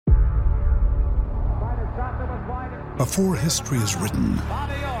Before history is written,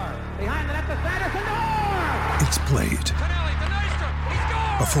 it's played.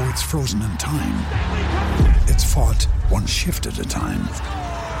 Before it's frozen in time, it's fought one shift at a time.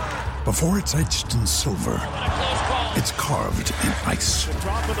 Before it's etched in silver, it's carved in ice.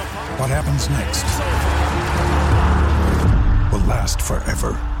 What happens next will last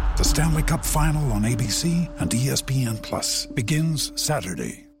forever. The Stanley Cup Final on ABC and ESPN Plus begins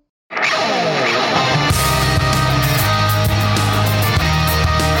Saturday.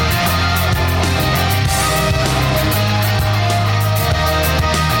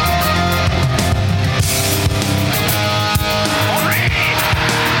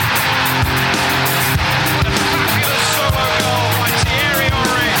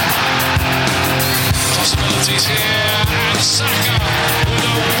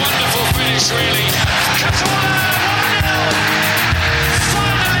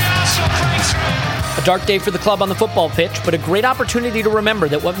 A dark day for the club on the football pitch, but a great opportunity to remember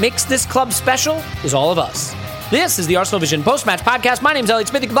that what makes this club special is all of us. This is the Arsenal Vision Post-Match Podcast. My name's Elliot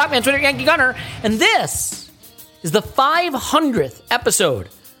Smith, the Blackman, Twitter, Yankee Gunner, and this is the 500th episode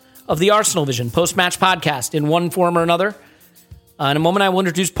of the Arsenal Vision Post-Match Podcast in one form or another. In a moment, I will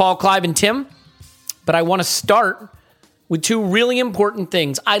introduce Paul, Clive, and Tim, but I want to start with two really important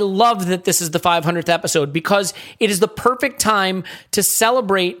things. I love that this is the 500th episode because it is the perfect time to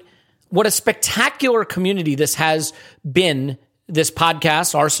celebrate what a spectacular community this has been, this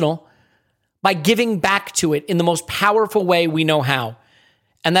podcast, Arsenal, by giving back to it in the most powerful way we know how.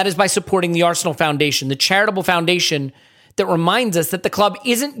 And that is by supporting the Arsenal Foundation, the charitable foundation that reminds us that the club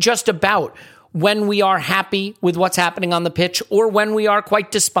isn't just about when we are happy with what's happening on the pitch or when we are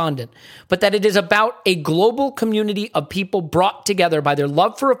quite despondent, but that it is about a global community of people brought together by their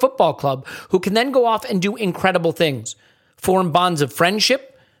love for a football club who can then go off and do incredible things, form bonds of friendship,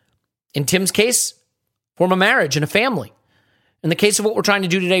 in Tim's case, form a marriage and a family. In the case of what we're trying to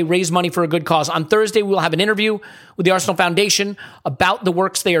do today, raise money for a good cause. On Thursday, we'll have an interview with the Arsenal Foundation about the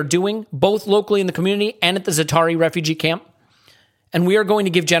works they are doing, both locally in the community and at the Zatari refugee camp. And we are going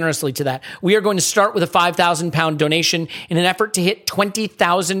to give generously to that. We are going to start with a £5,000 donation in an effort to hit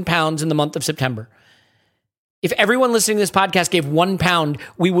 £20,000 in the month of September. If everyone listening to this podcast gave £1,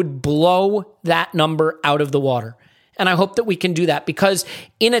 we would blow that number out of the water. And I hope that we can do that because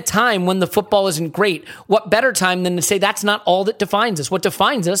in a time when the football isn't great, what better time than to say that's not all that defines us? What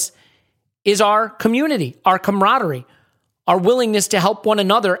defines us is our community, our camaraderie, our willingness to help one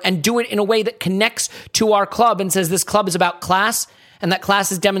another and do it in a way that connects to our club and says this club is about class, and that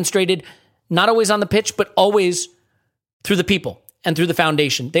class is demonstrated not always on the pitch, but always through the people and through the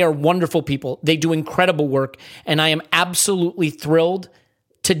foundation. They are wonderful people. They do incredible work, and I am absolutely thrilled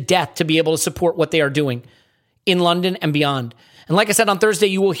to death to be able to support what they are doing in London and beyond. And like I said, on Thursday,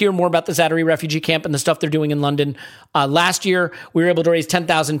 you will hear more about the Zatari refugee camp and the stuff they're doing in London. Last year, we were able to raise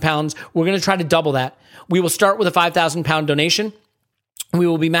 £10,000. We're going to try to double that. We will start with a £5,000 donation. We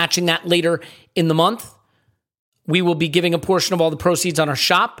will be matching that later in the month. We will be giving a portion of all the proceeds on our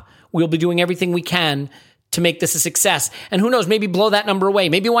shop. We'll be doing everything we can to make this a success. And who knows, maybe blow that number away.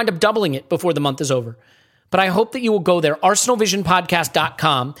 Maybe wind up doubling it before the month is over. But I hope that you will go there.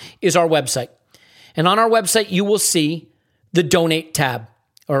 ArsenalVisionPodcast.com is our website. And on our website, you will see the donate tab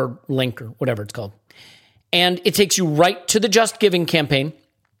or link or whatever it's called. And it takes you right to the Just Giving campaign.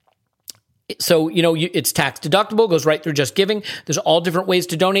 So, it's tax deductible, goes right through Just Giving. There's all different ways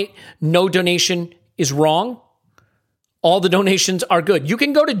to donate. No donation is wrong. All the donations are good. You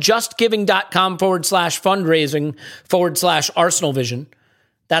can go to justgiving.com/fundraising/Arsenal Vision.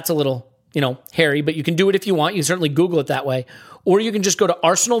 That's a little, hairy, but you can do it if you want. You can certainly Google it that way. Or you can just go to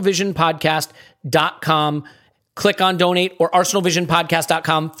arsenalvisionpodcast.com, click on donate, or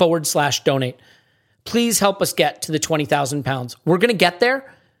arsenalvisionpodcast.com/donate. Please help us get to the £20,000. We're going to get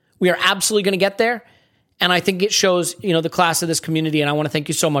there. We are absolutely going to get there. And I think it shows, the class of this community. And I want to thank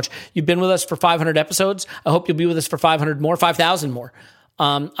you so much. You've been with us for 500 episodes. I hope you'll be with us for 500 more, 5,000 more.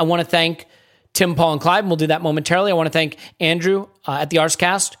 I want to thank Tim, Paul, and Clive. And we'll do that momentarily. I want to thank Andrew at the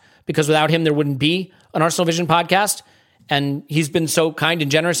Arscast, because without him, there wouldn't be an Arsenal Vision podcast. And he's been so kind and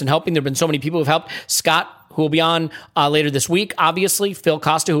generous in helping. There have been so many people who have helped. Scott, who will be on later this week, obviously. Phil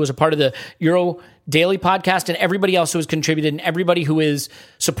Costa, who was a part of the Euro Daily podcast, and everybody else who has contributed, and everybody who is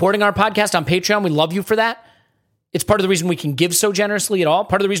supporting our podcast on Patreon. We love you for that. It's part of the reason we can give so generously at all.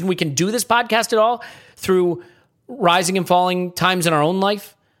 Part of the reason we can do this podcast at all, through rising and falling times in our own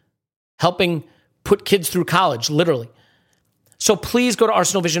life, helping put kids through college, literally. So please go to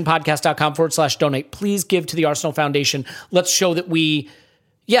arsenalvisionpodcast.com/donate. Please give to the Arsenal Foundation. Let's show that maybe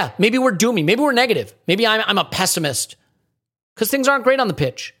we're doomy. Maybe we're negative. Maybe I'm a pessimist because things aren't great on the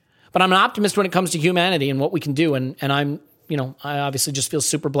pitch. But I'm an optimist when it comes to humanity and what we can do. And I'm, I obviously just feel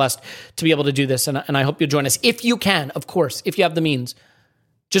super blessed to be able to do this. And I hope you'll join us if you can, of course, if you have the means.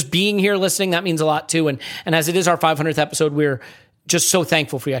 Just being here listening, that means a lot too. And as it is our 500th episode, we're just so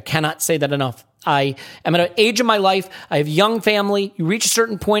thankful for you. I cannot say that enough. I am at an age of my life. I have a young family. You reach a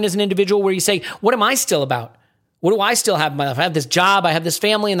certain point as an individual where you say, what am I still about? What do I still have in my life? I have this job, I have this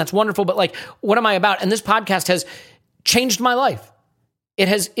family, and that's wonderful. But like, what am I about? And this podcast has changed my life. It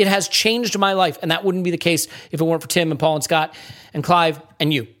has changed my life. And that wouldn't be the case if it weren't for Tim and Paul and Scott and Clive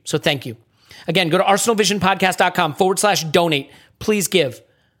and you. So thank you. Again, go to arsenalvisionpodcast.com/donate. Please give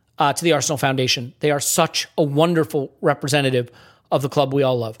to the Arsenal Foundation. They are such a wonderful representative of the club we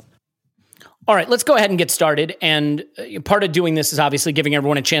all love. All right, let's go ahead and get started. And part of doing this is obviously giving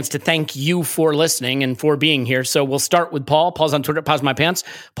everyone a chance to thank you for listening and for being here. So we'll start with Paul. Paul's on Twitter, Pause My Pants.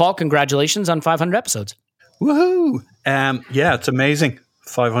 Paul, congratulations on 500 episodes. Woohoo! Yeah, it's amazing.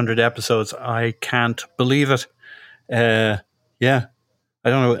 500 episodes. I can't believe it. Yeah, I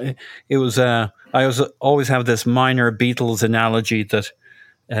don't know. It was. I always have this minor Beatles analogy that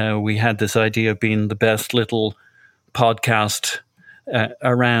we had this idea of being the best little podcast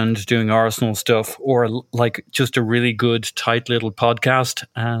around doing Arsenal stuff, or like just a really good, tight little podcast.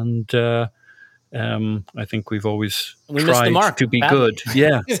 And I think we've always tried to be good.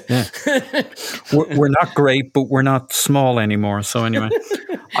 Yeah. We're not great, but we're not small anymore. So anyway,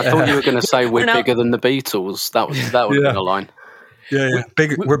 I thought you were going to say we're bigger than the Beatles. That would have been a line. Yeah.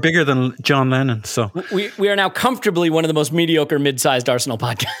 We're bigger than John Lennon. So we are now comfortably one of the most mediocre mid-sized Arsenal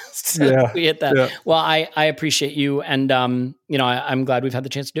podcasts. Yeah, we hit that. Yeah. Well, I appreciate you, and I'm glad we've had the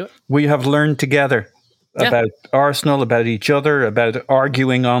chance to do it. We have learned together about Arsenal, about each other, about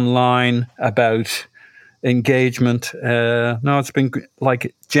arguing online, about engagement. No, it's been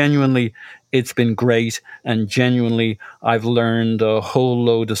genuinely, it's been great, and genuinely, I've learned a whole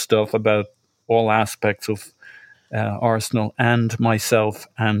load of stuff about all aspects of Arsenal and myself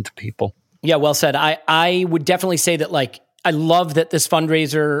and people. Yeah, well said. I would definitely say that, I love that this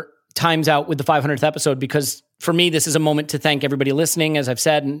fundraiser times out with the 500th episode, because for me, this is a moment to thank everybody listening, as I've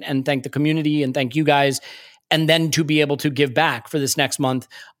said, and thank the community and thank you guys. And then to be able to give back for this next month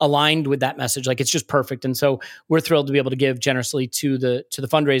aligned with that message. It's just perfect. And so we're thrilled to be able to give generously to the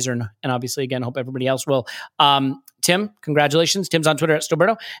fundraiser. And obviously, again, hope everybody else will. Tim, congratulations. Tim's on Twitter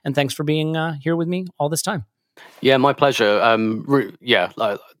 @Stoberto. And thanks for being here with me all this time. Yeah, my pleasure.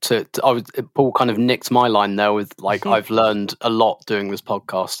 Paul kind of nicked my line there with I've learned a lot doing this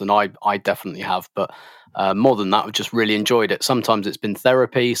podcast, and I definitely have. But more than that, I've just really enjoyed it. Sometimes it's been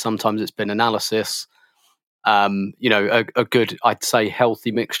therapy, sometimes it's been analysis. A good, I'd say,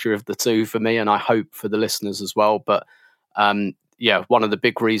 healthy mixture of the two for me, and I hope for the listeners as well. But one of the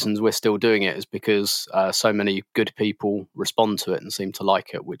big reasons we're still doing it is because so many good people respond to it and seem to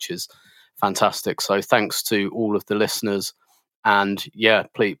like it, which is fantastic. So thanks to all of the listeners, and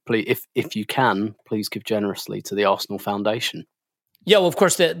please, if you can, please give generously to the Arsenal Foundation. Yeah, well, of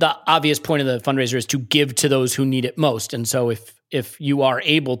course, the obvious point of the fundraiser is to give to those who need it most. And so if you are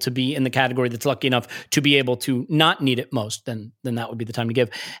able to be in the category that's lucky enough to be able to not need it most, then that would be the time to give.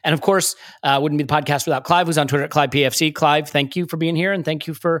 And of course, wouldn't be the podcast without Clive, who's on Twitter @ClivePFC. Clive, thank you for being here, and thank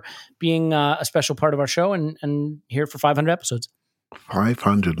you for being a special part of our show and here for 500 episodes.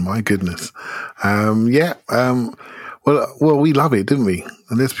 500, my goodness. Well, we love it, didn't we?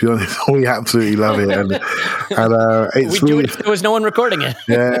 And let's be honest, we absolutely love it. And it's really, there was no one recording it.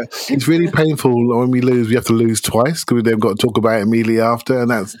 Yeah, it's really painful when we lose. We have to lose twice because we've got to talk about it immediately after,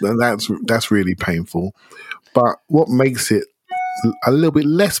 and that's really painful. But what makes it a little bit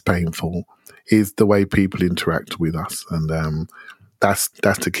less painful is the way people interact with us, and that's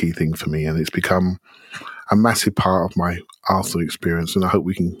the key thing for me. And it's become a massive part of my Arsenal experience, and I hope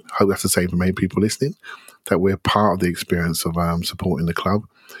that's the same for many people listening, that we're part of the experience of supporting the club.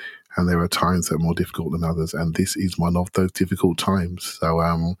 And there are times that are more difficult than others, and this is one of those difficult times.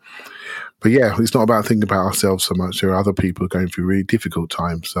 So, but yeah, it's not about thinking about ourselves so much. There are other people going through really difficult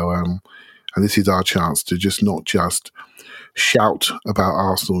times. So, and this is our chance to not just shout about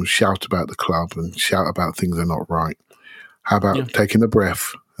Arsenal, shout about the club, and shout about things that are not right. How about taking a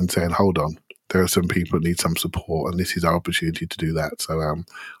breath and saying, hold on, there are some people that need some support, and this is our opportunity to do that. So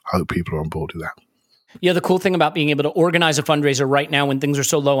I hope people are on board with that. Yeah, the cool thing about being able to organize a fundraiser right now when things are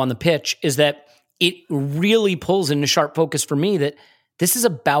so low on the pitch is that it really pulls into sharp focus for me that this is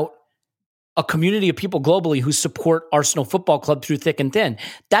about a community of people globally who support Arsenal Football Club through thick and thin.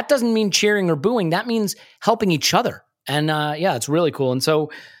 That doesn't mean cheering or booing. That means helping each other. And it's really cool. And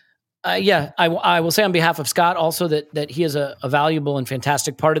so I will say on behalf of Scott also that he is a valuable and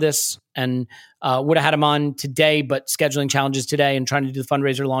fantastic part of this, and would have had him on today, but scheduling challenges today and trying to do the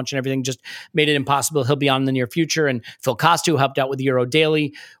fundraiser launch and everything just made it impossible. He'll be on in the near future. And Phil Costa, who helped out with the Euro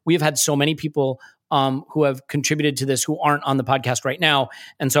Daily. We have had so many people who have contributed to this who aren't on the podcast right now,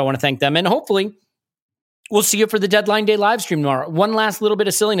 and so I want to thank them. And hopefully we'll see you for the deadline day live stream tomorrow. One last little bit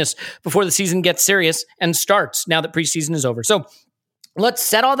of silliness before the season gets serious and starts now that preseason is over. So let's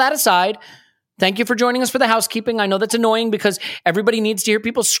set all that aside. Thank you for joining us for the housekeeping. I know that's annoying because everybody needs to hear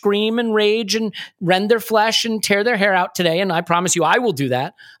people scream and rage and rend their flesh and tear their hair out today. And I promise you I will do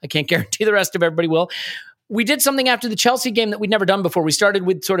that. I can't guarantee the rest of everybody will. We did something after the Chelsea game that we'd never done before. We started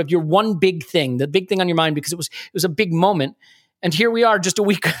with sort of your one big thing, the big thing on your mind, because it was a big moment. And here we are just a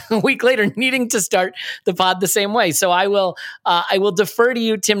week later needing to start the pod the same way. So I will defer to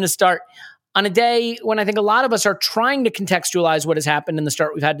you, Tim, to start. On a day when I think a lot of us are trying to contextualize what has happened in the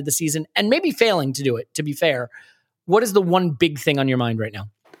start we've had to the season and maybe failing to do it, to be fair, what is the one big thing on your mind right now?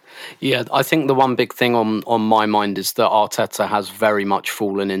 Yeah, I think the one big thing on my mind is that Arteta has very much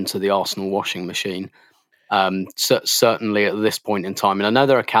fallen into the Arsenal washing machine. Certainly at this point in time. And I know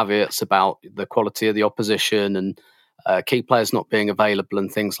there are caveats about the quality of the opposition and key players not being available and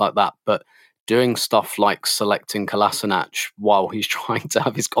things like that, but doing stuff like selecting Kolasinac while he's trying to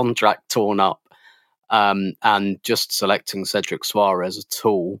have his contract torn up, and just selecting Cedric Soares a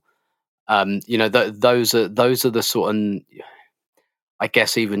tool, those are the sort of, I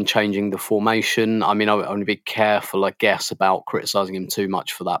guess, even changing the formation. I mean, I want to be careful, I guess, about criticising him too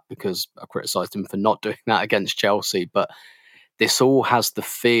much for that, because I criticised him for not doing that against Chelsea, but this all has the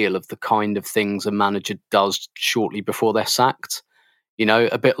feel of the kind of things a manager does shortly before they're sacked. You know,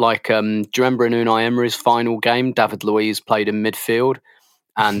 a bit like, do you remember in Unai Emery's final game, David Luiz played in midfield,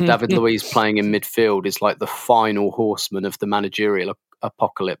 and David Luiz playing in midfield is like the final horseman of the managerial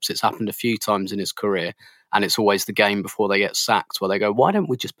apocalypse. It's happened a few times in his career, and it's always the game before they get sacked where they go, why don't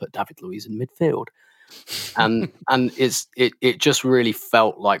we just put David Luiz in midfield? And it just really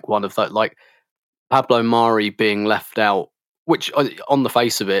felt like one of that, like Pablo Mari being left out, which on the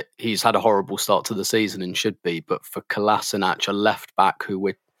face of it, he's had a horrible start to the season and should be. But for Kolasinac, a left back who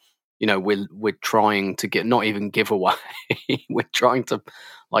we're trying to get, not even give away, we're trying to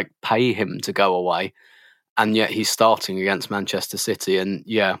like pay him to go away, and yet he's starting against Manchester City. And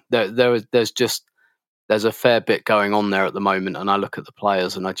yeah, there's a fair bit going on there at the moment. And I look at the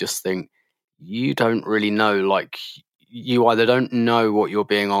players and I just think, you don't really know, like you either don't know what you're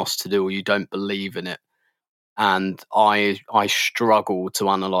being asked to do or you don't believe in it. And I struggle to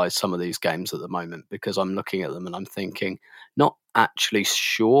analyse some of these games at the moment because I'm looking at them and I'm thinking, not actually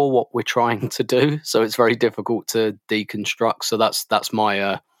sure what we're trying to do. So it's very difficult to deconstruct. So that's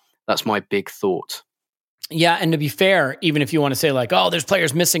my big thought. Yeah, and to be fair, even if you want to say like, oh, there's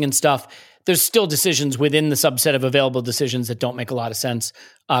players missing and stuff, there's still decisions within the subset of available decisions that don't make a lot of sense.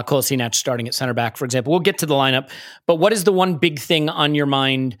 Kolasinac starting at center back, for example. We'll get to the lineup. But what is the one big thing on your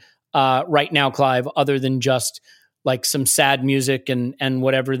mind right now, Clive, other than just like some sad music and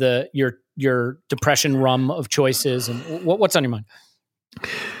whatever your depression rum of choices, and what's on your mind?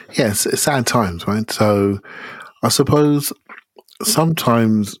 Yes, it's sad times, right? So I suppose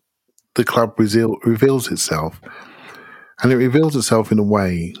sometimes the club reveals itself, and it reveals itself in a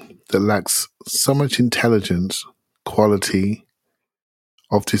way that lacks so much intelligence, quality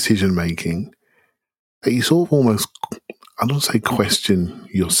of decision making, that you sort of almost, I don't say question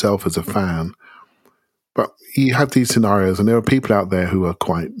yourself as a fan, but you have these scenarios, and there are people out there who are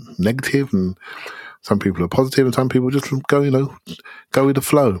quite negative, and some people are positive, and some people just go with the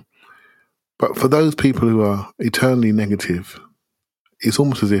flow. But for those people who are eternally negative, it's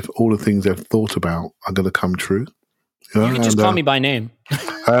almost as if all the things they've thought about are going to come true. You can just call me by name.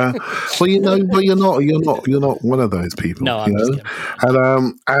 Well, but you're not one of those people. No, I'm just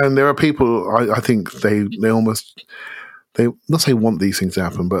kidding. And there are people, I think they not say want these things to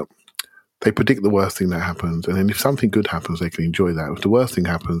happen, but they predict the worst thing that happens. And then if something good happens, they can enjoy that. If the worst thing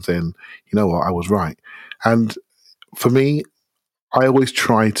happens, then you know what, I was right. And for me, I always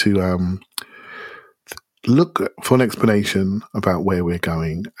try to look for an explanation about where we're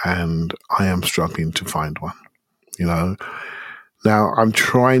going, and I am struggling to find one. Now I'm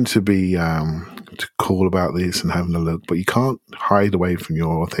trying to be to cool about this and having a look, but you can't hide away from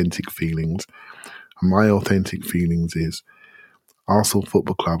your authentic feelings. And my authentic feelings is Arsenal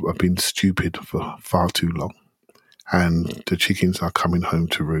Football Club have been stupid for far too long, and the chickens are coming home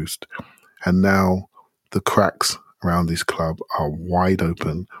to roost. And now the cracks around this club are wide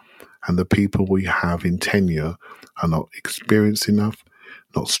open, and the people we have in tenure are not experienced enough,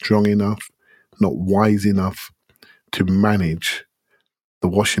 not strong enough, not wise enough to manage the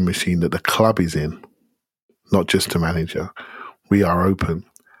washing machine that the club is in, not just the manager. We are open.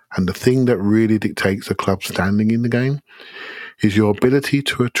 And the thing that really dictates a club's standing in the game is your ability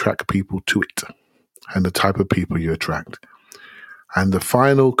to attract people to it and the type of people you attract. And the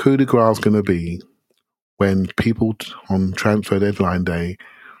final coup de grace is going to be when people on transfer deadline day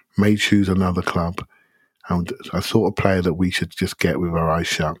may choose another club and a sort of player that we should just get with our eyes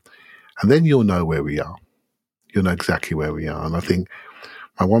shut. And then you'll know where we are. You'll know exactly where we are. And I think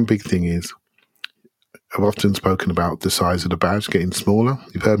my one big thing is, I've often spoken about the size of the badge getting smaller.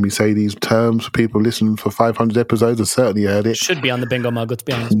 You've heard me say these terms for people listening for 500 episodes. I've certainly heard it. Should be on the bingo mug, let's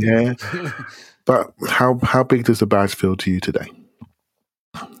be honest. Yeah. But how big does the badge feel to you today?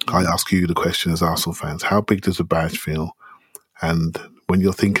 I ask you the question as Arsenal fans. How big does the badge feel? And when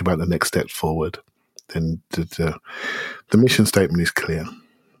you're thinking about the next step forward, then the mission statement is clear.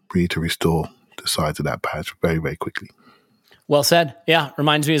 We need to restore the size of that badge very, very quickly. Well said. Yeah,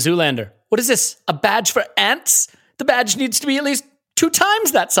 reminds me of Zoolander. What is this? A badge for ants? The badge needs to be at least 2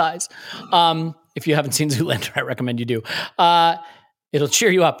 times that size. If you haven't seen Zoolander, I recommend you do. It'll cheer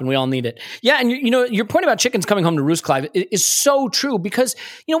you up, and we all need it. Yeah, and your point about chickens coming home to roost, Clive, is so true because,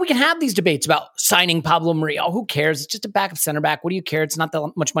 we can have these debates about signing Pablo Mari. Oh, who cares? It's just a backup center back. What do you care? It's not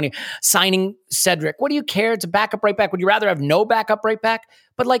that much money. Signing Cedric. What do you care? It's a backup right back. Would you rather have no backup right back?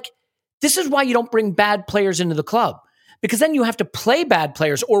 But, this is why you don't bring bad players into the club. Because then you have to play bad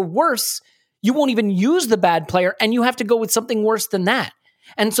players, or worse, you won't even use the bad player, and you have to go with something worse than that.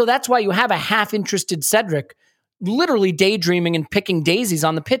 And so that's why you have a half-interested Cedric literally daydreaming and picking daisies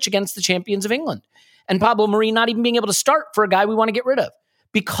on the pitch against the champions of England. And Pablo Mari not even being able to start for a guy we want to get rid of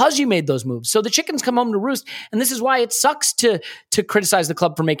because you made those moves. So the chickens come home to roost, and this is why it sucks to criticize the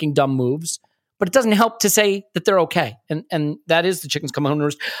club for making dumb moves, but it doesn't help to say that they're okay. And that is the chickens come home to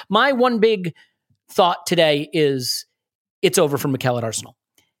roost. My one big thought today is, it's over for Mikel at Arsenal.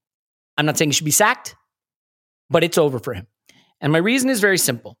 I'm not saying he should be sacked, but it's over for him. And my reason is very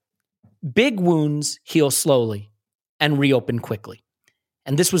simple. Big wounds heal slowly and reopen quickly.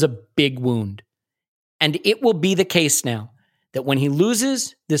 And this was a big wound. And it will be the case now that when he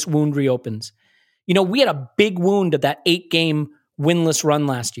loses, this wound reopens. We had a big wound of that 8-game winless run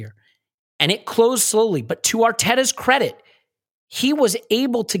last year. And it closed slowly. But to Arteta's credit, he was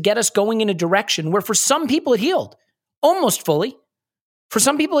able to get us going in a direction where for some people it healed. Almost fully. For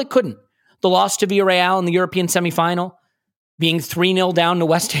some people, it couldn't. The loss to Villarreal in the European semifinal, being 3-0 down to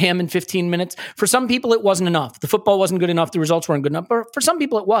West Ham in 15 minutes. For some people, it wasn't enough. The football wasn't good enough. The results weren't good enough. But for some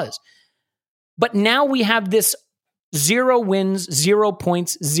people, it was. But now we have this 0 wins, 0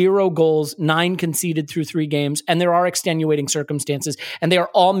 points, 0 goals, 9 conceded through 3 games. And there are extenuating circumstances, and they are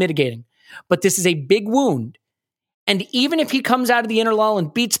all mitigating. But this is a big wound. And even if he comes out of the inner lull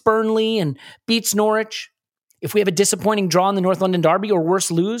and beats Burnley and beats Norwich, if we have a disappointing draw in the North London Derby or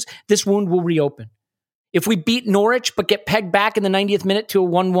worse lose, this wound will reopen. If we beat Norwich but get pegged back in the 90th minute to a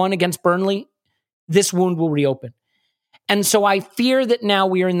 1-1 against Burnley, this wound will reopen. And so I fear that now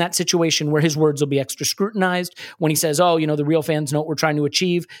we are in that situation where his words will be extra scrutinized. When he says, the real fans know what we're trying to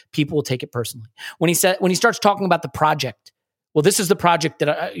achieve, people will take it personally. When he starts talking about the project, well, this is the project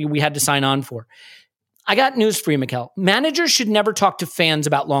that we had to sign on for. I got news for you, Mikel. Managers should never talk to fans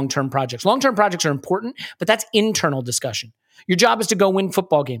about long-term projects. Long-term projects are important, but that's internal discussion. Your job is to go win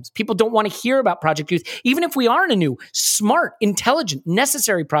football games. People don't want to hear about Project Youth, even if we are in a new, smart, intelligent,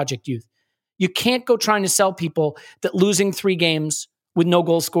 necessary Project Youth. You can't go trying to sell people that losing 3 games with no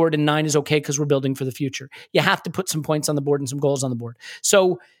goals scored and 9 is okay because we're building for the future. You have to put some points on the board and some goals on the board.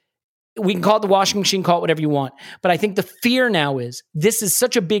 So we can call it the washing machine, call it whatever you want. But I think the fear now is this is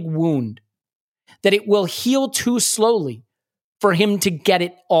such a big wound that it will heal too slowly for him to get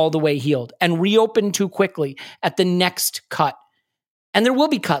it all the way healed and reopen too quickly at the next cut. And there will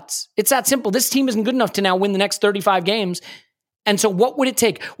be cuts. It's that simple. This team isn't good enough to now win the next 35 games. And so what would it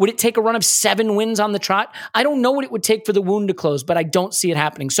take? Would it take a run of 7 wins on the trot? I don't know what it would take for the wound to close, but I don't see it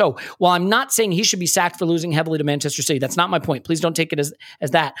happening. So while I'm not saying he should be sacked for losing heavily to Manchester City, that's not my point. Please don't take it as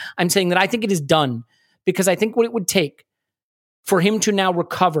that. I'm saying that I think it is done because I think what it would take for him to now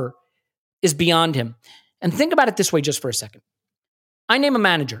recover is beyond him. And think about it this way just for a second. I name a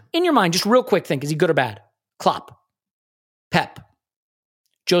manager. In your mind, just real quick, think, is he good or bad? Klopp, Pep,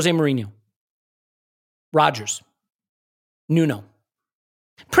 Jose Mourinho, Rodgers, Nuno.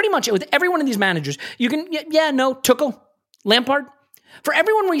 Pretty much with every one of these managers, you can, no, Tuchel, Lampard. For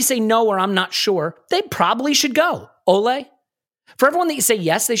everyone where you say no or I'm not sure, they probably should go. Ole. For everyone that you say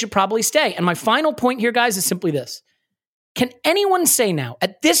yes, they should probably stay. And my final point here, guys, is simply this. Can anyone say now,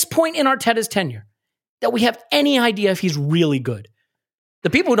 at this point in Arteta's tenure, that we have any idea if he's really good? The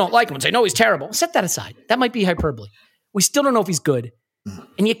people who don't like him would say, no, he's terrible. Set that aside. That might be hyperbole. We still don't know if he's good.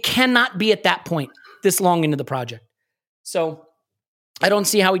 And you cannot be at that point this long into the project. So I don't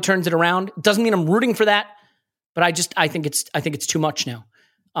see how he turns it around. It doesn't mean I'm rooting for that, but I think it's too much now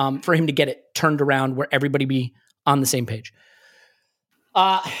for him to get it turned around where everybody be on the same page.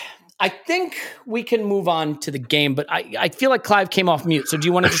 I think we can move on to the game, but I feel like Clive came off mute. So do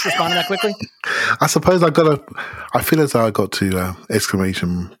you want to just respond to that quickly? I suppose I feel as though I got to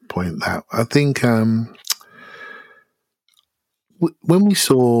exclamation point that. I think when we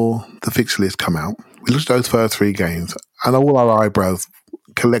saw the fixture list come out, we looked at those first 3 games and all our eyebrows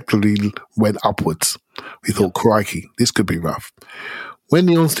collectively went upwards. We thought, crikey, this could be rough. When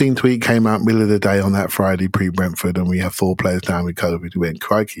the Ornstein tweet came out middle of the day on that Friday pre-Brentford and we have 4 players down with COVID, we went,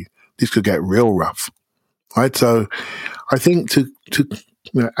 crikey, this could get real rough. Right? So I think to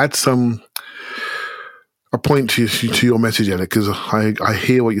add a point to your message, Elliot, because I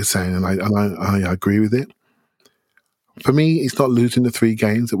hear what you're saying and I agree with it. For me, it's not losing the 3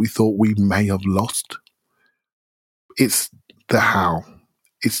 games that we thought we may have lost. It's the how.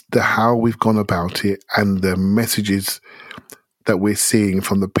 It's the how we've gone about it and the messages that we're seeing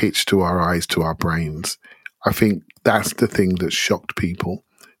from the pitch to our eyes, to our brains. I think that's the thing that shocked people.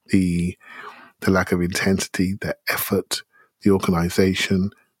 The lack of intensity, the effort, the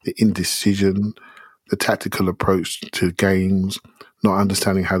organisation, the indecision, the tactical approach to games, not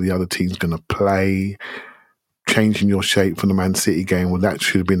understanding how the other team's going to play, changing your shape from the Man City game when that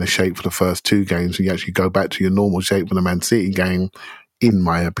should have been a shape for the first 2 games and you actually go back to your normal shape for the Man City game, in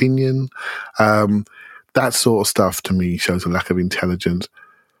my opinion. That sort of stuff to me shows a lack of intelligence,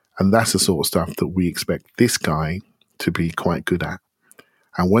 and that's the sort of stuff that we expect this guy to be quite good at.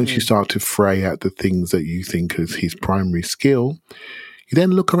 And once you start to fray out the things that you think is his primary skill, you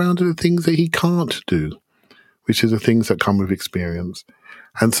then look around at the things that he can't do, which are the things that come with experience.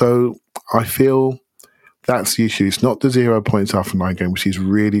 And so I feel that's the issue. It's not the 0 points after 9 games, which is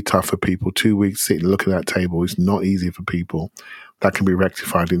really tough for people. 2 weeks sitting and looking at that table is not easy for people. That can be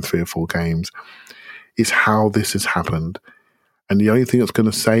rectified in 3 or 4 games. It's how this has happened. And the only thing that's going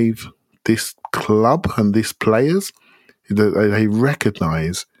to save this club and these players is that they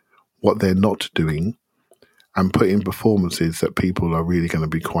recognise what they're not doing and put in performances that people are really going to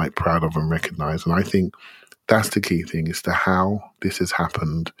be quite proud of and recognise. And I think that's the key thing, is the how this has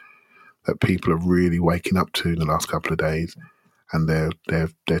happened that people are really waking up to in the last couple of days. And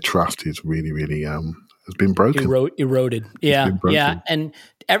their trust is really, really has been broken. Eroded. Yeah. Yeah. And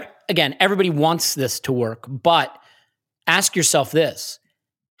again, everybody wants this to work, but ask yourself this: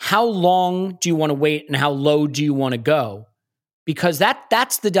 how long do you want to wait and how low do you want to go? Because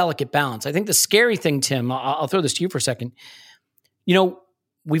that's the delicate balance. I think the scary thing, Tim, I'll throw this to you for a second.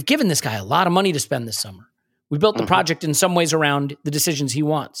 We've given this guy a lot of money to spend this summer. We built the project in some ways around the decisions he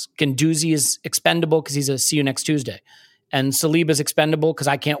wants. Guendouzi is expendable because he's a see you next Tuesday. And Saliba is expendable because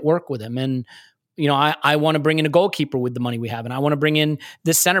I can't work with him. And I want to bring in a goalkeeper with the money we have, and I want to bring in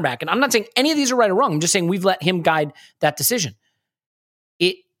this center back. And I'm not saying any of these are right or wrong. I'm just saying we've let him guide that decision.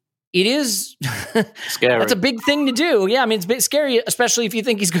 It is scary. That's a big thing to do. Yeah, I mean, it's a bit scary, especially if you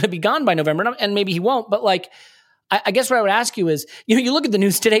think he's going to be gone by November, and maybe he won't. But I guess what I would ask you is, you look at the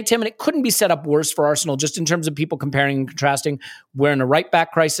news today, Tim, and it couldn't be set up worse for Arsenal, just in terms of people comparing and contrasting. We're in a right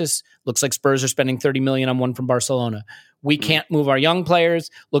back crisis. Looks like Spurs are spending $30 million on one from Barcelona. We can't move our young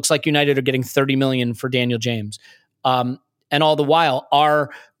players. Looks like United are getting $30 million for Daniel James. And all the while, our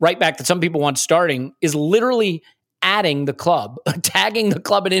right back that some people want starting is literally adding the club, tagging the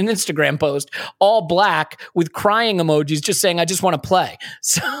club in an Instagram post, all black with crying emojis, just saying, I just want to play.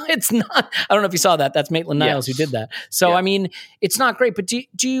 So it's not, I don't know if you saw that. That's Maitland Niles who did that. So, I mean, it's not great, but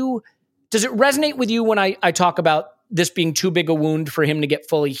does it resonate with you when I talk about this being too big a wound for him to get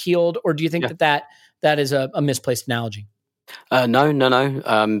fully healed? Or do you think that is a misplaced analogy?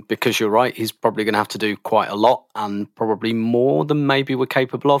 No. Because you're right. He's probably going to have to do quite a lot, and probably more than maybe we're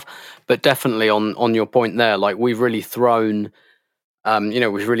capable of. But definitely on your point there, we've really thrown,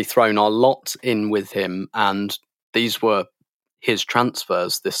 our lot in with him, and these were his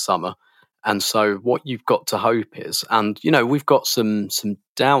transfers this summer. And so what you've got to hope is, and we've got some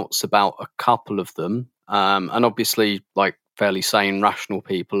doubts about a couple of them, and obviously fairly sane, rational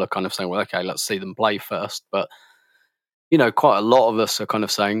people are kind of saying, well, okay, let's see them play first, but. Quite a lot of us are kind of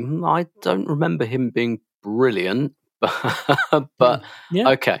saying, I don't remember him being brilliant, but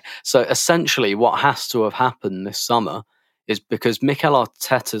okay. So essentially what has to have happened this summer is because Mikel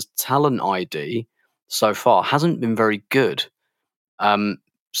Arteta's talent ID so far hasn't been very good. Some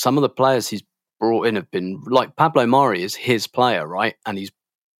of the players he's brought in have been, Pablo Mari is his player, right? And he's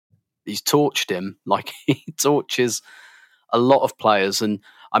torched him like he torches a lot of players. And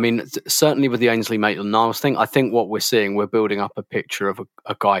I mean, certainly with the Ainsley Maitland-Niles thing, I think what we're seeing, we're building up a picture of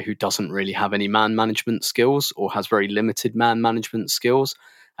a guy who doesn't really have any man management skills or has very limited man management skills.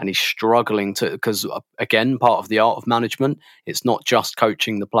 And he's struggling to, because again, part of the art of management, it's not just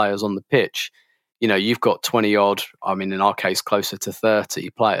coaching the players on the pitch. You know, you've got 20 odd, I mean, in our case, closer to 30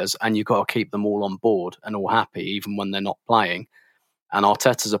 players, and you've got to keep them all on board and all happy, even when they're not playing. And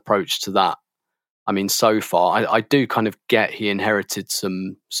Arteta's approach to that, I mean, so far, I do kind of get he inherited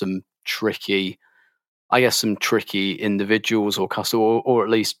some tricky, I guess, some tricky individuals or at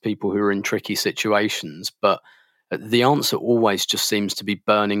least people who are in tricky situations. But the answer always just seems to be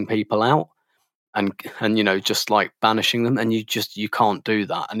burning people out and you know, just like banishing them. And you can't do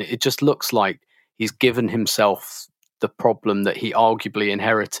that. And it just looks like he's given himself the problem that he arguably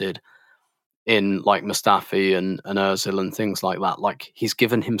inherited in like Mustafi and Ozil and things like that. Like he's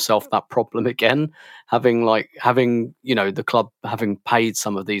given himself that problem again, having you know, the club having paid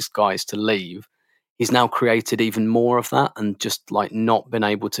some of these guys to leave. He's now created even more of that and just like not been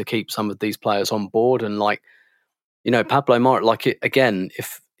able to keep some of these players on board. And like, you know, Pablo Mari, like it again,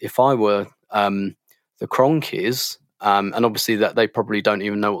 if I were the Kroenkes, and obviously that they probably don't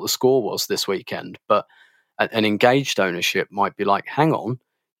even know what the score was this weekend, but an engaged ownership might be like, hang on,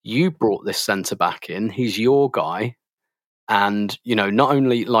 you brought this centre back in, he's your guy. And, you know, not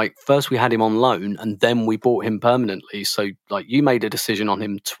only like first we had him on loan and then we bought him permanently. So like you made a decision on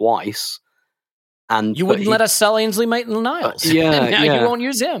him twice. And you wouldn't let us sell Ainsley Maitland-Niles. Yeah, you won't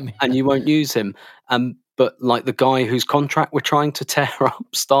use him. And you won't use him. But like the guy whose contract we're trying to tear up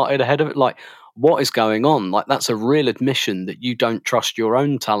started ahead of it. Like, what is going on? Like, that's a real admission that you don't trust your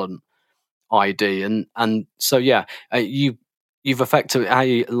own talent ID. And so, yeah, you've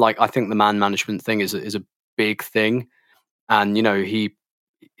effectively, like, I think the man management thing is a big thing. And, you know, he,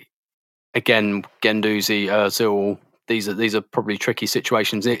 again, Guendouzi, Ozil, these are probably tricky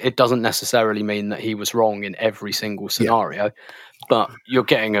situations. It doesn't necessarily mean that he was wrong in every single scenario, but you're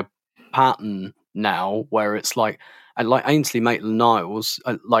getting a pattern now where it's like Ainsley Maitland-Niles,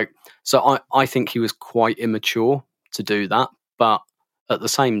 so I think he was quite immature to do that, but at the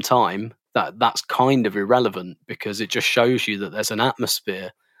same time that's kind of irrelevant because it just shows you that there's an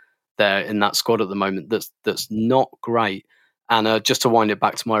atmosphere there in that squad at the moment that's not great. And just to wind it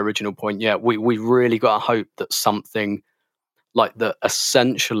back to my original point, yeah, we really got to hope that something like that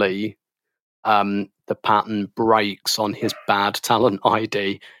essentially the pattern breaks on his bad talent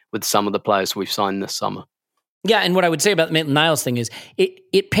ID with some of the players we've signed this summer. Yeah, and what I would say about the Maitland-Niles thing is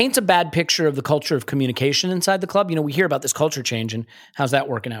it paints a bad picture of the culture of communication inside the club. You know, we hear about this culture change, and how's that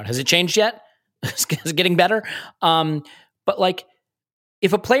working out? Has it changed yet? Is it getting better? But like,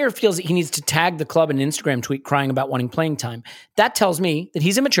 if a player feels that he needs to tag the club in an Instagram tweet crying about wanting playing time, that tells me that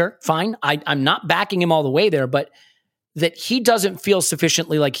he's immature. Fine, I'm not backing him all the way there, but that he doesn't feel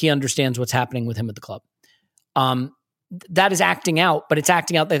sufficiently like he understands what's happening with him at the club. That is acting out, but it's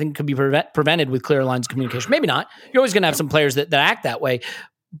acting out that I think could be prevented with clear lines of communication. Maybe not. You're always going to have some players that act that way.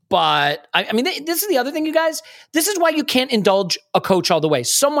 But, I mean, this is the other thing, you guys. This is why you can't indulge a coach all the way.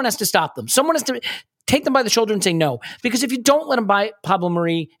 Someone has to stop them. Someone has to take them by the shoulder and say no. Because if you don't let him buy Pablo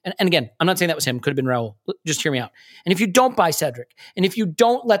Mari, and again, I'm not saying that was him, could have been Raul. Just hear me out. And if you don't buy Cedric, and if you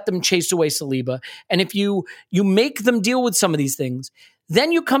don't let them chase away Saliba, and if you make them deal with some of these things,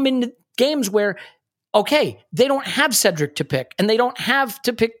 then you come into games where, okay, they don't have Cedric to pick, and they don't have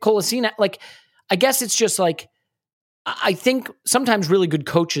to pick Kolasinac. Like, I guess it's just like, I think sometimes really good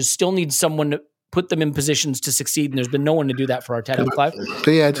coaches still need someone to put them in positions to succeed, and there's been no one to do that for Arteta. Clive?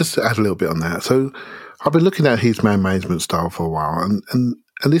 But yeah, just to add a little bit on that. So I've been looking at his man management style for a while, and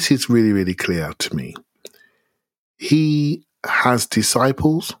this is really, really clear to me. He has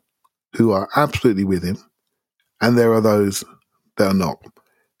disciples who are absolutely with him, and there are those that are not.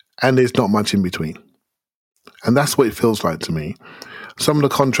 And there's not much in between. And that's what it feels like to me. Some of the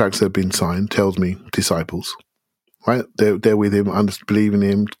contracts that have been signed tells me disciples, right? They're with him, believe in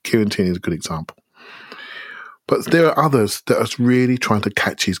him. Kieran Tierney is a good example. But there are others that are really trying to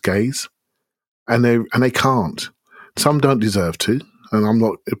catch his gaze, and they can't. Some don't deserve to. And I'm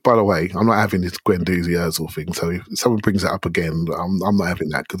not, by the way, I'm not having this Guendouzi Ozil thing. So if someone brings it up again, I'm not having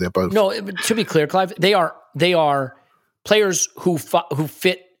that because they're both. No, to be clear, Clive, they are players who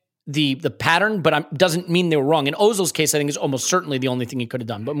fit the pattern, but doesn't mean they were wrong. In Ozil's case, I think is almost certainly the only thing he could have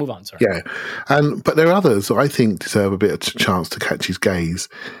done. But move on, sorry. Yeah, but there are others that I think deserve a bit of chance to catch his gaze,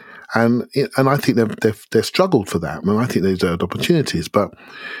 and I think they've struggled for that. I mean, I think they deserved opportunities. But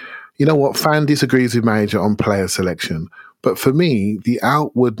you know what? Fan disagrees with manager on player selection. But for me, the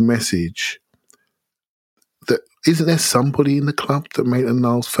outward message that isn't there somebody in the club that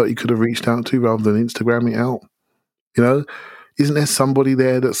Maitland-Niles felt he could have reached out to rather than Instagramming it out? You know. Isn't there somebody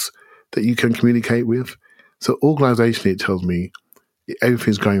there that you can communicate with? So organisationally, it tells me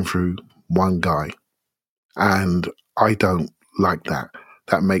everything's going through one guy. And I don't like that.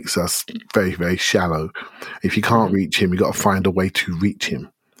 That makes us very, very shallow. If you can't reach him, you've got to find a way to reach him.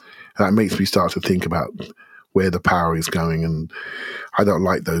 And that makes me start to think about where the power is going. And I don't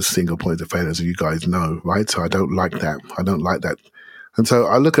like those single points of failure, as you guys know, right? So I don't like that. I don't like that. And so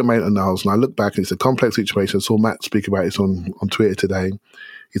I look at Maitland-Niles and I look back and it's a complex situation. I saw Matt speak about it on Twitter today.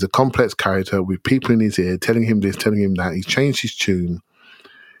 He's a complex character with people in his ear telling him this, telling him that. He's changed his tune.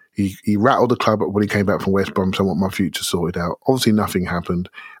 He rattled the club when he came back from West Brom, so I want my future sorted out. Obviously, nothing happened,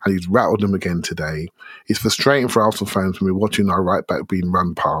 and he's rattled them again today. It's frustrating for Arsenal fans when we're watching our right back being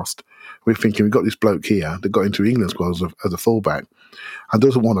run past. We're thinking, we've got this bloke here that got into England squad as a fullback and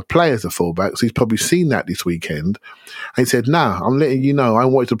doesn't want to play as a fullback, so he's probably seen that this weekend. And he said, nah, I'm letting you know I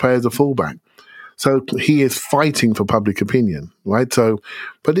want to play as a fullback. So he is fighting for public opinion, right? So,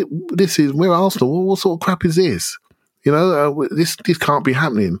 but this is, we're Arsenal. What sort of crap is this? You know, this can't be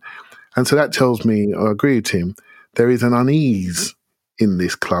happening. And so that tells me, I agree with Tim, there is an unease in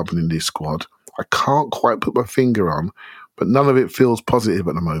this club and in this squad. I can't quite put my finger on, but none of it feels positive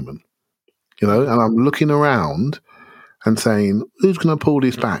at the moment. You know, and I'm looking around and saying, who's going to pull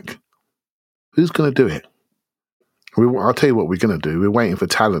this back? Who's going to do it? I'll tell you what we're going to do. We're waiting for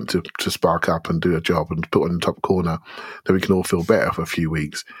talent to spark up and do a job and put on the top corner that we can all feel better for a few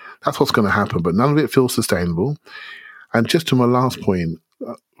weeks. That's what's going to happen, but none of it feels sustainable. And just to my last point,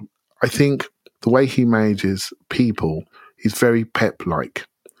 I think the way he manages people is very Pep-like.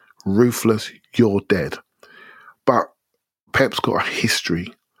 Ruthless, you're dead. But Pep's got a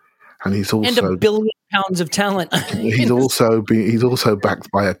history, and he's also... And £1 billion of talent. he's also backed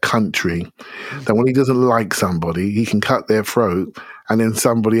by a country that when he doesn't like somebody, he can cut their throat, and then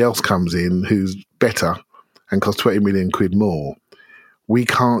somebody else comes in who's better and costs 20 million quid more. We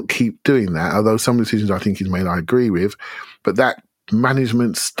can't keep doing that, although some decisions I think he's made I agree with, but that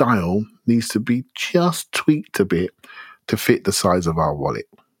management style needs to be just tweaked a bit to fit the size of our wallet.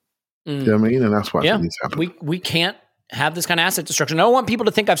 You know what I mean? And that's what I think needs to happen. We can't have this kind of asset destruction. I don't want people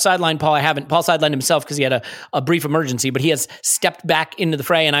to think I've sidelined Paul. I haven't. Paul sidelined himself because he had a brief emergency, but he has stepped back into the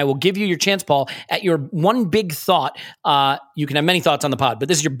fray, and I will give you your chance, Paul, at your one big thought. You can have many thoughts on the pod, but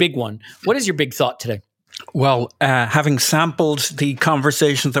this is your big one. What is your big thought today? Well, having sampled the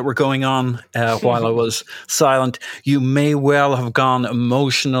conversations that were going on while I was silent, you may well have gone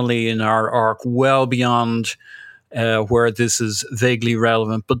emotionally in our arc well beyond where this is vaguely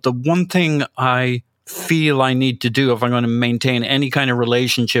relevant. But the one thing I feel I need to do if I'm going to maintain any kind of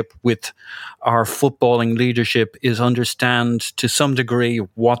relationship with our footballing leadership is understand to some degree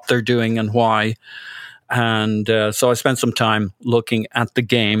what they're doing and why. And so I spent some time looking at the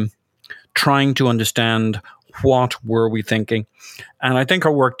game, trying to understand what were we thinking. And I think I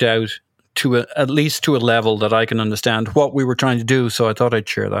worked out at least to a level that I can understand what we were trying to do. So I thought I'd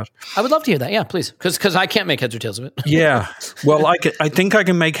share that. I would love to hear that. Yeah, please. Because I can't make heads or tails of it. Yeah. Well, I think I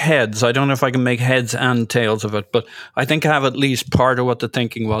can make heads. I don't know if I can make heads and tails of it, but I think I have at least part of what the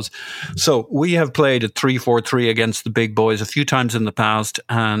thinking was. So we have played a 3-4-3 against the big boys a few times in the past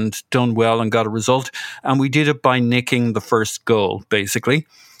and done well and got a result. And we did it by nicking the first goal, basically,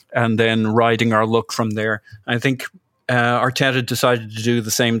 and then riding our luck from there. I think Arteta decided to do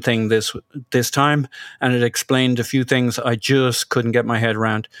the same thing this time, and it explained a few things I just couldn't get my head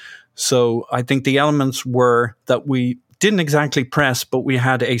around. So I think the elements were that we didn't exactly press, but we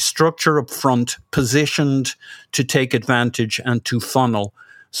had a structure up front positioned to take advantage and to funnel.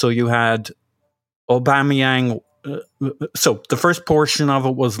 So you had Aubameyang. So the first portion of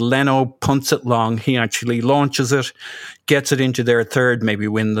it was Leno punts it long. He actually launches it, gets it into their third, maybe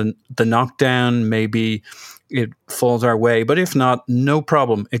win the knockdown, maybe it falls our way. But if not, no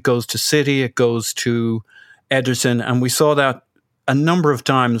problem. It goes to City, it goes to Ederson. And we saw that a number of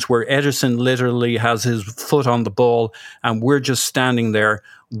times where Ederson literally has his foot on the ball and we're just standing there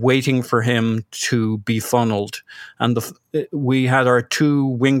waiting for him to be funneled. And we had our two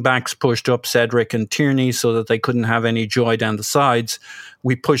wing backs pushed up, Cedric and Tierney, so that they couldn't have any joy down the sides.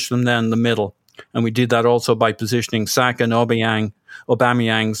 We pushed them down the middle. And we did that also by positioning Saka and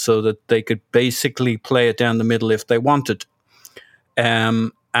Aubameyang so that they could basically play it down the middle if they wanted.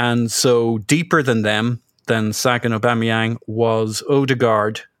 And so deeper than them, than Saka and Aubameyang, was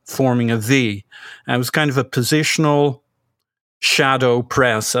Odegaard forming a V. And it was kind of a positional shadow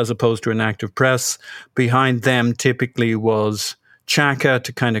press as opposed to an active press. Behind them typically was Xhaka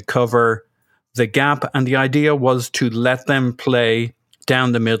to kind of cover the gap. And the idea was to let them play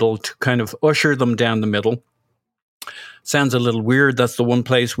down the middle, to kind of usher them down the middle. Sounds a little weird. That's the one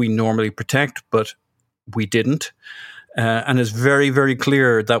place we normally protect, but we didn't. And it's very, very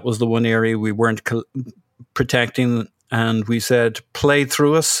clear that was the one area we weren't protecting. And we said, play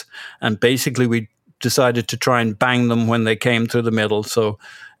through us. And basically we decided to try and bang them when they came through the middle. So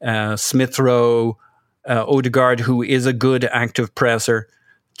Smith Rowe, Odegaard, who is a good active presser,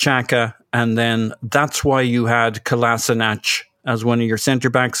 Xhaka, and then that's why you had Kolasinac as one of your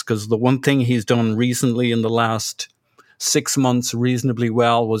centre-backs, because the one thing he's done recently in the last 6 months reasonably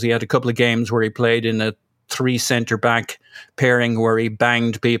well was he had a couple of games where he played in a 3 centre-back pairing where he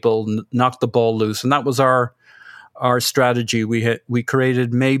banged people, knocked the ball loose, and that was our strategy. We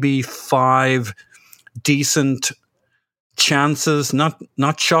created maybe 5 decent chances,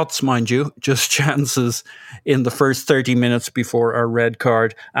 not shots, mind you, just chances in the first 30 minutes before our red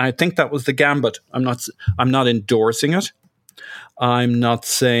card. And I think that was the gambit. I'm not endorsing it. I'm not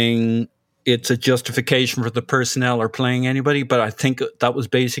saying it's a justification for the personnel or playing anybody, but I think that was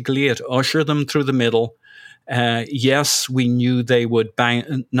basically it. Usher them through the middle. Yes, we knew they would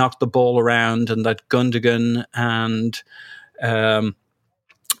knock the ball around, and that Gundogan and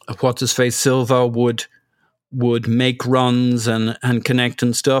what's-his-face Silva would make runs and connect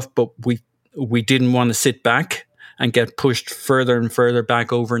and stuff, but we didn't want to sit back and get pushed further and further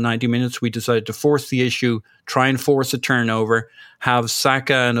back over 90 minutes. We decided to force the issue, try and force a turnover, have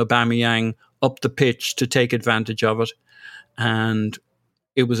Saka and Aubameyang up the pitch to take advantage of it. And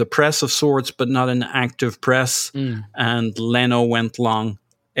it was a press of sorts, but not an active press. And Leno went long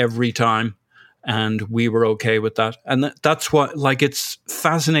every time. And we were okay with that. And that's what, like, it's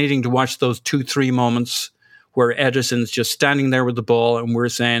fascinating to watch those 2-3 moments where Ederson's just standing there with the ball and we're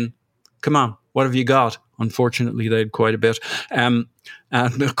saying, come on, what have you got? Unfortunately, they had quite a bit. And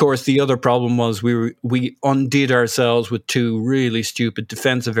of course, the other problem was we undid ourselves with 2 really stupid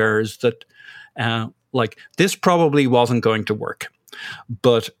defensive errors that, this probably wasn't going to work.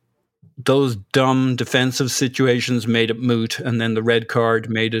 But those dumb defensive situations made it moot, and then the red card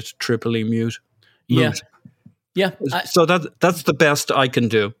made it triply moot. Yeah. So that's the best I can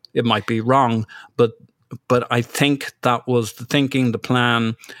do. It might be wrong, but I think that was the thinking, the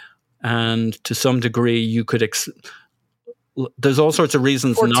plan, and to some degree you could there's all sorts of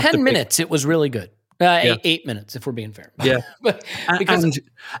reasons. For not 10 minutes, it was really good. 8 minutes, if we're being fair. Yeah.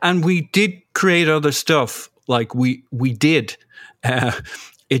 and we did create other stuff. Like we did.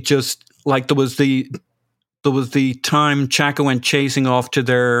 It just, like, there was the time Xhaka went chasing off to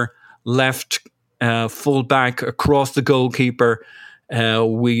their left fullback across the goalkeeper.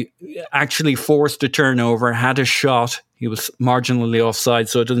 We actually forced a turnover, had a shot. He was marginally offside,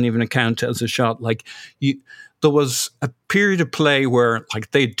 so it doesn't even account as a shot. There was a period of play where,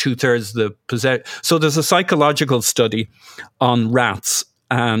 like, they had 2/3 of the possession. So there's a psychological study on rats,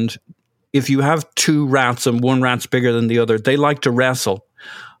 and if you have 2 rats and one rat's bigger than the other, they like to wrestle.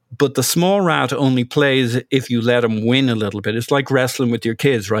 But the small rat only plays if you let him win a little bit. It's like wrestling with your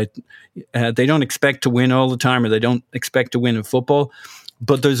kids, right? They don't expect to win all the time, or they don't expect to win in football.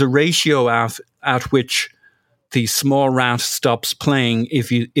 But there's a ratio at which the small rat stops playing if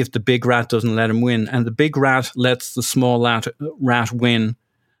the big rat doesn't let him win. And the big rat lets the small rat win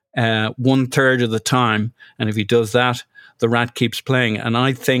 1/3 of the time. And if he does that, the rat keeps playing. And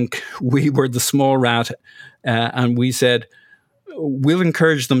I think we were the small rat, and we said, we'll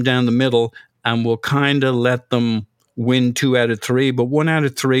encourage them down the middle and we'll kind of let them win 2 out of 3, but 1 out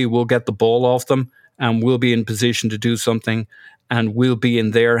of 3 we'll get the ball off them and we'll be in position to do something, and we'll be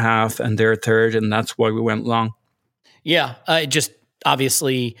in their half and their third, and that's why we went long. Yeah, just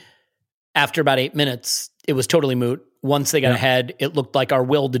obviously after about 8 minutes, it was totally moot. Once they got ahead, it looked like our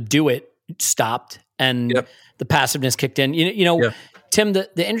will to do it stopped, and the passiveness kicked in. Tim, the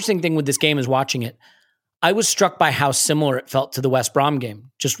interesting thing with this game is watching it. I was struck by how similar it felt to the West Brom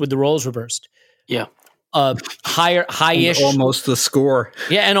game, just with the roles reversed. Yeah. High-ish. And almost the score.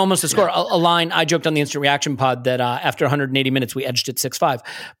 Yeah, and almost the score. A line, I joked on the Instant Reaction pod that after 180 minutes, we edged it 6-5.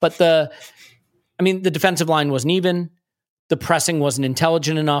 But the defensive line wasn't even. The pressing wasn't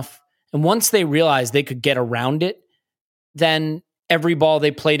intelligent enough. And once they realized they could get around it, then every ball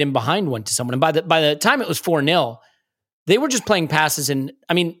they played in behind went to someone. And by the time it was 4-0, they were just playing passes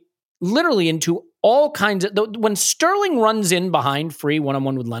literally into all kinds of... When Sterling runs in behind free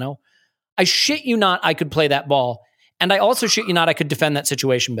one-on-one with Leno, I shit you not, I could play that ball. And I also shit you not, I could defend that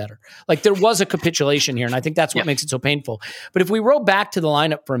situation better. Like, there was a capitulation here, and I think that's what makes it so painful. But if we roll back to the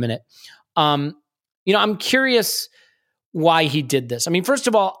lineup for a minute, I'm curious why he did this. First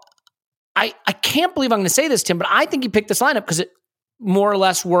of all, I can't believe I'm going to say this, Tim, but I think he picked this lineup because it more or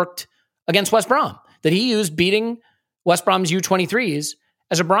less worked against West Brom. That he used beating West Brom's U23s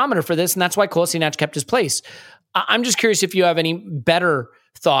as a barometer for this, and that's why Kolasinac kept his place. I'm just curious if you have any better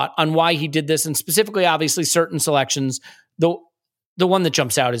thought on why he did this, and specifically, obviously, certain selections. The one that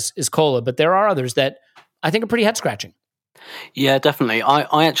jumps out is Kola, but there are others that I think are pretty head-scratching. Yeah, definitely.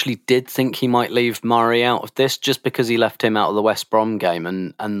 I actually did think he might leave Murray out of this just because he left him out of the West Brom game,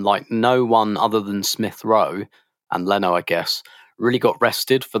 and like no one other than Smith Rowe and Leno, I guess, really got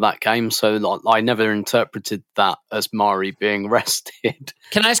rested for that game. So like, I never interpreted that as Murray being rested.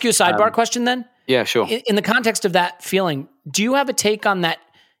 Can I ask you a sidebar question then? Yeah, sure. In the context of that feeling, do you have a take on that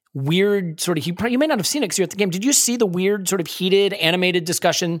weird sort of, you may not have seen it because you're at the game. Did you see the weird sort of heated, animated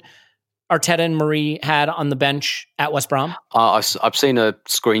discussion Arteta and Murray had on the bench at West Brom? I've seen a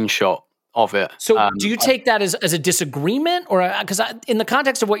screenshot of it. So do you take that as a disagreement, or because in the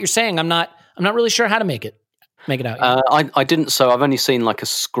context of what you're saying, I'm not really sure how to make it out. I didn't. So I've only seen like a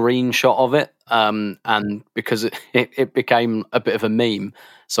screenshot of it, and because it became a bit of a meme,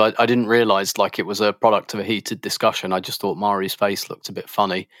 so I didn't realise like it was a product of a heated discussion. I just thought Murray's face looked a bit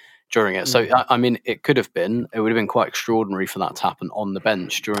funny during it. So, I mean, it could have been. It would have been quite extraordinary for that to happen on the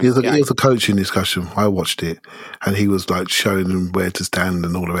bench during the game. It was a coaching discussion. I watched it, and he was like showing them where to stand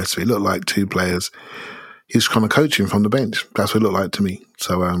and all the rest of it. It looked like two players. He was kind of coaching from the bench. That's what it looked like to me.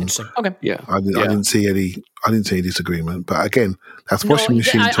 So, okay, yeah, I didn't see any disagreement. But again, that's washing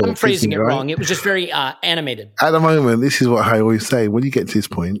machine talk. I'm phrasing it wrong. It was just very animated. At the moment, this is what I always say. When you get to this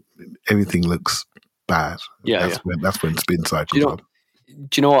point, everything looks bad. That's when spin cycles on.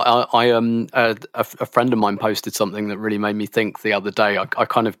 Do you know what? A friend of mine posted something that really made me think the other day. I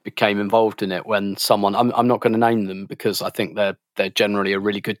kind of became involved in it when someone, I'm not going to name them because I think they're generally a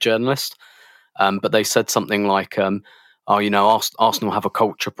really good journalist, but they said something like, Arsenal have a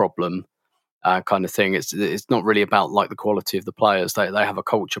culture problem, kind of thing. It's not really about like the quality of the players. They have a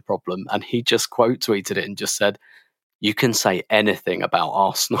culture problem, and he just quote tweeted it and just said, you can say anything about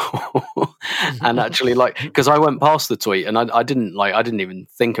Arsenal. And actually, like, because I went past the tweet and I didn't even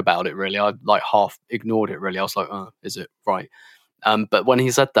think about it really. I like half ignored it really. I was like, oh, is it right? But when he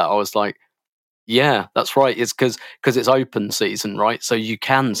said that, I was like, yeah, that's right. It's because it's open season, right? So you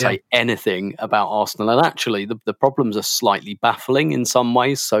can say anything about Arsenal, and actually, the problems are slightly baffling in some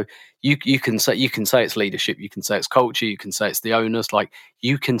ways. So you can say it's leadership, you can say it's culture, you can say it's the owners. Like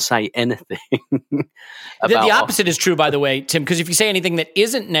you can say anything. The opposite is true, by the way, Tim. Because if you say anything that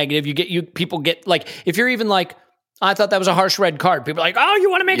isn't negative, people get like, if you're even like, I thought that was a harsh red card. People are like, oh,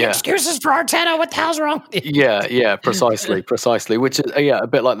 you want to make excuses for Arteta? What the hell's wrong with you? Yeah, precisely. Which is a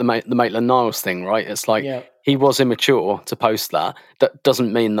bit like the Maitland-Niles thing, right? It's like he was immature to post that. That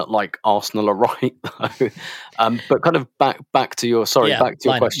doesn't mean that like Arsenal are right though. But kind of back to your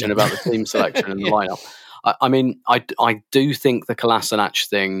question about the team selection and the lineup. I mean, I do think the Kolasinac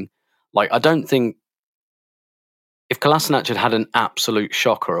thing. Like, I don't think. If Kolasinac had an absolute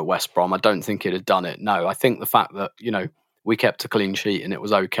shocker at West Brom, I don't think he'd have done it. No, I think the fact that, we kept a clean sheet and it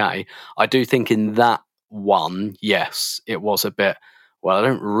was okay. I do think in that one, yes, it was a bit, well, I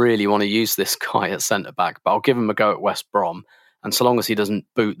don't really want to use this guy at centre-back, but I'll give him a go at West Brom. And so long as he doesn't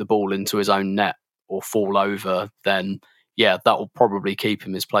boot the ball into his own net or fall over, then, yeah, that will probably keep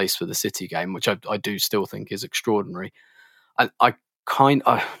him his place for the City game, which I do still think is extraordinary. I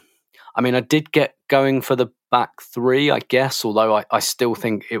did get going for the back three, I guess, although I still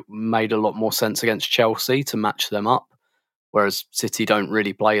think it made a lot more sense against Chelsea to match them up, whereas City don't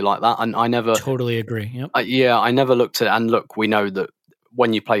really play like that. And I never... Totally agree, yep. I never looked at it. And look, we know that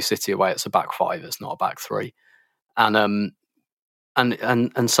when you play City away, it's a back five, it's not a back three. And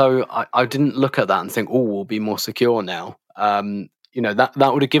so I didn't look at that and think, oh, we'll be more secure now. That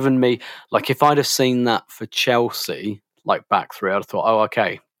would have given me... Like, if I'd have seen that for Chelsea, like back three, I'd have thought, oh,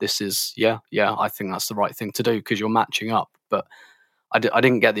 okay, this is, I think that's the right thing to do because you're matching up. But I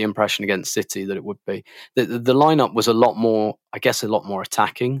didn't get the impression against City that it would be. The lineup was a lot more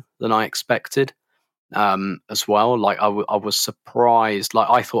attacking than I expected as well. Like I was surprised.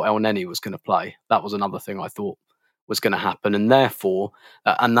 Like I thought El Neni was going to play. That was another thing I thought was going to happen. And therefore,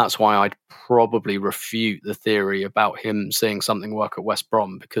 and that's why I'd probably refute the theory about him seeing something work at West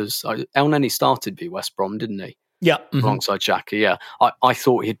Brom because El Neni started v West Brom, didn't he? Yeah. Alongside Xhaka, yeah. I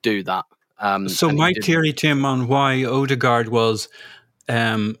thought he'd do that. So my theory, Tim, on why Odegaard was,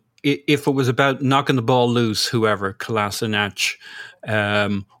 if it was about knocking the ball loose, whoever, Kolasinac,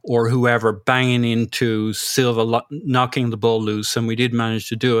 or whoever, banging into Silva, knocking the ball loose, and we did manage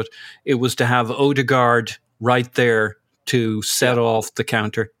to do it, it was to have Odegaard right there to set off the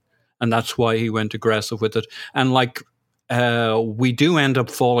counter. And that's why he went aggressive with it. And like... we do end up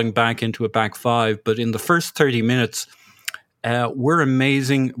falling back into a back five, but in the first 30 minutes, we're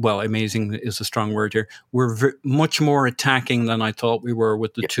amazing. Well, amazing is a strong word here. We're much more attacking than I thought we were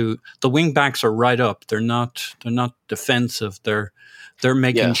with the two. The wing backs are right up. They're not defensive. They're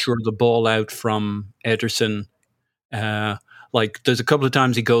making sure the ball out from Ederson. Like there's a couple of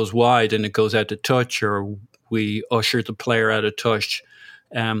times he goes wide and it goes out of touch, or we usher the player out of touch.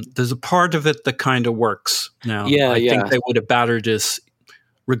 There's a part of it that kind of works now. I think they would have battered us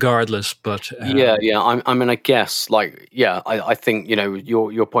regardless, but I mean, I guess I think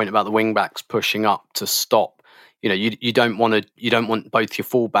your point about the wing backs pushing up to stop. You don't want both your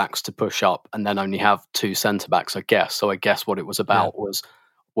full backs to push up and then only have two centre backs. I guess so. I guess what it was about was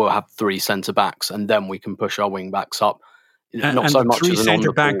we'll have three centre backs and then we can push our wing backs up. Not so much as an on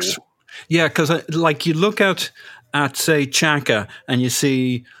the ball. Yeah, because like you look at say Xhaka and you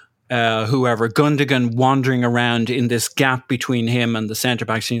see whoever Gundogan wandering around in this gap between him and the centre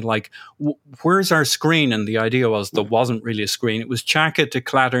backs, and you're like, where's our screen? And the idea was there wasn't really a screen. It was Xhaka to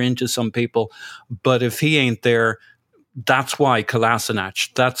clatter into some people, but if he ain't there, that's why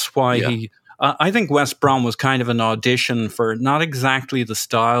Kolasinac. That's why I think West Brom was kind of an audition for not exactly the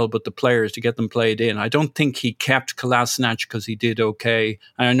style, but the players to get them played in. I don't think he kept Kolasinac because he did okay.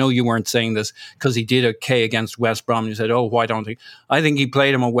 And I know you weren't saying this because he did okay against West Brom. You said, oh, why don't he? I think he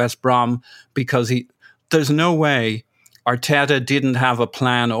played him at West Brom because there's no way Arteta didn't have a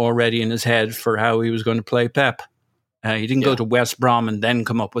plan already in his head for how he was going to play Pep. He didn't go to West Brom and then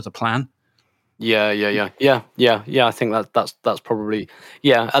come up with a plan. Yeah. I think that's probably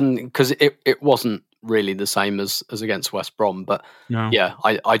and because it wasn't really the same as against West Brom, but I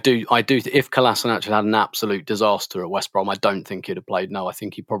do. If Kolasinac had an absolute disaster at West Brom, I don't think he'd have played. No, I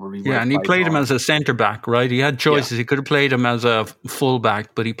think he probably would. And he played him as a centre back, right? He had choices. He could have played him as a full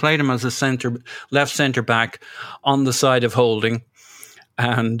back, but he played him as a left centre back on the side of Holding,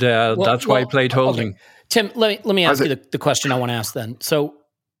 and that's why he played Holding. Okay. Tim, let me ask you the question I want to ask then. So,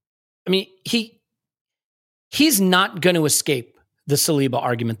 I mean, he's not going to escape the Saliba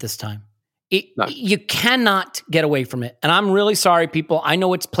argument this time. No. You cannot get away from it. And I'm really sorry, people. I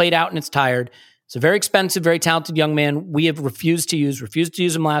know it's played out and it's tired. It's a very expensive, very talented young man. We have refused to use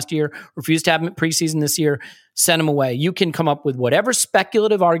him last year, refused to have him at preseason this year, send him away. You can come up with whatever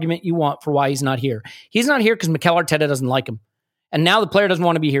speculative argument you want for why he's not here. He's not here because Mikel Arteta doesn't like him. And now the player doesn't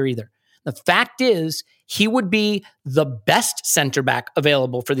want to be here either. The fact is, he would be the best center back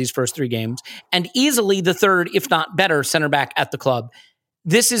available for these first three games and easily the third, if not better, center back at the club.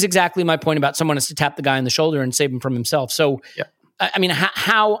 This is exactly my point about someone has to tap the guy on the shoulder and save him from himself. So, I mean,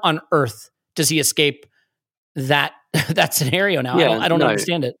 how on earth does he escape that scenario now? I don't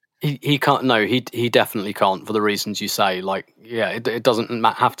understand it. He can't. No, he definitely can't for the reasons you say. Like, it doesn't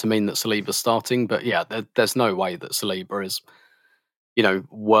have to mean that Saliba's starting, but there's no way that Saliba is,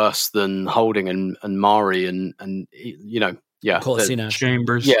 worse than Holding and Mari and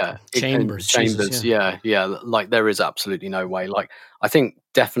Chambers. Chambers. Jesus, like there is absolutely no way. Like I think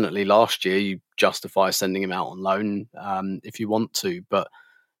definitely last year you justify sending him out on loan if you want to, but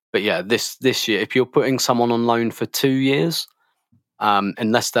this year if you're putting someone on loan for 2 years,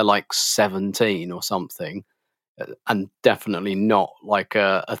 unless they're like 17 or something, and definitely not like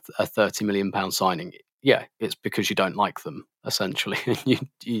a £30 million signing. It's because you don't like them, essentially,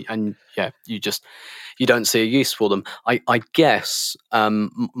 and you don't see a use for them. I guess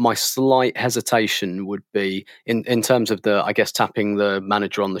my slight hesitation would be in terms of the, I guess, tapping the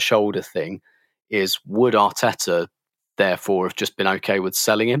manager on the shoulder thing is, would Arteta therefore have just been okay with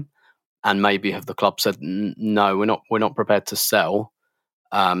selling him, and maybe have the club said no, we're not prepared to sell,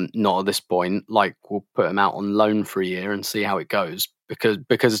 not at this point. Like we'll put him out on loan for a year and see how it goes,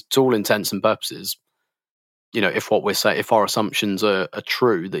 because to all intents and purposes, if what we're saying, if our assumptions are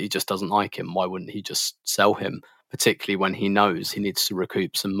true that he just doesn't like him, why wouldn't he just sell him? Particularly when he knows he needs to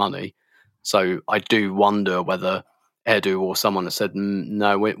recoup some money. So I do wonder whether Edu or someone has said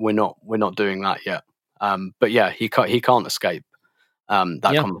no, we're not doing that yet. But he can't escape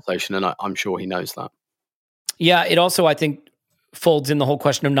that conversation, and I'm sure he knows that. Yeah, it also I think folds in the whole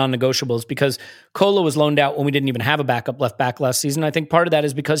question of non-negotiables, because Kola was loaned out when we didn't even have a backup left back last season. I think part of that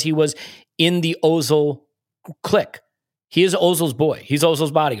is because he was in the Ozil clique. He is Ozil's boy. He's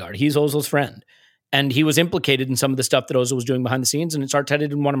Ozil's bodyguard. He's Ozil's friend. And he was implicated in some of the stuff that Ozil was doing behind the scenes, and it's Arteta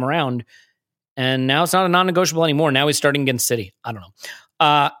didn't want him around. And now it's not a non-negotiable anymore. Now he's starting against City. I don't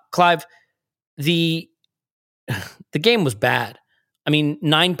know. Clive, the game was bad. I mean,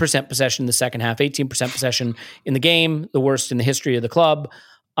 9% possession in the second half, 18% possession in the game, the worst in the history of the club.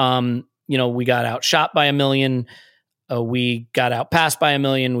 We got outshot by 1 million. We got outpassed by 1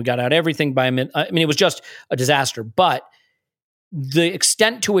 million. We got out everything by 1 million. I mean, it was just a disaster. But the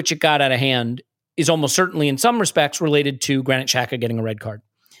extent to which it got out of hand is almost certainly in some respects related to Granit Xhaka getting a red card.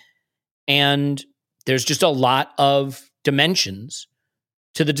 And there's just a lot of dimensions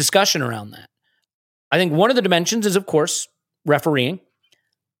to the discussion around that. I think one of the dimensions is, of course, refereeing.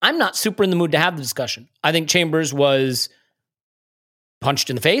 I'm not super in the mood to have the discussion. I think Chambers was punched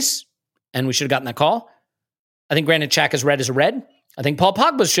in the face, and we should have gotten that call. I think Granit Xhaka's red is a red. I think Paul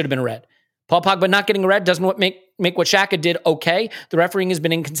Pogba's should have been a red. Paul Pogba not getting a red doesn't make what Xhaka did okay. The refereeing has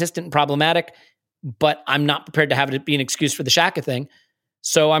been inconsistent and problematic, but I'm not prepared to have it be an excuse for the Xhaka thing.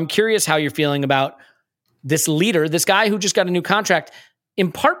 So I'm curious how you're feeling about this leader, this guy who just got a new contract,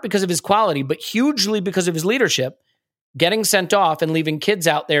 in part because of his quality, but hugely because of his leadership, getting sent off and leaving kids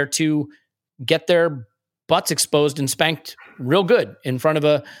out there to get their butts exposed and spanked real good in front of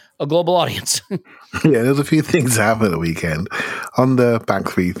a global audience. Yeah, there's a few things that happened at the weekend. On the back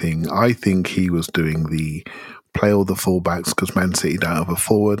three thing, I think he was doing the play all the fullbacks because Man City don't have a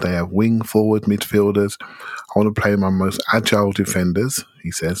forward. They have wing forward midfielders. I want to play my most agile defenders,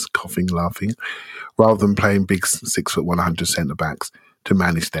 he says, coughing, laughing, rather than playing big 6'1", 100 centre-backs to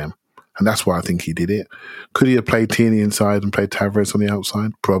manage them. And that's why I think he did it. Could he have played Tierney inside and played Tavares on the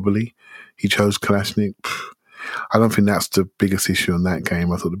outside? Probably. He chose Kalashnik. I don't think that's the biggest issue in that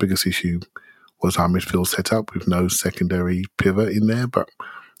game. I thought the biggest issue was our midfield setup with no secondary pivot in there, but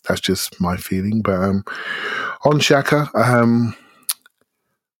that's just my feeling. But on Xhaka,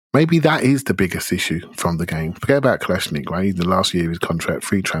 maybe that is the biggest issue from the game. Forget about Kalashnik, right? In the last year of his contract,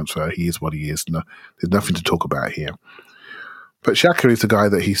 free transfer, he is what he is. No, there's nothing to talk about here. But Xhaka is the guy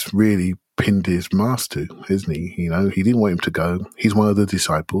that he's really pinned his mask to, isn't he? You know, he didn't want him to go. He's one of the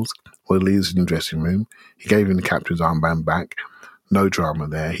disciples, one of the leaders in the dressing room. He gave him the captain's armband back. No drama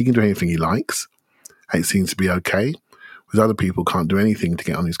there. He can do anything he likes. And it seems to be okay. Whereas other people can't do anything to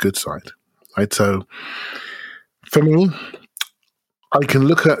get on his good side. Right? So, for me, I can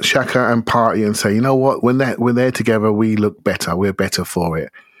look at Xhaka and Partey and say, you know what? When they're together, we look better. We're better for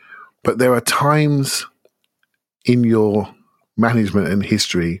it. But there are times in your management and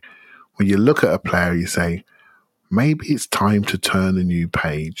history when you look at a player, you say, maybe it's time to turn a new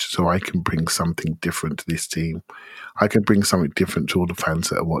page so I can bring something different to this team. I can bring something different to all the fans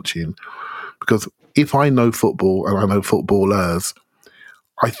that are watching. Because if I know football and I know footballers,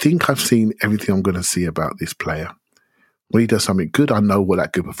 I think I've seen everything I'm going to see about this player. When he does something good, I know what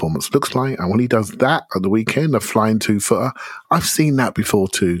that good performance looks like. And when he does that at the weekend, a flying two-footer, I've seen that before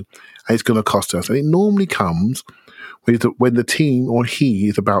too. And it's going to cost us. And it normally comes when the team or he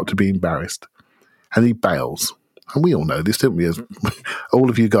is about to be embarrassed and he bails. And we all know this, don't we? As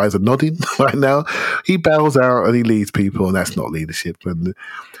all of you guys are nodding right now. He bails out and he leads people, and that's not leadership. And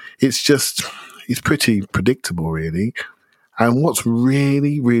it's pretty predictable, really. And what's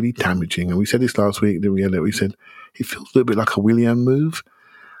really, really damaging, and we said this last week, didn't we? We said it feels a little bit like a Willian move.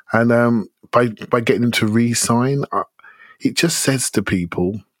 And by getting him to re-sign, it just says to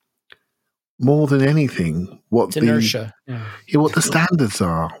people, more than anything, what inertia. What the standards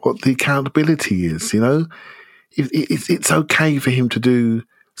are, what the accountability is. You know, it's okay for him to do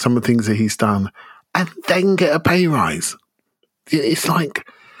some of the things that he's done and then get a pay rise. It's like,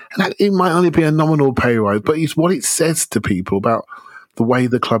 and it might only be a nominal pay rise, but it's what it says to people about the way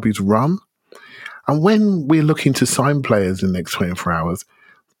the club is run. And when we're looking to sign players in the next 24 hours,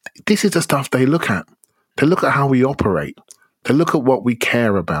 this is the stuff they look at. They look at how we operate. They look at what we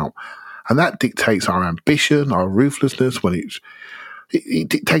care about. And that dictates our ambition, our ruthlessness, when it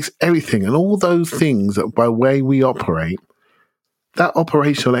dictates everything. And all those things that by way we operate, that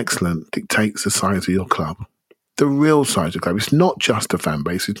operational excellence dictates the size of your club. The real size of the club. It's not just a fan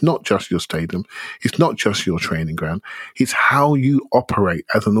base. It's not just your stadium. It's not just your training ground. It's how you operate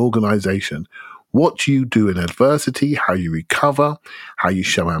as an organisation. What you do in adversity, how you recover, how you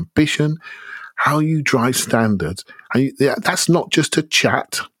show ambition, how you drive standards. And that's not just a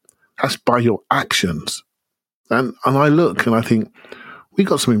chat. That's by your actions. And I look and I think we've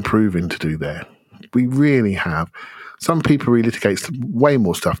got some improving to do there. We really have. Some people really litigate way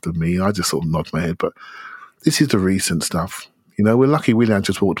more stuff than me. I just sort of nod my head. But this is the recent stuff. You know, we're lucky Willian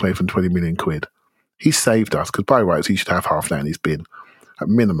just walked away from 20 million quid. He saved us, because by rights he should have half that in his bin, at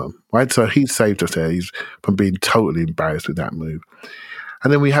minimum. Right? So he saved us there. He's from being totally embarrassed with that move.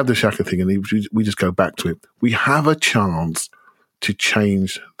 And then we have the Xhaka thing, and we just go back to it. We have a chance to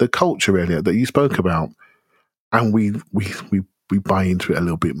change the culture, Elliot, that you spoke about, and we buy into it a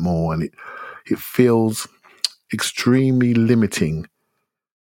little bit more, and it feels extremely limiting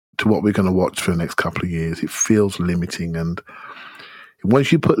to what we're going to watch for the next couple of years. It feels limiting, and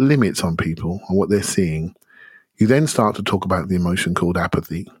once you put limits on people and what they're seeing, you then start to talk about the emotion called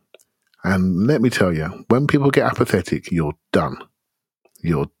apathy. And let me tell you, when people get apathetic, you're done.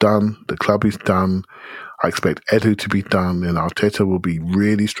 you're done. The club is done. I expect Edu to be done, and Arteta will be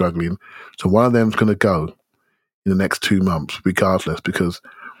really struggling. So one of them's going to go in the next 2 months, regardless, because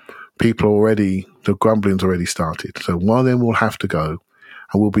the grumbling's already started. So one of them will have to go,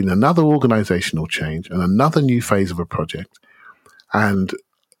 and we'll be in another organisational change and another new phase of a project. And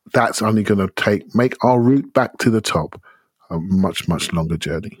that's only going to make our route back to the top a much, much longer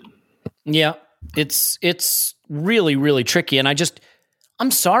journey. Yeah, it's really, really tricky. And I'm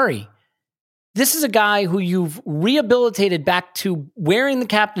sorry. This is a guy who you've rehabilitated back to wearing the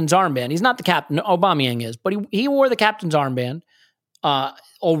captain's armband. He's not the captain, Aubameyang is, but he wore the captain's armband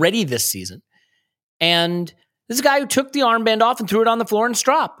already this season. And this is a guy who took the armband off and threw it on the floor in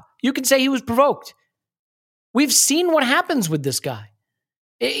strop. You can say he was provoked. We've seen what happens with this guy.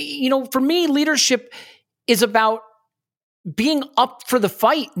 For me, leadership is about being up for the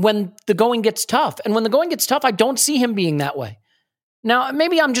fight when the going gets tough. And when the going gets tough, I don't see him being that way. Now,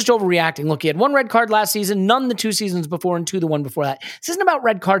 maybe I'm just overreacting. Look, he had 1 red card last season, none the 2 seasons before, and 2 the one before that. This isn't about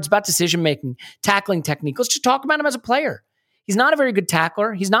red cards, it's about decision-making, tackling technique. Let's just talk about him as a player. He's not a very good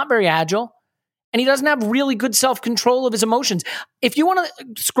tackler. He's not very agile. And he doesn't have really good self-control of his emotions. If you want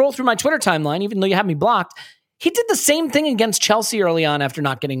to scroll through my Twitter timeline, even though you have me blocked, he did the same thing against Chelsea early on after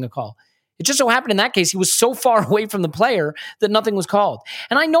not getting a call. It just so happened in that case, he was so far away from the player that nothing was called.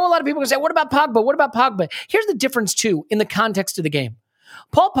 And I know a lot of people are going to say, what about Pogba? What about Pogba? Here's the difference, too, in the context of the game.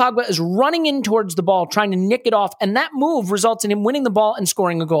 Paul Pogba is running in towards the ball, trying to nick it off, and that move results in him winning the ball and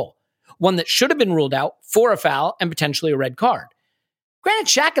scoring a goal. One that should have been ruled out for a foul and potentially a red card. Granit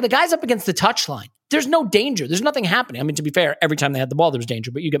Xhaka, the guy's up against the touchline. There's no danger. There's nothing happening. I mean, to be fair, every time they had the ball, there was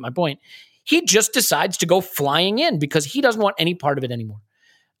danger, but you get my point. He just decides to go flying in because he doesn't want any part of it anymore.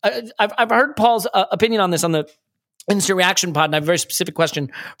 I've heard Paul's opinion on this on the Instant Reaction Pod, and I have a very specific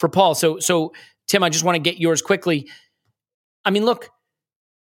question for Paul. So Tim, I just want to get yours quickly. I mean, look,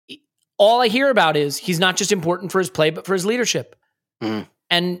 all I hear about is he's not just important for his play, but for his leadership.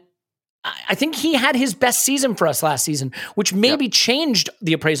 And I think he had his best season for us last season, which maybe changed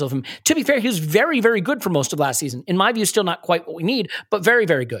the appraisal of him. To be fair, he was very, very good for most of last season. In my view, still not quite what we need, but very,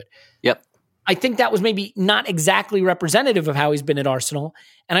 very good. Yep. I think that was maybe not exactly representative of how he's been at Arsenal.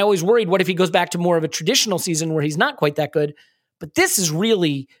 And I always worried, what if he goes back to more of a traditional season where he's not quite that good? But this is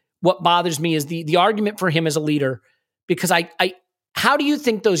really what bothers me, is the argument for him as a leader. Because how do you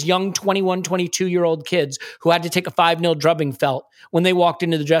think those young 21, 22-year-old kids who had to take a 5-0 drubbing felt when they walked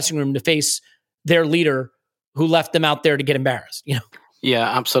into the dressing room to face their leader who left them out there to get embarrassed?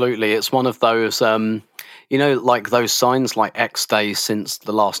 Yeah, absolutely. It's one of those, like those signs like X days since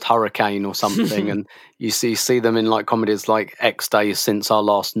the last hurricane or something. And you see them in like comedies like X days since our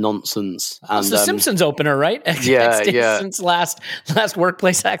last nonsense. And it's the Simpsons opener, right? X days since last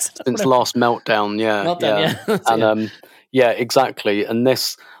workplace accident. Since last meltdown, yeah. Yeah, exactly. And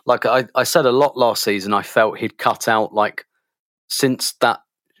this, like I said a lot last season, I felt he'd cut out, like, since that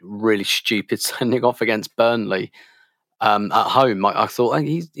really stupid sending off against Burnley at home, I thought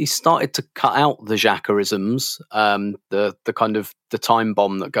he started to cut out the Xhaka-isms, the kind of the time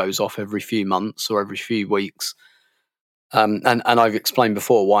bomb that goes off every few months or every few weeks. And I've explained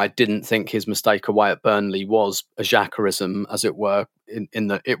before why I didn't think his mistake away at Burnley was a Xhaka-ism, as it were, in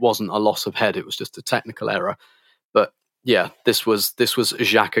that it wasn't a loss of head, it was just a technical error. But yeah, this was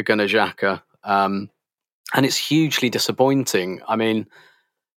Xhaka gonna Xhaka, and it's hugely disappointing. I mean,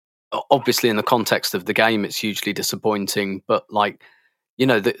 obviously in the context of the game, it's hugely disappointing. But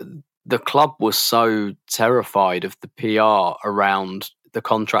the club was so terrified of the PR around the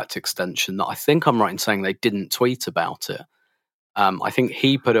contract extension that I think I'm right in saying they didn't tweet about it. I think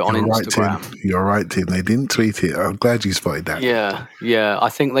he put it on Instagram. Right, You're right, Tim. They didn't tweet it. I'm glad you spotted that. Yeah. I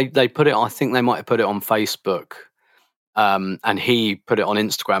think they put it. I think they might have put it on Facebook. And he put it on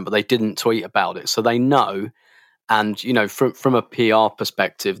Instagram, but they didn't tweet about it. So they know. And, from a PR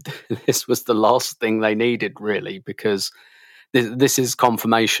perspective, this was the last thing they needed, really, because this is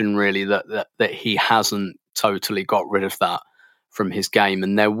confirmation, really, that he hasn't totally got rid of that from his game.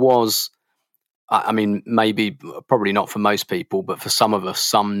 And there was, I mean, probably not for most people, but for some of us,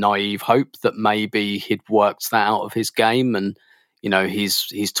 some naive hope that maybe he'd worked that out of his game. And,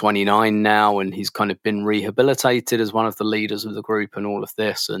 he's 29 now, and he's kind of been rehabilitated as one of the leaders of the group and all of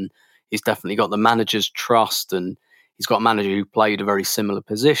this. And he's definitely got the manager's trust, and he's got a manager who played a very similar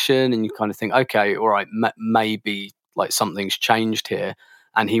position. And you kind of think, okay, all right, maybe like something's changed here.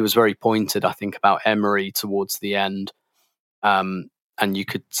 And he was very pointed, I think, about Emery towards the end. And you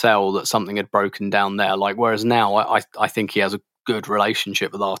could tell that something had broken down there. Like, whereas now I think he has a good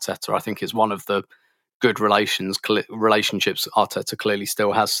relationship with Arteta. I think it's one of the good relationships Arteta clearly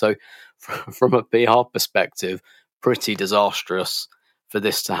still has. So from a PR perspective, pretty disastrous for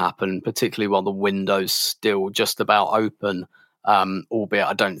this to happen, particularly while the window's still just about open. Albeit,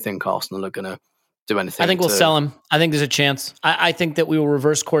 I don't think Arsenal are going to do anything. I think we'll sell him. I think there's a chance. I think that we will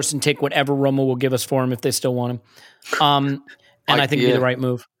reverse course and take whatever Roma will give us for him if they still want him. I think it'd be the right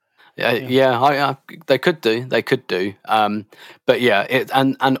move. They could do. But yeah,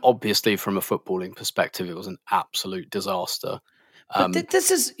 and obviously from a footballing perspective, it was an absolute disaster. But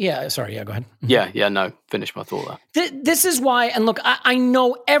this is, sorry, go ahead. No, finish my thought there. This is why, and look, I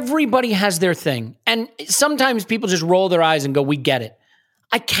know everybody has their thing, and sometimes people just roll their eyes and go, we get it.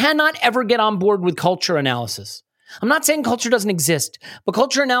 I cannot ever get on board with culture analysis. I'm not saying culture doesn't exist, but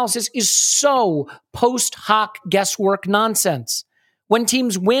culture analysis is so post hoc guesswork nonsense. When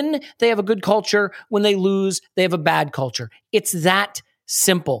teams win, they have a good culture. When they lose, they have a bad culture. It's that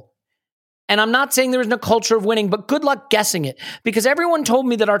simple. And I'm not saying there isn't a culture of winning, but good luck guessing it. Because everyone told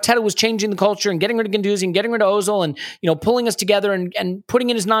me that Arteta was changing the culture and getting rid of Guendouzi and getting rid of Ozil and, pulling us together and putting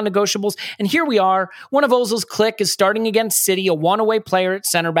in his non-negotiables. And here we are. One of Ozil's clique is starting against City, a one-away player at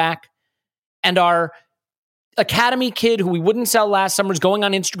center back. And our academy kid, who we wouldn't sell last summer, is going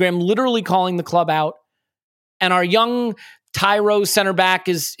on Instagram, literally calling the club out. And our young Tyro center back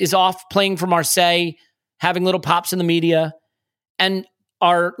is off playing for Marseille, having little pops in the media. And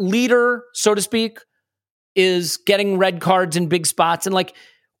our leader, so to speak, is getting red cards in big spots. And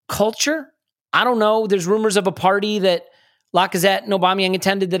culture, I don't know. There's rumors of a party that Lacazette and Aubameyang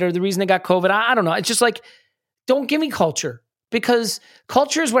attended that are the reason they got COVID. I don't know. It's just don't give me culture, because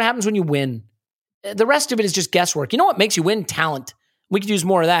culture is what happens when you win. The rest of it is just guesswork. You know what makes you win? Talent. We could use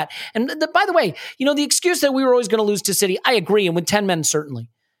more of that. And by the way, the excuse that we were always going to lose to City, I agree. And with 10 men,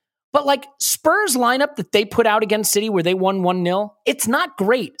 certainly. But Spurs lineup that they put out against City where they won 1-0, it's not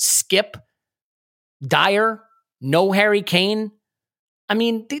great. Skip, Dyer, no Harry Kane. I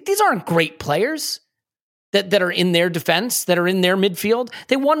mean, these aren't great players that are in their defense, that are in their midfield.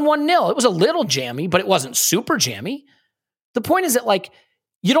 They won 1-0. It was a little jammy, but it wasn't super jammy. The point is that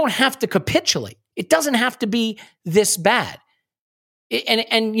you don't have to capitulate. It doesn't have to be this bad.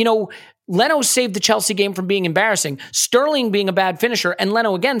 And Leno saved the Chelsea game from being embarrassing. Sterling being a bad finisher, and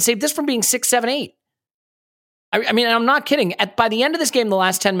Leno again saved this from being 6, 7, 8. I mean, I'm not kidding. By the end of this game, the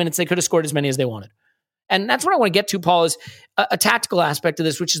last 10 minutes, they could have scored as many as they wanted. And that's what I want to get to, Paul, is a tactical aspect of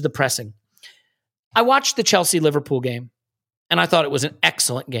this, which is the pressing. I watched the Chelsea-Liverpool game, and I thought it was an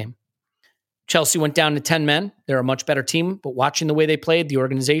excellent game. Chelsea went down to 10 men. They're a much better team, but watching the way they played, the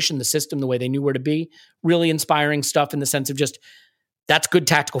organization, the system, the way they knew where to be, really inspiring stuff in the sense of just, that's good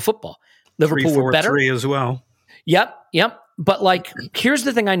tactical football. Liverpool were better. 3-4-3 as well. Yep. But here's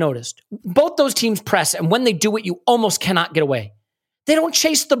the thing I noticed. Both those teams press, and when they do it, you almost cannot get away. They don't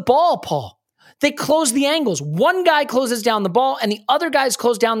chase the ball, Paul. They close the angles. One guy closes down the ball, and the other guys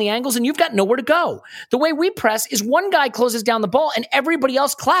close down the angles, and you've got nowhere to go. The way we press is one guy closes down the ball, and everybody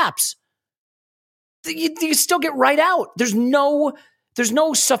else claps. You still get right out. There's no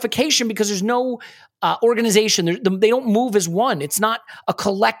suffocation because there's no organization. They don't move as one. It's not a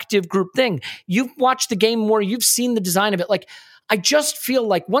collective group thing. You've watched the game more. You've seen the design of it. I just feel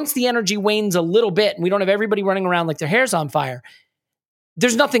like once the energy wanes a little bit and we don't have everybody running around like their hair's on fire,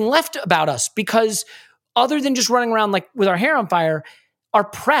 there's nothing left about us, because other than just running around with our hair on fire, our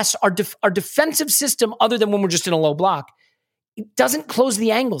press, our defensive system, other than when we're just in a low block, it doesn't close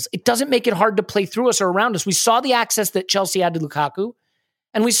the angles. It doesn't make it hard to play through us or around us. We saw the access that Chelsea had to Lukaku,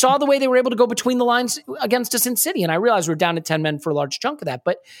 and we saw the way they were able to go between the lines against us in City. And I realize we're down to 10 men for a large chunk of that.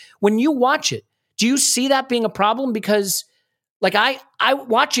 But when you watch it, do you see that being a problem? Because I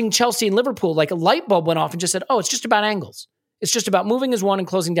watching Chelsea and Liverpool, a light bulb went off and just said, oh, it's just about angles. It's just about moving as one and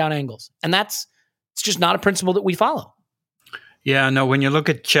closing down angles. And it's just not a principle that we follow. Yeah, no, when you look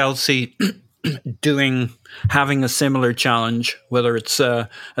at Chelsea having a similar challenge, whether it's a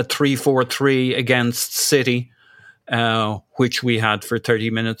 3-4-3 against City, which we had for 30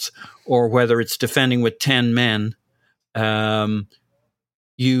 minutes, or whether it's defending with 10 men,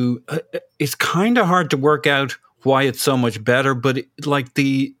 it's kind of hard to work out why it's so much better, but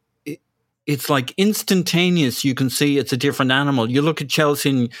it's instantaneous. You can see it's a different animal. You look at Chelsea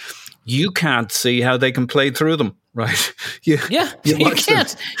and you can't see how they can play through them, right? You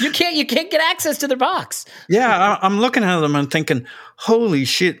can't. You can't get access to their box. Yeah, I'm looking at them and thinking, holy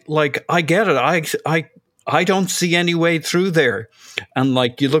shit, I get it. I don't see any way through there. And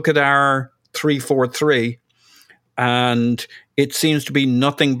you look at our 3-4-3 and it seems to be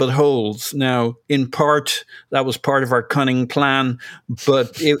nothing but holes. Now, in part, that was part of our cunning plan,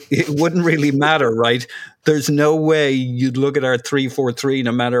 but it wouldn't really matter, right? There's no way you'd look at our 3-4-3,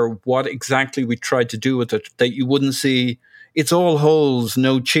 no matter what exactly we tried to do with it, that you wouldn't see it's all holes,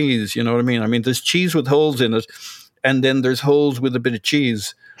 no cheese. You know what I mean? I mean, there's cheese with holes in it. and then there's holes with a bit of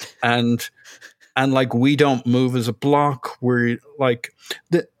cheese, and like we don't move as a block. We're like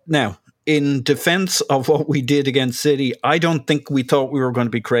now. In defense of what we did against City, I don't think we thought we were going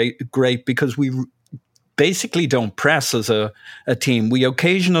to be great because we basically don't press as a team. We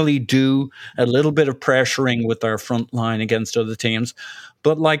occasionally do a little bit of pressuring with our front line against other teams,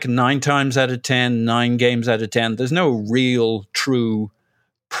 but like 9 times out of 10, 9 games out of 10, there's no real true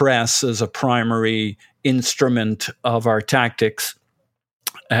press as a primary instrument of our tactics.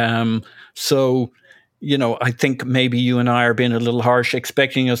 So, you know, I think maybe you and I are being a little harsh,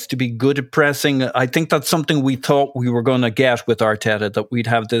 expecting us to be good at pressing. I think that's something we thought we were going to get with Arteta, that we'd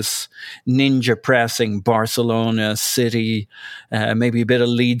have this ninja pressing, Barcelona, City, maybe a bit of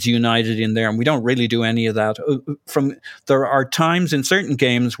Leeds United in there, and we don't really do any of that. There are times in certain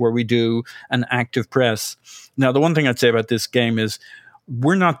games where we do an active press. Now, the one thing I'd say about this game is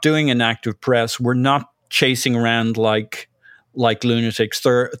we're not doing an active press. We're not chasing around like lunatics.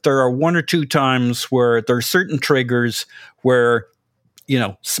 There are 1 or 2 times where there are certain triggers where, you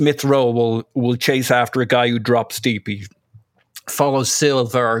know, Smith Rowe will chase after a guy who drops deep. He follows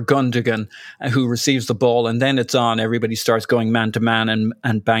Silva or Gundogan, who receives the ball, and then it's on. Everybody starts going man to man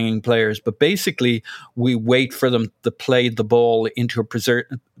and banging players. But basically, we wait for them to play the ball into a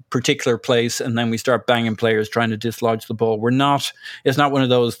particular place, and then we start banging players trying to dislodge the ball. It's not one of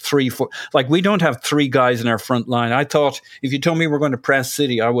those 3-4, like we don't have 3 guys in our front line. I thought, if you told me we're going to press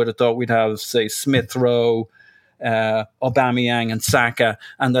City, I would have thought we'd have, say, Smith Rowe, Aubameyang and Saka,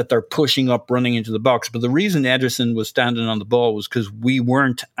 and that they're pushing up, running into the box. But the reason Ederson was standing on the ball was because we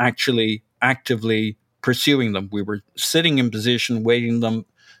weren't actually actively pursuing them. We were sitting in position, waiting them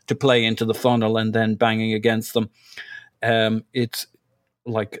to play into the funnel and then banging against them. It's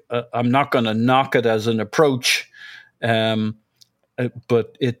like, I'm not going to knock it as an approach,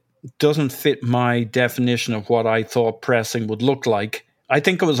 but it doesn't fit my definition of what I thought pressing would look like. I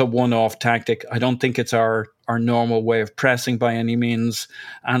think it was a one-off tactic. I don't think it's our normal way of pressing by any means,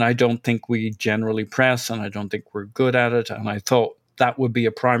 and I don't think we generally press, and I don't think we're good at it, and I thought that would be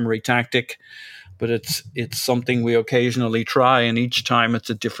a primary tactic, but it's something we occasionally try, and each time it's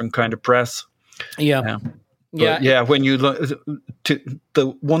a different kind of press. Yeah. When you look,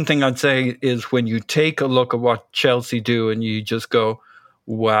 the one thing I'd say is when you take a look at what Chelsea do and you just go,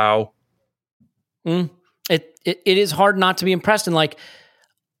 wow. It is hard not to be impressed, and like,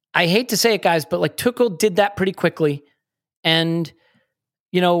 I hate to say it, guys, but like Tuchel did that pretty quickly. And,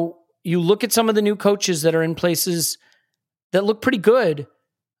 you know, you look at some of the new coaches that are in places that look pretty good. I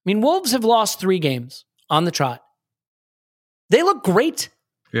mean, Wolves have lost 3 games on the trot. They look great.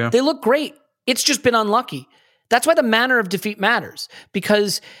 Yeah. They look great. It's just been unlucky. That's why the manner of defeat matters.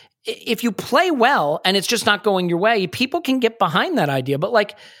 Because if you play well and it's just not going your way, people can get behind that idea. But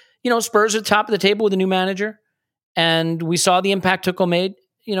like, you know, Spurs are at the top of the table with a new manager. And we saw the impact Tuchel made.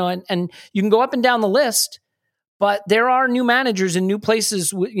 You know, and you can go up and down the list, but there are new managers in new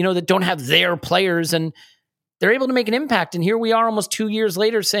places, you know, that don't have their players, and they're able to make an impact. And here we are almost 2 years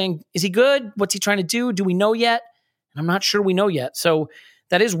later saying, is he good? What's he trying to do? Do we know yet? And I'm not sure we know yet. So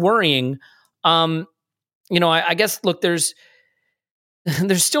that is worrying. You know, I guess, look, there's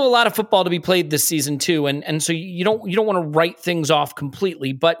still a lot of football to be played this season too. And so you don't want to write things off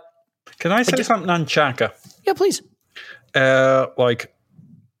completely, but. Can I say something on Xhaka? Yeah, please.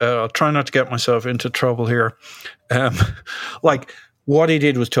 I'll try not to get myself into trouble here. Like, what he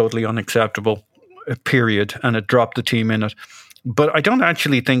did was totally unacceptable, period, and it dropped the team in it. But I don't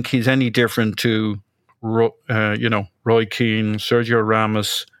actually think he's any different to, Roy Keane, Sergio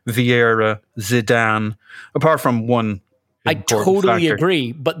Ramos, Vieira, Zidane, apart from one. I totally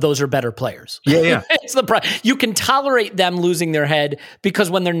agree, but those are better players. Yeah. It's you can tolerate them losing their head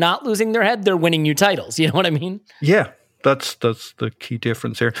because when they're not losing their head, they're winning you titles. You know what I mean? Yeah. That's the key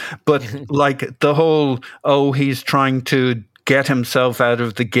difference here. But like the whole, he's trying to get himself out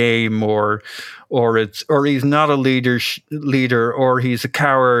of the game, or he's not a leader, or he's a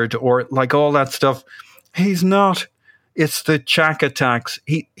coward, or like all that stuff. He's not. It's the Xhaka tax.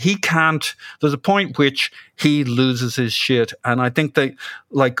 He can't. There's a point which he loses his shit, and I think that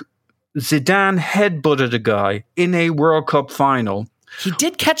like Zidane headbutted a guy in a World Cup final. He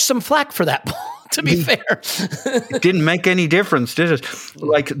did catch some flack for that ball. To be fair, it didn't make any difference, did it?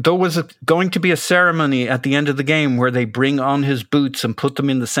 Like, there was going to be a ceremony at the end of the game where they bring on his boots and put them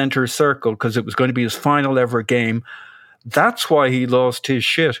in the center circle because it was going to be his final ever game. That's why he lost his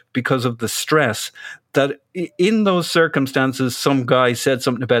shit, because of the stress. That in those circumstances, some guy said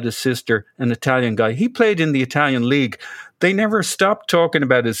something about his sister, an Italian guy. He played in the Italian league. They never stopped talking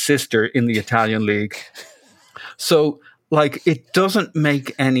about his sister in the Italian league. So, like, it doesn't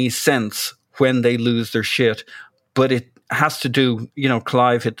make any sense when they lose their shit. but it has to do,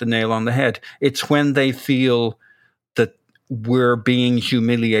 Clive hit the nail on the head. It's when they feel that we're being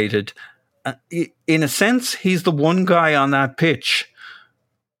humiliated. In a sense, he's the one guy on that pitch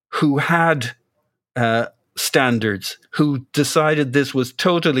who had standards, who decided this was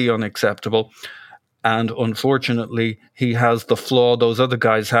totally unacceptable. And unfortunately, he has the flaw those other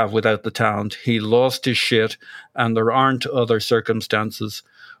guys have without the talent. He lost his shit, and there aren't other circumstances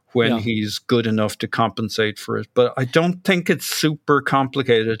when he's good enough to compensate for it. But I don't think it's super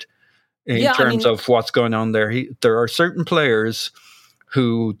complicated in terms of what's going on there. There are certain players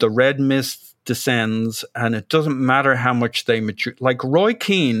who the red mist descends, and it doesn't matter how much they mature. Like Roy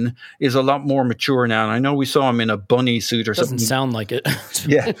Keane is a lot more mature now, and I know we saw him in a bunny suit or something. Doesn't sound like it.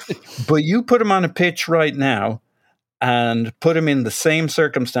 Yeah, but you put him on a pitch right now and put him in the same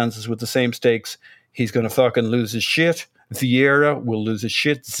circumstances with the same stakes, he's going to fucking lose his shit. Vieira will lose his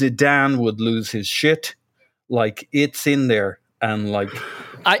shit. Zidane would lose his shit. Like, it's in there. And like,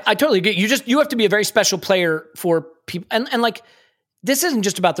 I totally agree. You have to be a very special player for people, and like, this isn't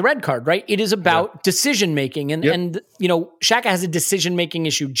just about the red card, right? It is about decision making, and Xhaka has a decision making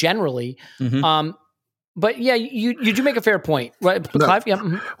issue generally. Mm-hmm. But yeah, you do make a fair point, right? Clive? Yeah.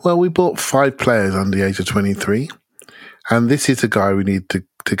 Mm-hmm. Well, we bought 5 players under the age of 23, and this is a guy we need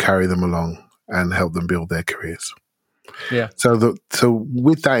to carry them along and help them build their careers. Yeah. So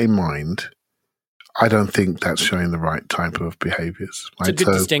with that in mind, I don't think that's showing the right type of behaviours. Right? It's a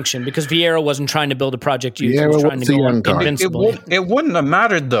good distinction, because Vieira wasn't trying to build a project youth. He was trying to go invincible. It wouldn't have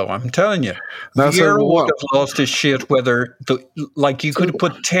mattered, though, I'm telling you. Vieira would have lost his shit whether, you could have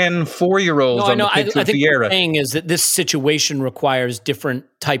put 10 4-year-olds on the pitch with Vieira. I think what you're saying is that this situation requires different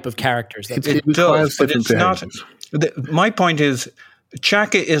type of characters. It does, but it's not. My point is,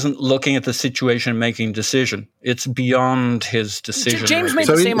 Xhaka isn't looking at the situation and making a decision. It's beyond his decision. James made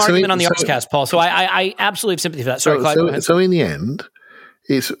the same argument on the Arscast, Paul. So I absolutely have sympathy for that. Sorry, Clive, go ahead. So in the end,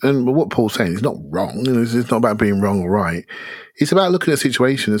 and what Paul's saying is not wrong. It's not about being wrong or right. It's about looking at the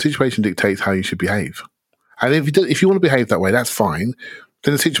situation. The situation dictates how you should behave. And if you want to behave that way, that's fine.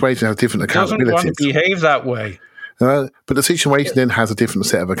 Then the situation has different accountabilities. Doesn't want to behave that way. But the situation then has a different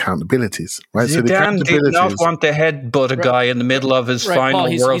set of accountabilities, right? Zidane did not want to headbutt a guy in the middle of his final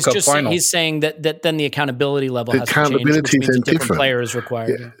World Cup final. He's saying that then the accountability level has to change, which means a different player is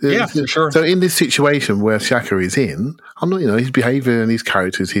required. Yeah, for sure. So in this situation where Xhaka is in, I'm not, his behaviour and his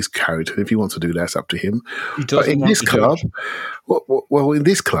character is his character. If he wants to do that, it's up to him. But in this club, in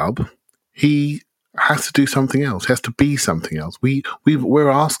this club, he has to do something else, has to be something else. We're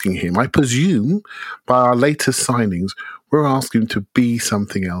asking him, I presume, by our latest signings, we're asking him to be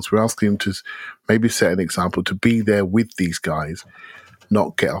something else. We're asking him to maybe set an example, to be there with these guys,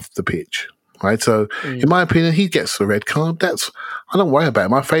 not get off the pitch. Right? So, in my opinion, he gets the red card. I don't worry about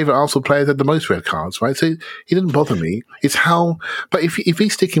it. My favourite Arsenal players had the most red cards, right? So he didn't bother me. It's how, but if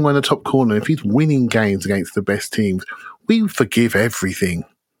he's sticking in the top corner, if he's winning games against the best teams, we forgive everything.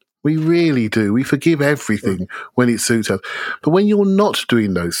 We really do. We forgive everything when it suits us. But when you're not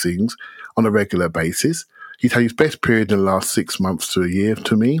doing those things on a regular basis, he's had his best period in the last 6 months to a year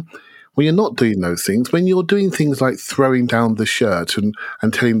to me. When you're not doing those things, when you're doing things like throwing down the shirt and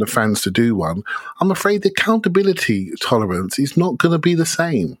telling the fans to do one, I'm afraid the accountability tolerance is not going to be the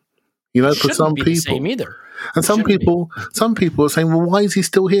same. For some people. The same either. And some people are saying, well, why is he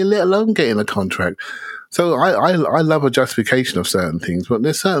still here, let alone getting a contract? So I love a justification of certain things, but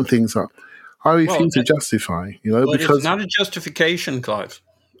there's certain things that I refuse to justify, because it's not a justification, Clive.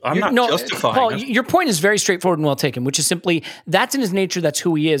 I'm not justifying Paul, it. Your point is very straightforward and well taken, which is simply that's in his nature, that's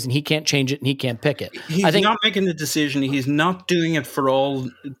who he is, and he can't change it and he can't pick it. He's not making the decision. He's not doing it for all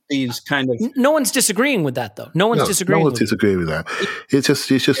these kind of... No one's disagreeing with that, though. No one's disagreeing with that. It's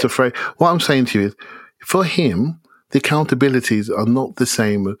just afraid. What I'm saying to you is, for him, the accountabilities are not the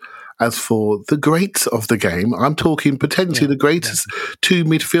same as for the greats of the game. I'm talking potentially the greatest 2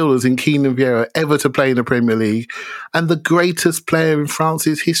 midfielders in Keane and Vieira ever to play in the Premier League, and the greatest player in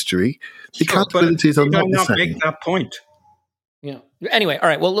France's history. The accountabilities are not the same. Make that point. Yeah. Anyway, all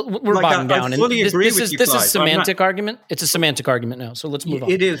right. Well, we're bogging down. I fully agree with you, Clive. This is a semantic argument. It's a semantic argument now. So let's move on.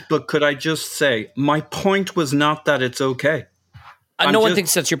 It is, but could I just say, my point was not that it's okay. No one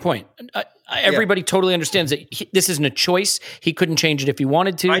thinks that's your point. Everybody totally understands that this isn't a choice. He couldn't change it if he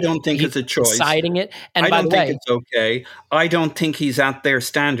wanted to. I don't think it's a choice. Deciding it. And I don't think it's okay. I don't think he's at their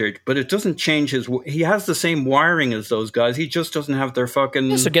standard, but it doesn't change his... He has the same wiring as those guys. He just doesn't have their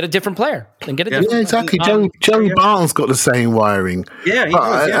fucking... Yeah, so get a different player. Then get a different player. Exactly. Joey Barton's got the same wiring. Yeah, he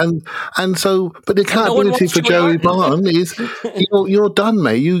does, And so... But the accountability for Joey Barton is, you're done,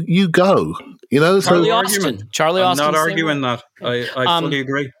 mate. You go. Charlie Austin. I'm not arguing that. I fully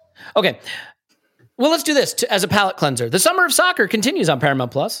agree. Okay. Well, let's do this as a palate cleanser. The summer of soccer continues on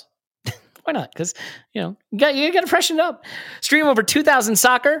Paramount Plus. Why not? Because, you got to freshen it up. Stream over 2,000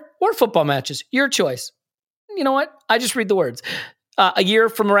 soccer or football matches. Your choice. You know what? I just read the words. A year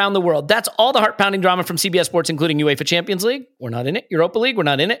from around the world. That's all the heart-pounding drama from CBS Sports, including UEFA Champions League. We're not in it. Europa League. We're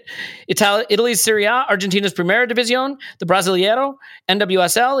not in it. Italy's Serie A, Argentina's Primera División, the Brasileiro,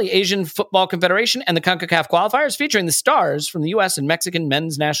 NWSL, the Asian Football Confederation, and the CONCACAF qualifiers, featuring the stars from the U.S. and Mexican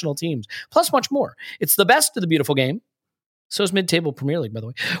men's national teams, plus much more. It's the best of the beautiful game. So is mid-table Premier League, by the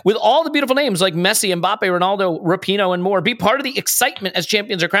way. With all the beautiful names like Messi, Mbappe, Ronaldo, Rapinoe, and more. Be part of the excitement as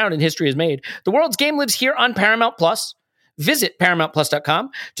champions are crowned and history is made. The world's game lives here on Paramount Plus. Visit ParamountPlus.com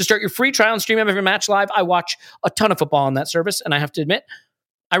to start your free trial and stream every match live. I watch a ton of football on that service, and I have to admit,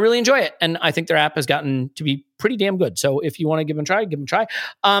 I really enjoy it. And I think their app has gotten to be pretty damn good. So if you want to give them a try, give them a try.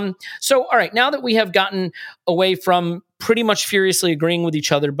 So, all right, now that we have gotten away from pretty much furiously agreeing with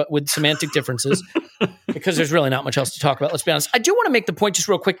each other, but with semantic differences, because there's really not much else to talk about, let's be honest. I do want to make the point just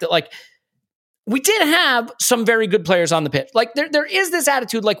real quick that, like, we did have some very good players on the pitch. Like, there is this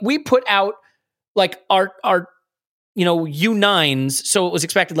attitude, like, we put out, like, our U9s, so it was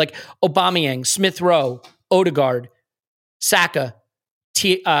expected, like Aubameyang, Smith Rowe, Odegaard, Saka,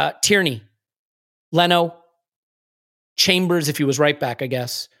 Tierney, Leno, Chambers, if he was right back, I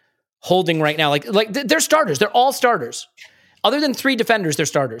guess, Holding right now. Like they're starters. They're all starters. Other than 3 defenders, they're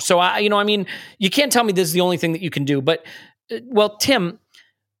starters. So, you can't tell me this is the only thing that you can do. But, well, Tim,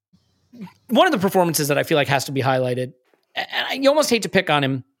 one of the performances that I feel like has to be highlighted, and you almost hate to pick on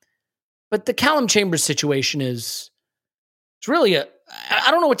him, but the Callum Chambers situation it's really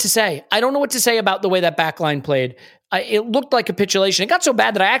I don't know what to say. I don't know what to say about the way that backline played. It looked like capitulation. It got so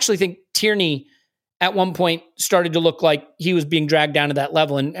bad that I actually think Tierney at one point started to look like he was being dragged down to that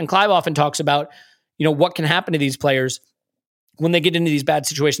level. And Clive often talks about, what can happen to these players when they get into these bad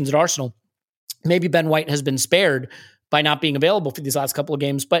situations at Arsenal. Maybe Ben White has been spared by not being available for these last couple of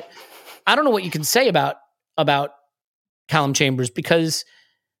games, but I don't know what you can say about Callum Chambers, because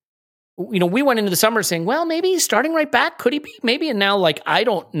we went into the summer saying, well, maybe he's starting right back. Could he be? Maybe. And now, like, I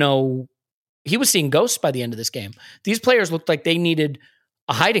don't know. He was seeing ghosts by the end of this game. These players looked like they needed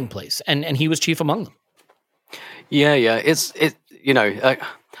a hiding place, and he was chief among them. Yeah.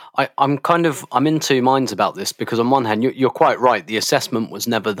 I'm in two minds about this, because on one hand, you're quite right. The assessment was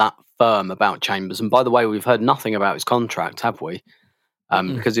never that firm about Chambers. And by the way, we've heard nothing about his contract, have we?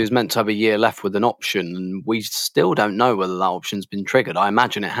 Because he was meant to have a year left with an option, and we still don't know whether that option's been triggered. I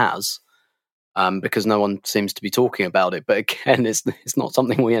imagine it has, because no one seems to be talking about it. But again, it's not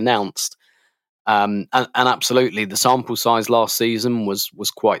something we announced. And absolutely, the sample size last season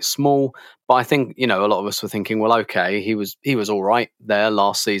was quite small. But I think, a lot of us were thinking, well, okay, he was all right there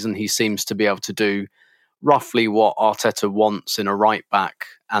last season. He seems to be able to do roughly what Arteta wants in a right back,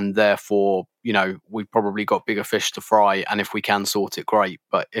 and therefore, we've probably got bigger fish to fry, and if we can sort it, great.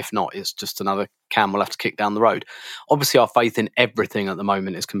 But if not, it's just another can we'll have to kick down the road. Obviously, our faith in everything at the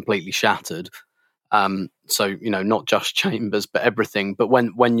moment is completely shattered. So, not just Chambers, but everything. But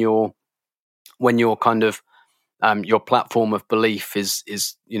when you're kind of your platform of belief is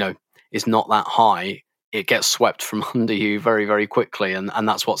not that high, it gets swept from under you very, very quickly, and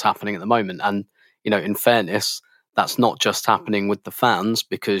that's what's happening at the moment. And in fairness, that's not just happening with the fans,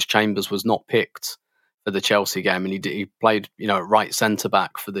 because Chambers was not picked for the Chelsea game, and he played at right centre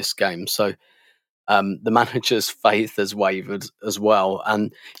back for this game. So the manager's faith has wavered as well,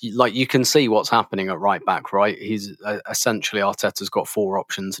 and you can see what's happening at right back. Right, he's essentially Arteta's got 4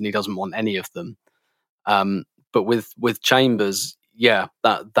 options, and he doesn't want any of them. But with Chambers, yeah,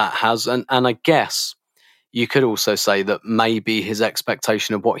 that has, and I guess you could also say that maybe his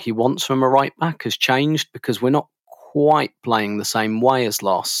expectation of what he wants from a right back has changed, because we're not quite playing the same way as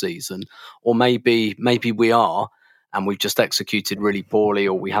last season, or maybe we are, and we've just executed really poorly,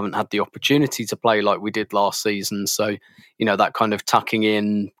 or we haven't had the opportunity to play like we did last season. So, that kind of tucking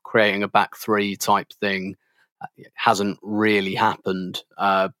in, creating a back 3 type thing hasn't really happened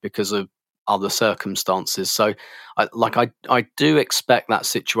because of other circumstances. So I do expect that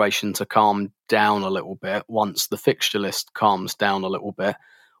situation to calm down a little bit once the fixture list calms down a little bit.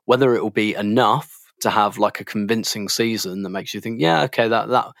 Whether it will be enough to have like a convincing season that makes you think, yeah, okay, that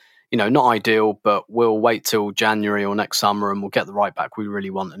not ideal, but we'll wait till January or next summer and we'll get the right back we really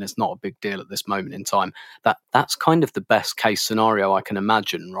want, and it's not a big deal at this moment in time. That's kind of the best case scenario I can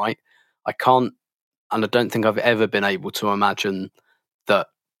imagine, right? I can't, and I don't think I've ever been able to imagine that,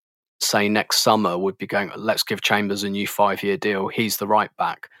 say, next summer would be going, let's give Chambers a new 5-year deal, he's the right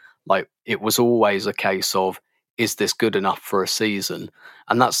back. Like, it was always a case of, is this good enough for a season?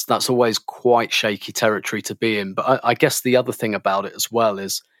 And that's always quite shaky territory to be in. But I guess the other thing about it as well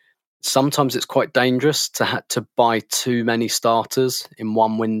is, sometimes it's quite dangerous to buy too many starters in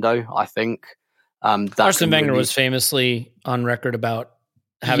one window, I think. Arsene Wenger was famously on record about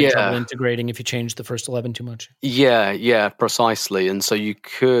having trouble integrating if you change the first 11 too much. Yeah, precisely. And so you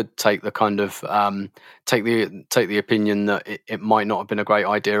could take the kind of take the opinion that it might not have been a great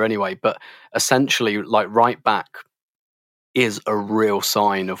idea anyway. But essentially, like, right back is a real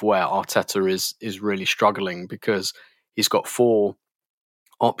sign of where Arteta is really struggling, because he's got 4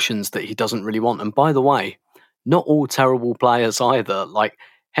 options that he doesn't really want. And by the way, not all terrible players either. Like,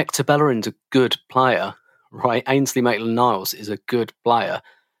 Hector Bellerin's a good player, right? Ainsley Maitland-Niles is a good player.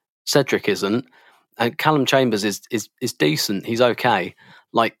 Cedric isn't. And Callum Chambers is decent. He's okay.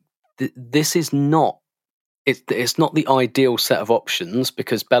 Like, this is not. It's not the ideal set of options,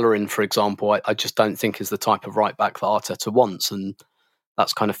 because Bellerin, for example, I just don't think is the type of right back that Arteta wants, and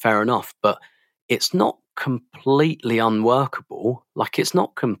that's kind of fair enough. But it's not completely unworkable. Like, it's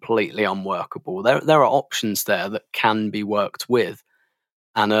not completely unworkable. There are options there that can be worked with.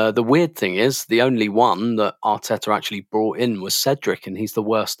 And the weird thing is, the only one that Arteta actually brought in was Cedric, and he's the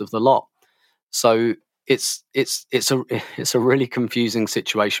worst of the lot. So it's a really confusing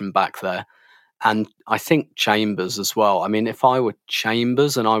situation back there. And I think Chambers as well. I mean, if I were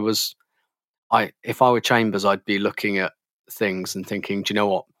Chambers, I'd be looking at things and thinking, do you know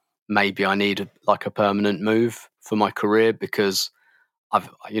what? Maybe I need a permanent move for my career, because I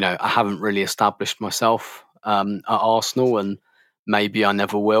haven't really established myself at Arsenal, and maybe I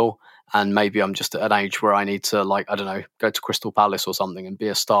never will. And maybe I'm just at an age where I need to, go to Crystal Palace or something and be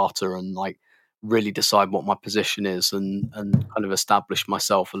a starter and really decide what my position is and kind of establish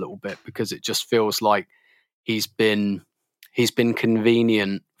myself a little bit, because it just feels like he's been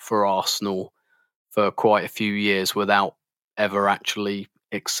convenient for Arsenal for quite a few years without ever actually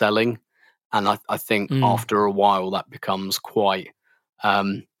excelling. And I think after a while that becomes quite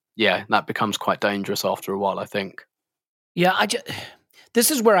dangerous after a while, I think. Yeah,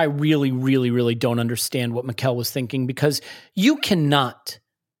 this is where I really, really, really don't understand what Mikel was thinking, because you cannot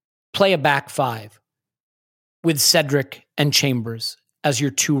play a back 5 with Cedric and Chambers as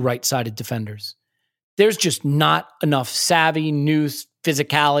your 2 right-sided defenders. There's just not enough savvy, nous,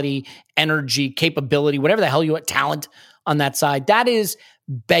 physicality, energy, capability, whatever the hell you want, talent on that side. That is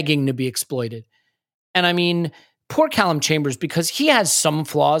begging to be exploited. And I mean, poor Callum Chambers, because he has some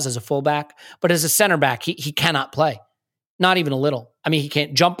flaws as a fullback, but as a center back, he cannot play. Not even a little. I mean, he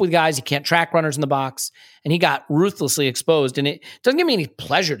can't jump with guys. He can't track runners in the box. And he got ruthlessly exposed. And it doesn't give me any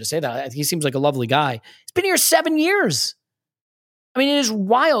pleasure to say that. He seems like a lovely guy. He's been here 7 years. I mean, it is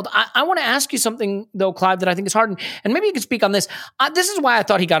wild. I want to ask you something, though, Clive, that I think is hard. And maybe you could speak on this. This is why I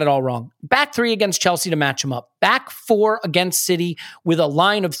thought he got it all wrong. Back 3 against Chelsea to match him up. Back 4 against City with a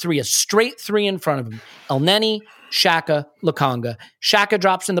line of 3, a straight 3 in front of him. Elneny, Xhaka, Lokonga. Xhaka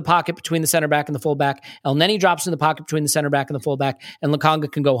drops in the pocket between the center back and the fullback. Elneny drops in the pocket between the center back and the fullback. And Lokonga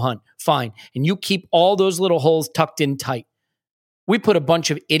can go hunt. Fine. And you keep all those little holes tucked in tight. We put a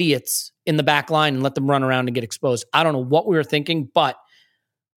bunch of idiots in the back line and let them run around and get exposed. I don't know what we were thinking, but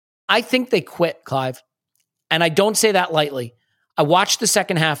I think they quit, Clive. And I don't say that lightly. I watched the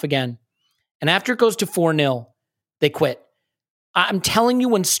second half again, and after it goes to 4-0, they quit. I'm telling you,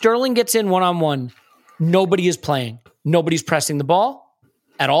 when Sterling gets in one-on-one, nobody is playing. Nobody's pressing the ball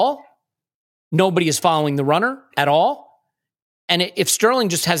at all. Nobody is following the runner at all. And if Sterling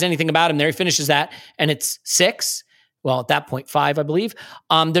just has anything about him there, he finishes that, and it's 6. Well, at that point, 5, I believe.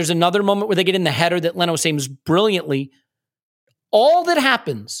 There's another moment where they get in the header that Leno saves brilliantly. All that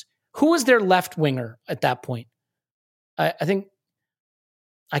happens, who is their left winger at that point? I think,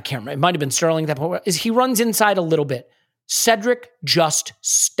 I can't remember. It might have been Sterling at that point. He runs inside a little bit. Cedric just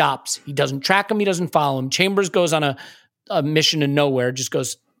stops. He doesn't track him. He doesn't follow him. Chambers goes on a mission to nowhere, just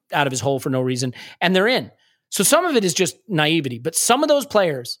goes out of his hole for no reason, and they're in. So some of it is just naivety, but some of those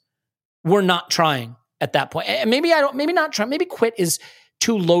players were not trying at that point. And maybe not try. Maybe quit is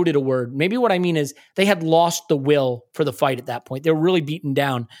too loaded a word. Maybe what I mean is they had lost the will for the fight at that point. They were really beaten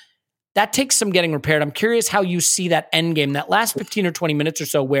down. That takes some getting repaired. I'm curious how you see that end game, that last 15 or 20 minutes or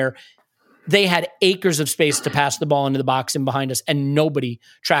so, where they had acres of space to pass the ball into the box and behind us, and nobody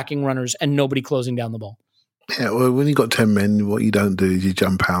tracking runners and nobody closing down the ball. Yeah, well, when you've got 10 men, what you don't do is you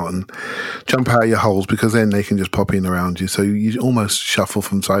jump out your holes, because then they can just pop in around you. So you almost shuffle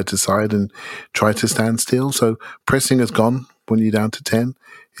from side to side and try to stand still. So pressing has gone when you're down to 10.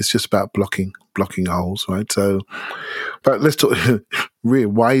 It's just about blocking holes, right? So, but let's talk. Really,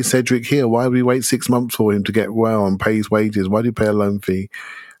 why is Cedric here? Why do we wait 6 months for him to get well and pay his wages? Why do you pay a loan fee?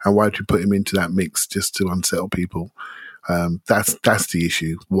 And why do we put him into that mix just to unsettle people? That's the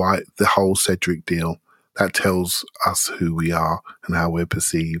issue. Why the whole Cedric deal? That tells us who we are and how we're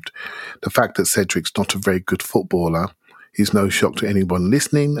perceived. The fact that Cedric's not a very good footballer is no shock to anyone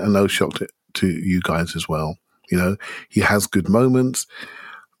listening and no shock to you guys as well. You know, he has good moments.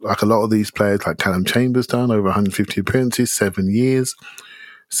 Like a lot of these players, like Callum Chambers done, over 150 appearances, 7 years.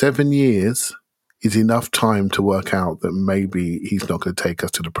 7 years is enough time to work out that maybe he's not going to take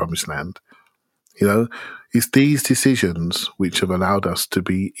us to the promised land. You know, it's these decisions which have allowed us to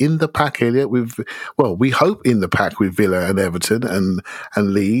be in the pack, Elliot, we hope in the pack with Villa and Everton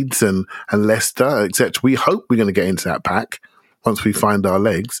and Leeds and Leicester, etc. We hope we're going to get into that pack once we find our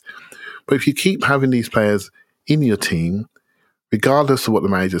legs. But if you keep having these players in your team, regardless of what the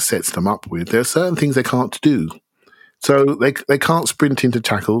manager sets them up with, there are certain things they can't do. So they can't sprint into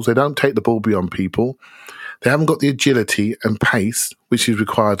tackles. They don't take the ball beyond people. They haven't got the agility and pace which is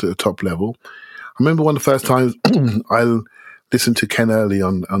required at the top level. I remember one of the first times I listened to Ken Early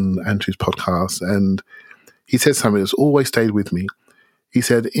on Andrew's podcast, and he said something that's always stayed with me. He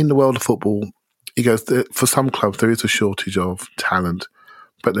said, in the world of football, he goes, for some clubs there is a shortage of talent,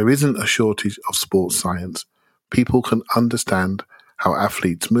 but there isn't a shortage of sports science. People can understand how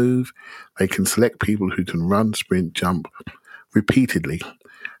athletes move. They can select people who can run, sprint, jump repeatedly.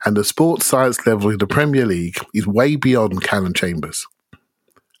 And the sports science level in the Premier League is way beyond Callum Chambers.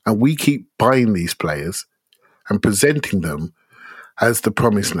 And we keep buying these players and presenting them as the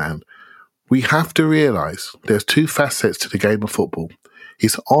promised land. We have to realise there's two facets to the game of football.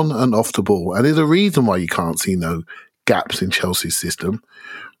 It's on and off the ball. And there's a reason why you can't see no gaps in Chelsea's system,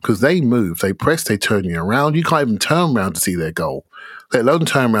 because they move, they press, they turn you around. You can't even turn around to see their goal, let alone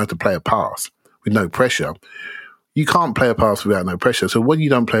turn around to play a pass with no pressure. You can't play a pass without no pressure. So when you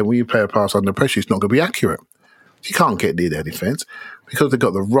play a pass under pressure, it's not going to be accurate. You can't get near their defence because they've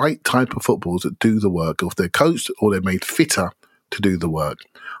got the right type of footballers that do the work, or if they're coached or they're made fitter to do the work.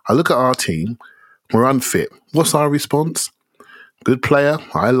 I look at our team, we're unfit. What's our response? Good player,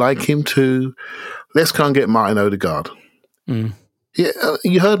 I like him too. Let's go and get Martin Odegaard. Yeah,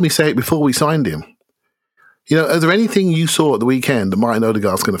 you heard me say it before we signed him. You know, is there anything you saw at the weekend that Martin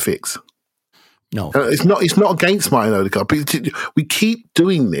Odegaard's going to fix? No. It's not against Martin Odegaard, but we keep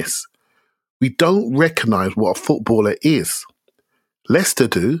doing this. We don't recognise what a footballer is. Leicester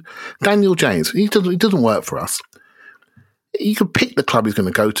do. Daniel James, he doesn't work for us. You can pick the club he's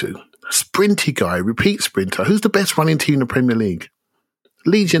going to go to. Sprinty guy, repeat sprinter. Who's the best running team in the Premier League?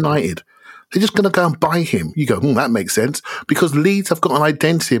 Leeds United. They're just going to go and buy him. You go, that makes sense, because Leeds have got an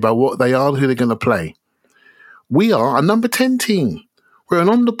identity about what they are and who they're going to play. We are a number 10 team. We're an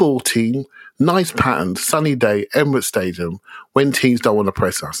on-the-ball team, nice pattern, sunny day, Emirates Stadium, when teams don't want to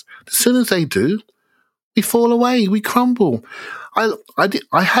press us. As soon as they do, we fall away, we crumble. I'm going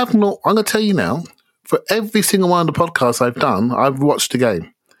to tell you now, for every single one of the podcasts I've done, I've watched the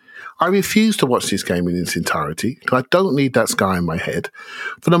game. I refuse to watch this game in its entirety because I don't need that sky in my head.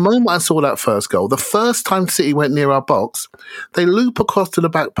 For the moment I saw that first goal, the first time City went near our box, they loop across to the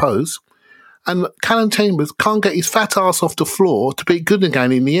back post, and Callum Chambers can't get his fat ass off the floor to beat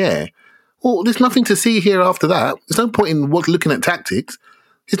Gundogan in the air. Well, there's nothing to see here after that. There's no point in looking at tactics.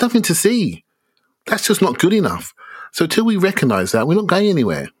 There's nothing to see. That's just not good enough. So until we recognise that, we're not going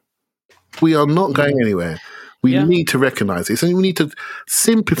anywhere. We are not going anywhere. We need to recognise this, and we need to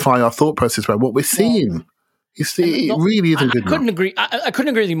simplify our thought process about what we're seeing. You see, it really isn't good enough. I couldn't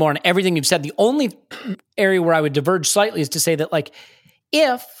agree with you more on everything you've said. The only area where I would diverge slightly is to say that, like,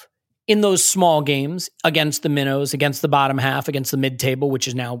 if in those small games against the minnows, against the bottom half, against the mid-table, which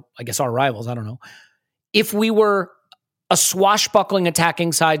is now, I guess, our rivals, I don't know, if we were a swashbuckling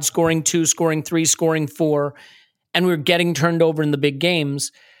attacking side, scoring 2, scoring 3, scoring 4, and we were getting turned over in the big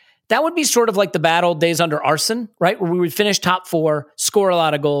games, that would be sort of like the bad old days under Arsene, right? Where we would finish top 4, score a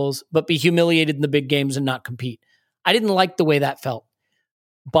lot of goals, but be humiliated in the big games and not compete. I didn't like the way that felt.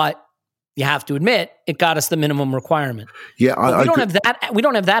 But you have to admit, it got us the minimum requirement. Yeah, we don't have that. We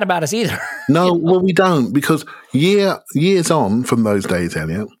don't have that about us either. No, well, we don't, because years on from those days,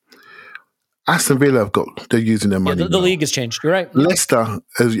 Elliot, Aston Villa they're using their money. The league has changed. You're right. Leicester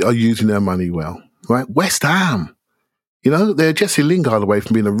are using their money well, right? West Ham, they're Jesse Lingard away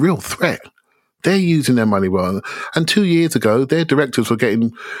from being a real threat. They're using their money well. And 2 years ago, their directors were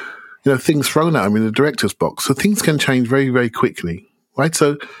getting, things thrown at them in the director's box. So things can change very, very quickly, right?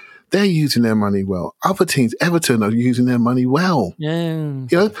 So they're using their money well. Other teams, Everton, are using their money well. Yeah.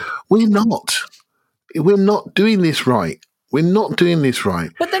 We're not. We're not doing this right. We're not doing this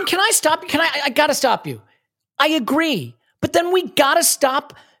right. But then can I stop you? I got to stop you. I agree. But then we got to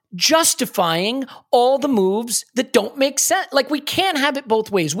stop justifying all the moves that don't make sense. Like, we can't have it both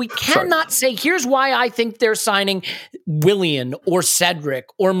ways. We cannot say, here's why I think they're signing Willian or Cedric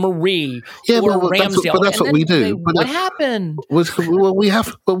or Marie or Ramsdale. But that's what we do. What happened? That's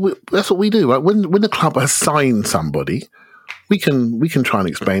what we do. Right? When the club has signed somebody, we can try and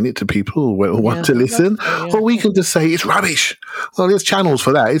explain it to people who want to listen, or we can just say it's rubbish. Well, there's channels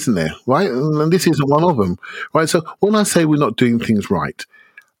for that, isn't there? Right? And this isn't one of them. Right? So when I say we're not doing things right,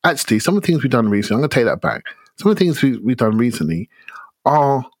 actually, some of the things we've done recently, I'm going to take that back. Some of the things we've done recently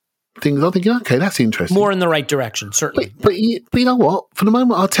are things I'm thinking, okay, that's interesting. More in the right direction, certainly. But you know what? For the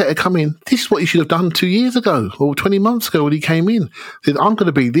moment Arteta come in, this is what he should have done 2 years ago or 20 months ago when he came in. He said, I'm going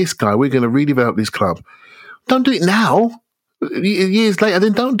to be this guy. We're going to redevelop this club. Don't do it now. Years later,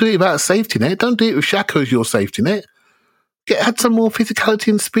 then don't do it without a safety net. Don't do it with Xhaka as your safety net. Add some more physicality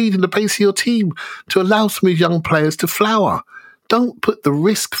and speed in the pace of your team to allow some of these young players to flower. Don't put the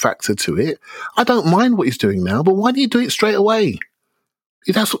risk factor to it. I don't mind what he's doing now, but why do you do it straight away?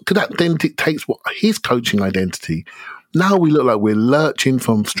 That then dictates what his coaching identity. Now we look like we're lurching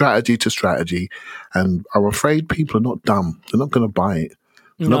from strategy to strategy, and I'm afraid people are not dumb. They're not going to buy it.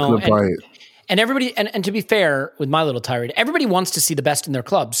 They're not going to buy it. And everybody, and to be fair, with my little tirade, everybody wants to see the best in their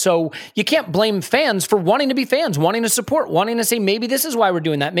club. So you can't blame fans for wanting to be fans, wanting to support, wanting to say, maybe this is why we're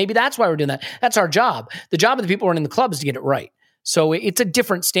doing that. Maybe that's why we're doing that. That's our job. The job of the people running the club is to get it right. So it's a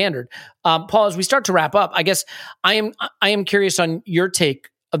different standard. Paul, as we start to wrap up, I guess I am curious on your take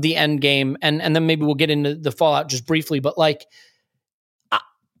of the end game, and then maybe we'll get into the fallout just briefly. But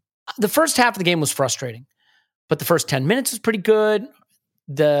the first half of the game was frustrating, but the first 10 minutes was pretty good.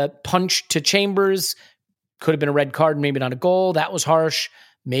 The punch to Chambers could have been a red card, maybe not a goal. That was harsh.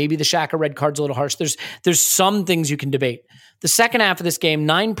 Maybe the Xhaka red card's a little harsh. There's some things you can debate. The second half of this game,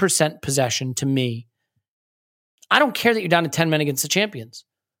 9% possession to me. I don't care that you're down to 10 men against the champions.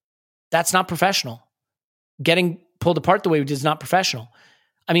 That's not professional. Getting pulled apart the way we did is not professional.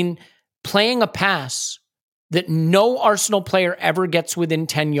 I mean, playing a pass that no Arsenal player ever gets within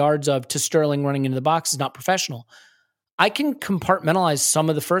 10 yards of to Sterling running into the box is not professional. I can compartmentalize some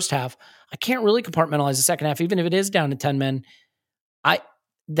of the first half. I can't really compartmentalize the second half, even if it is down to 10 men.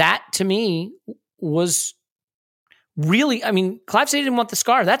 That to me was really, I mean, Clive said he didn't want the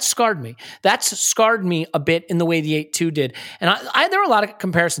scar. That scarred me. That's scarred me a bit in the way the 8-2 did. And there were a lot of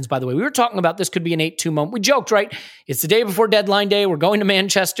comparisons, by the way. We were talking about this could be an 8-2 moment. We joked, right? It's the day before deadline day. We're going to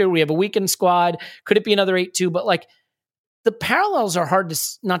Manchester. We have a weekend squad. Could it be another 8-2? But the parallels are hard to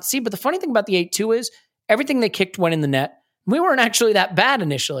not see. But the funny thing about the 8-2 is everything they kicked went in the net. We weren't actually that bad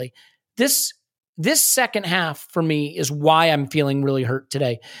initially. This second half for me is why I'm feeling really hurt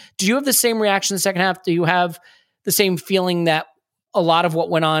today. Do you have the same reaction in the second half? Do you have the same feeling that a lot of what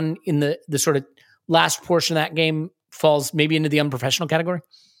went on in the sort of last portion of that game falls maybe into the unprofessional category?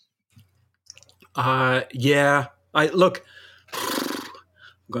 Yeah. I'm going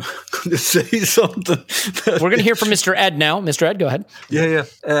to say something. We're going to hear from Mr. Ed now. Mr. Ed, go ahead.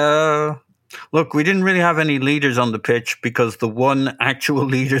 Yeah. Look, we didn't really have any leaders on the pitch because the one actual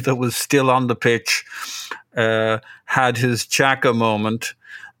leader that was still on the pitch had his Xhaka moment,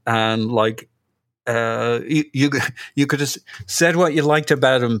 and you could have said what you liked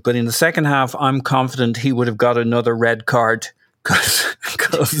about him, but in the second half, I'm confident he would have got another red card because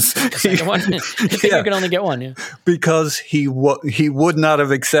you can only get one, yeah. Because he would not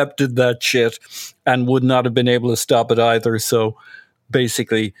have accepted that shit and would not have been able to stop it either. So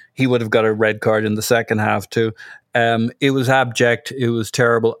basically, he would have got a red card in the second half too. It was abject. It was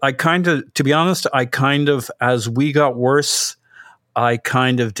terrible. To be honest, as we got worse, I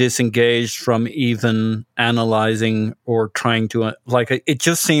kind of disengaged from even analyzing or trying to, it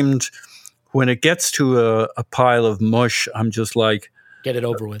just seemed when it gets to a pile of mush, I'm just like, get it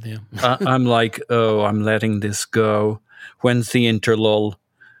over with. Yeah. I'm like, I'm letting this go. When's the interlull?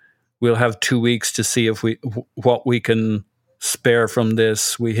 We'll have 2 weeks to see what we can spare from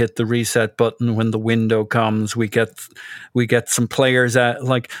this. We hit the reset button when the window comes. We get some players at,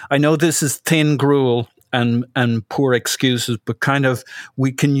 I know this is thin gruel and poor excuses, but kind of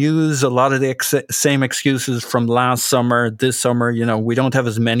we can use a lot of the same excuses from last summer, this summer. We don't have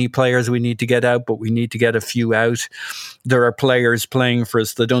as many players we need to get out, but we need to get a few out. There are players playing for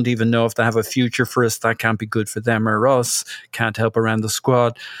us that don't even know if they have a future for us. That can't be good for them or us. Can't help around the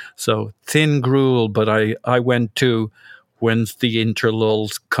squad. So thin gruel, but I went to, when's the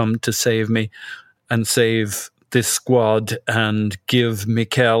interlulls come to save me and save this squad and give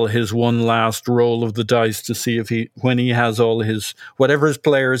Mikel his one last roll of the dice to see if when he has all whatever his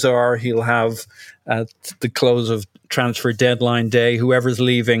players are, he'll have at the close of transfer deadline day, whoever's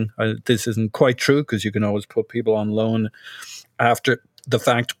leaving. This isn't quite true because you can always put people on loan after the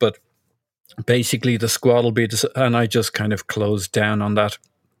fact, but basically the squad will be, and I just kind of closed down on that.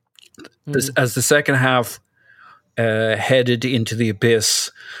 As the second half headed into the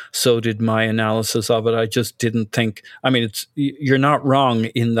abyss, so did my analysis of it. I just didn't think. I mean, you're not wrong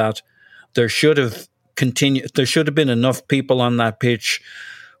in that there should have continued. There should have been enough people on that pitch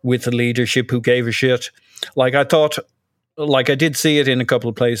with the leadership who gave a shit. Like I thought, like I did see it in a couple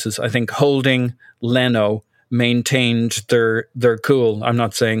of places. I think Holding, Leno maintained their cool. I'm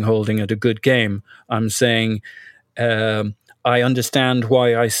not saying Holding had a good game. I'm saying I understand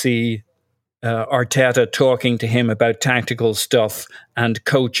why I see Arteta talking to him about tactical stuff and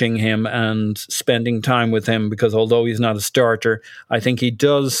coaching him and spending time with him, because although he's not a starter, I think he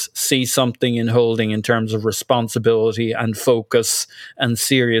does see something in Holding in terms of responsibility and focus and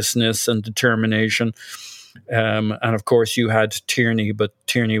seriousness and determination. And of course you had Tierney, but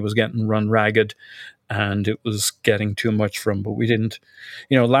Tierney was getting run ragged and it was getting too much for him. But we didn't,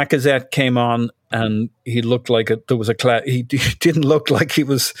 Lacazette came on and he looked like there was he didn't look like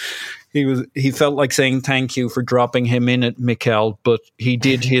he felt like saying thank you for dropping him in at Mikel, but he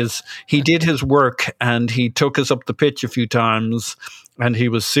did his work and he took us up the pitch a few times and he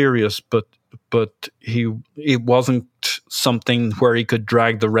was serious, but it wasn't something where he could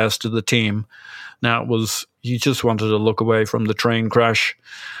drag the rest of the team. Now you just wanted to look away from the train crash,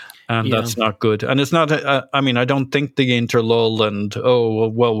 and that's not good. And it's not, I don't think the interlull and,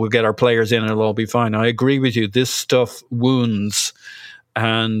 we'll get our players in and it'll all be fine. I agree with you. This stuff wounds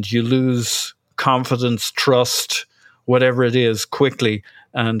and you lose confidence, trust, whatever it is, quickly,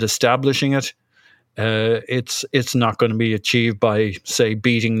 and establishing it. It's not going to be achieved by, say,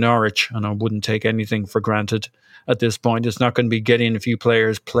 beating Norwich, and I wouldn't take anything for granted at this point. It's not going to be getting a few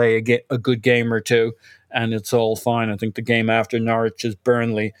players play a good game or two, and it's all fine. I think the game after Norwich is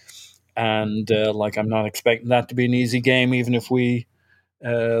Burnley, and I'm not expecting that to be an easy game, even if we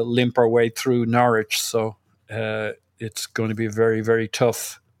limp our way through Norwich. So it's going to be a very, very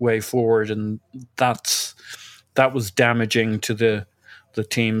tough way forward, and that was damaging to the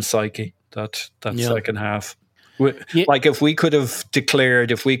team's psyche. That second half. Like if we could have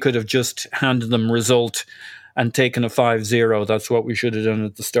just handed them result and taken a 5-0, that's what we should have done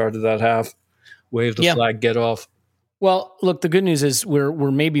at the start of that half. Wave the flag, get off. Well, look, the good news is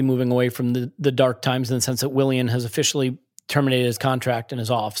we're maybe moving away from the dark times in the sense that Willian has officially terminated his contract and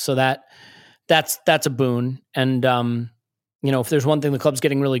is off. So that's a boon. And if there's one thing the club's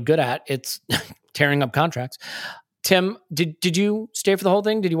getting really good at, it's tearing up contracts. Tim, did you stay for the whole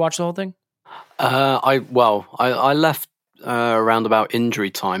thing? Did you watch the whole thing? I left around about injury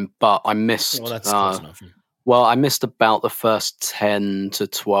time, but I missed. Well, that's close enough. I missed about the first 10 to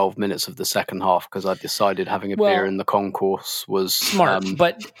 12 minutes of the second half because I decided having a beer in the concourse was smart,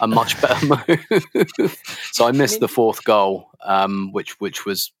 but a much better move. So I missed the fourth goal, which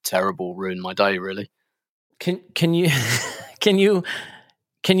was terrible, ruined my day really. Can you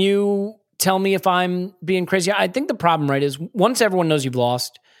tell me if I'm being crazy? I think the problem, right, is once everyone knows you've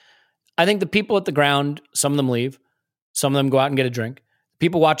lost, I think the people at the ground, some of them leave, some of them go out and get a drink.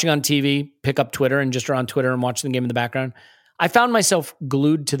 People watching on TV pick up Twitter and just are on Twitter and watching the game in the background. I found myself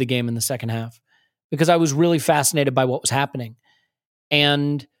glued to the game in the second half because I was really fascinated by what was happening.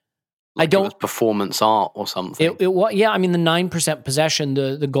 And it was performance art or something. The 9% possession,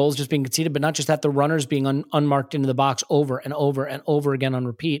 the goals just being conceded, but not just that, the runners being unmarked into the box over and over and over again on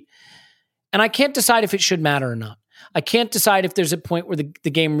repeat. And I can't decide if it should matter or not. I can't decide if there's a point where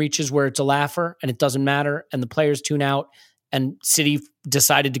the game reaches where it's a laugher and it doesn't matter and the players tune out and City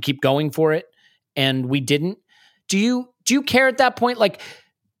decided to keep going for it and we didn't. Do you care at that point? Like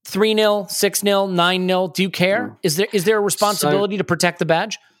 3-0, 6-0, 9-0, do you care? Is there a responsibility to protect the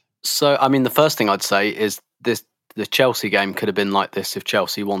badge? So, I mean, the first thing I'd say is the Chelsea game could have been like this if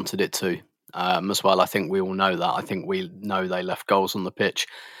Chelsea wanted it to as well. I think we all know that. I think we know they left goals on the pitch.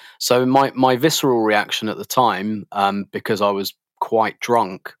 So my visceral reaction at the time, because I was quite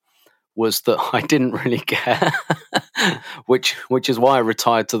drunk, was that I didn't really care, which is why I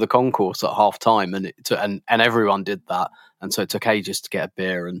retired to the concourse at half time, and everyone did that, and so it took ages to get a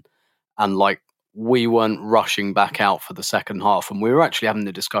beer, and like we weren't rushing back out for the second half, and we were actually having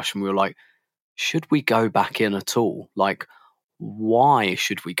the discussion. We were like, should we go back in at all? Like, why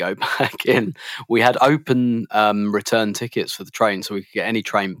should we go back in? We had open return tickets for the train, so we could get any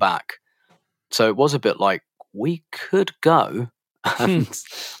train back. So it was a bit like we could go. And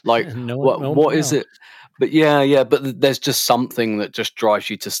like, what is it? But but there's just something that just drives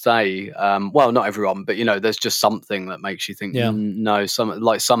you to stay. Well, not everyone, but there's just something that makes you think, no,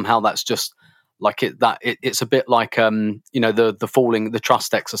 somehow that's just Like it's a bit like the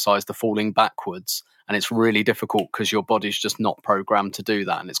trust exercise, the falling backwards, and it's really difficult because your body's just not programmed to do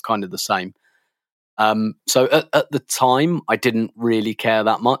that, and it's kind of the same. So at the time, I didn't really care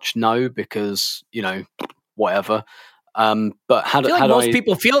that much, because whatever. But most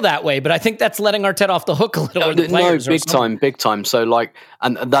people feel that way, but I think that's letting Arteta off the hook a little. Big time. So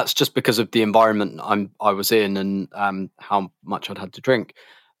and that's just because of the environment I was in and how much I'd had to drink.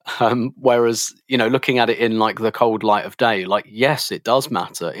 Whereas, looking at it in like the cold light of day, like, yes, it does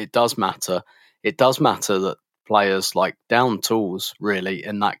matter. It does matter. It does matter that players like down tools really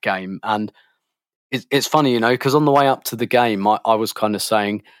in that game. And it's funny, because on the way up to the game, I was kind of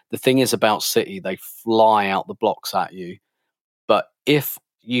saying the thing is about City, they fly out the blocks at you. But if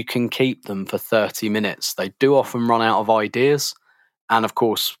you can keep them for 30 minutes, they do often run out of ideas. And of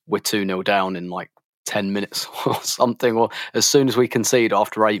course, we're 2-0 down in like 10 minutes or something, or as soon as we concede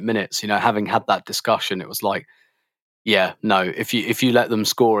after 8 minutes, having had that discussion, it was like, yeah, no, if you let them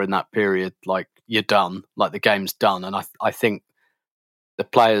score in that period, like, you're done, like the game's done. And I think the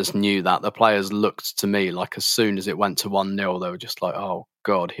players knew that. The players looked to me like as soon as it went to 1-0, they were just like, oh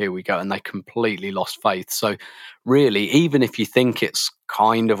God, here we go. And they completely lost faith. So really, even if you think it's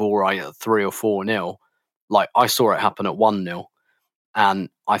kind of all right at 3 or 4-0, like I saw it happen at 1-0. And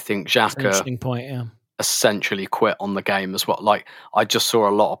I think Xhaka essentially quit on the game as well. Like, I just saw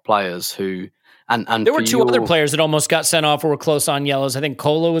a lot of players who... And there were two other players that almost got sent off or were close on yellows. I think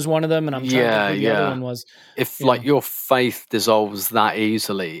Kolo was one of them, and I'm trying to think who the other one was. If your faith dissolves that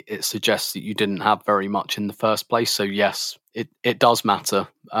easily, it suggests that you didn't have very much in the first place. So yes, it does matter.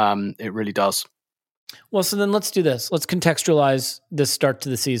 It really does. Well, so then let's do this. Let's contextualize this start to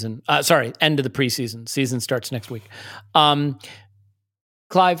the season. End of the preseason. Season starts next week.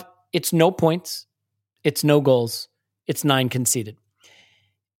 Clive, it's no points. It's no goals. It's 9 conceded.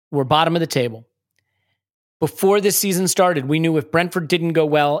 We're bottom of the table. Before this season started, we knew if Brentford didn't go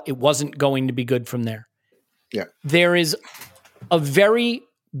well, it wasn't going to be good from there. Yeah. There is a very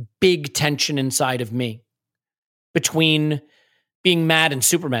big tension inside of me between being mad and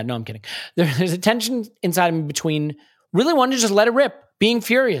super mad. No, I'm kidding. There's a tension inside of me between really wanting to just let it rip, being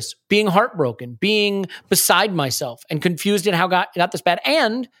furious, being heartbroken, being beside myself and confused at how it got this bad.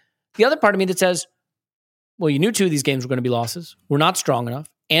 And the other part of me that says, well, you knew 2 of these games were going to be losses. We're not strong enough.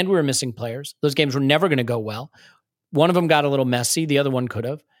 And we were missing players. Those games were never going to go well. One of them got a little messy. The other one could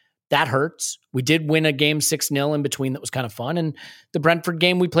have. That hurts. We did win a game 6-0 in between that was kind of fun. And the Brentford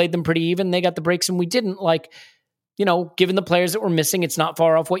game, we played them pretty even. They got the breaks and we didn't. Like, given the players that were missing, it's not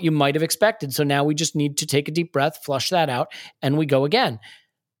far off what you might have expected. So now we just need to take a deep breath, flush that out, and we go again.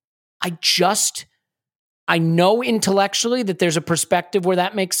 I know intellectually that there's a perspective where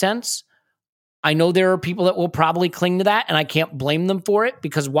that makes sense. I know there are people that will probably cling to that, and I can't blame them for it,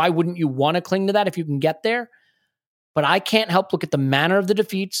 because why wouldn't you want to cling to that if you can get there? But I can't help look at the manner of the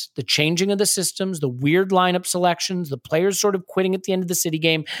defeats, the changing of the systems, the weird lineup selections, the players sort of quitting at the end of the City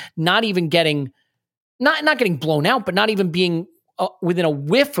game, not even getting, not getting blown out, but not even being within a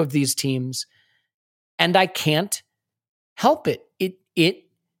whiff of these teams. And I can't help it. It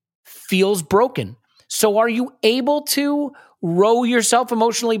feels broken. So are you able to row yourself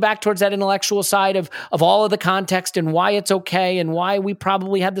emotionally back towards that intellectual side of all of the context and why it's okay and why we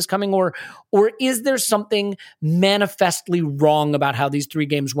probably had this coming? Or is there something manifestly wrong about how these 3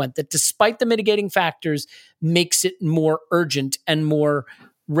 games went that, despite the mitigating factors, makes it more urgent and more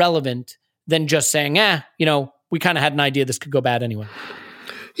relevant than just saying, we kind of had an idea this could go bad anyway?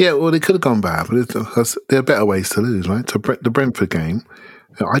 Yeah, well, it could have gone bad, but there are better ways to lose, right? So the Brentford game,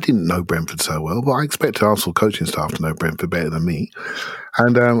 I didn't know Brentford so well, but I expected Arsenal coaching staff to know Brentford better than me.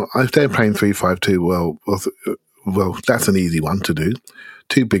 And if they're playing 3-5-2, well, that's an easy one to do.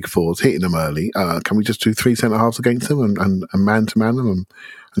 2 big forwards, hitting them early. Can we just do 3 centre-halves against them and man-to-man them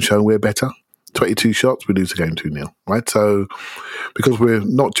and show them we're better? 22 shots, we lose the game 2-0, right? So, because we're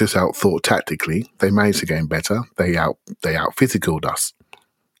not just out-thought tactically, they managed the game better. They out-physicaled us.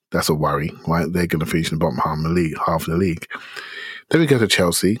 That's a worry, right? They're going to finish in the bottom half of the league. Then we go to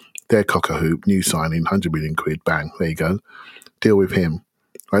Chelsea. They're cock-a-hoop, new signing, 100 million quid, bang, there you go. Deal with him.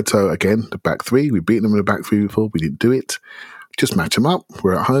 Right, so again, the back 3, we've beaten them in the back 3 before, we didn't do it. Just match them up.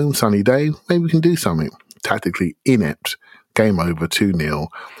 We're at home, sunny day, maybe we can do something. Tactically inept, game over, 2-0,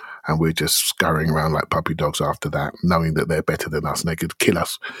 and we're just scurrying around like puppy dogs after that, knowing that they're better than us and they could kill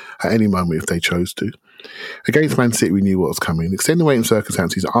us at any moment if they chose to. Against Man City, we knew what was coming. Extenuating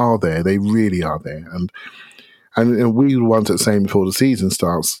circumstances are there, they really are there, and we were the ones that saying before the season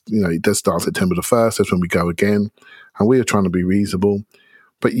starts, it does start September the 1st, that's when we go again. And we are trying to be reasonable.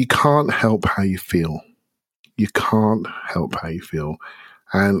 But you can't help how you feel. You can't help how you feel.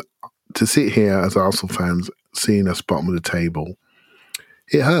 And to sit here as Arsenal fans, seeing us bottom of the table,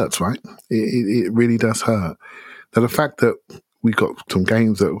 it hurts, right? It really does hurt. Now, the fact that we've got some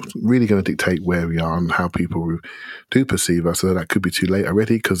games that are really going to dictate where we are and how people do perceive us, so that could be too late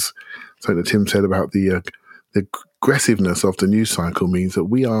already, because something that Tim said about the aggressiveness of the news cycle means that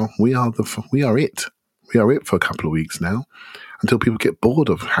we are it. We are it for a couple of weeks now, until people get bored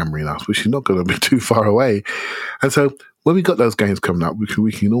of hammering us, which is not going to be too far away. And so when we got those games coming up,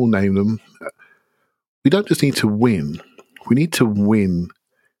 we can all name them. We don't just need to win. We need to win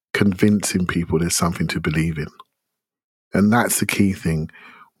convincing people there's something to believe in. And that's the key thing.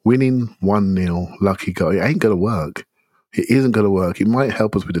 Winning 1-0, lucky goal, it ain't going to work. It isn't going to work. It might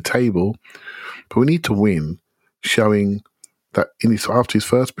help us with the table, but we need to win, showing that after his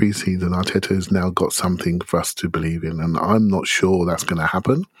first pre-season, Arteta has now got something for us to believe in. And I'm not sure that's going to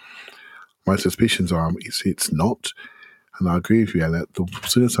happen. My suspicions are it's not. And I agree with you, Elliot.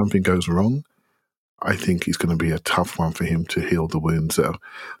 As soon as something goes wrong, I think it's going to be a tough one for him to heal the wounds that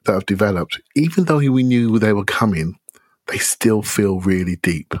have developed. Even though we knew they were coming, they still feel really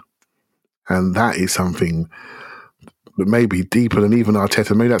deep. And that is something that may be deeper than even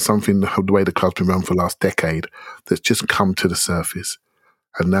Arteta. Maybe that's something, the way the club's been run for the last decade, that's just come to the surface.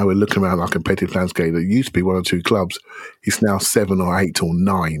 And now we're looking around our competitive landscape that used to be 1 or 2 clubs. It's now 7 or 8 or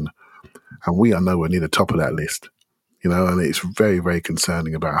 9. And we are nowhere near the top of that list. And it's very, very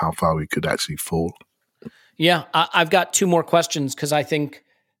concerning about how far we could actually fall. Yeah, I've got 2 more questions because I think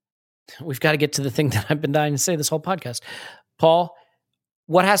we've got to get to the thing that I've been dying to say this whole podcast. Paul,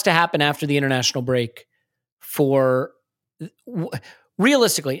 what has to happen after the international break for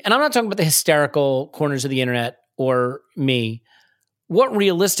realistically, and I'm not talking about the hysterical corners of the internet or me, what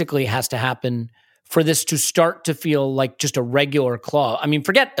realistically has to happen for this to start to feel like just a regular club? I mean,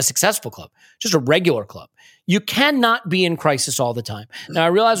 forget a successful club, just a regular club. You cannot be in crisis all the time. Now, I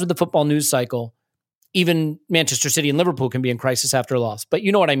realize with the football news cycle, even Manchester City and Liverpool can be in crisis after a loss, but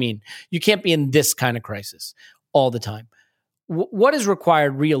you know what I mean. You can't be in this kind of crisis all the time. What is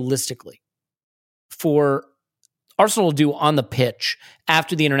required realistically for Arsenal to do on the pitch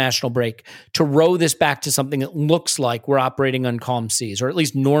after the international break to row this back to something that looks like we're operating on calm seas, or at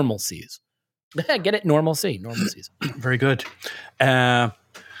least normal seas? Get it? Normal seas. Very good. Though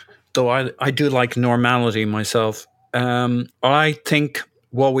I do like normality myself. I think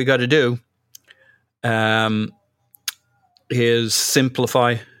what we got to do is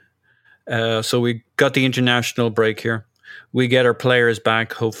simplify. So we got the international break here. We get our players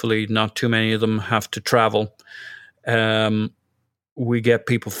back. Hopefully not too many of them have to travel. We get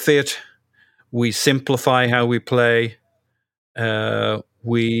people fit. We simplify how we play.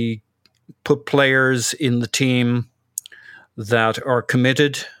 We put players in the team that are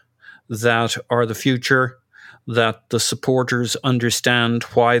committed, that are the future, that the supporters understand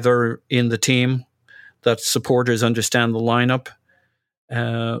why they're in the team, that supporters understand the lineup.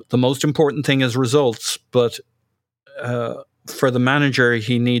 The most important thing is results, but for the manager,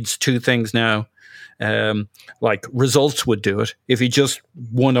 he needs 2 things now. Like results would do it. If he just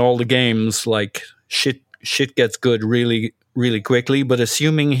won all the games, like shit gets good really, really quickly. But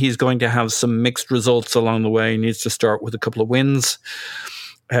assuming he's going to have some mixed results along the way, he needs to start with a couple of wins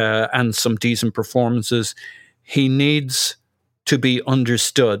and some decent performances. He needs to be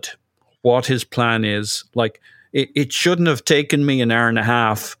understood what his plan is. Like it shouldn't have taken me an hour and a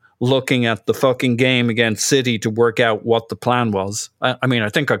half looking at the fucking game against City to work out what the plan was. I mean, I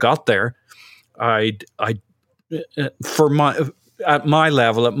think I got there. At my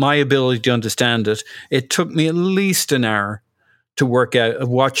level, at my ability to understand it, it took me at least an hour to work out,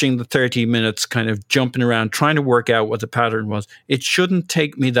 watching the 30 minutes, kind of jumping around, trying to work out what the pattern was. It shouldn't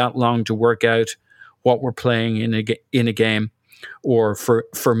take me that long to work out what we're playing in a game, or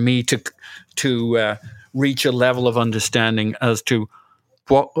for me to reach a level of understanding as to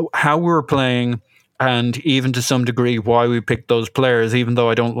how we were playing, and even to some degree why we picked those players. Even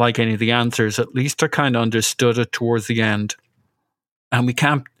though I don't like any of the answers, at least I kind of understood it towards the end. And we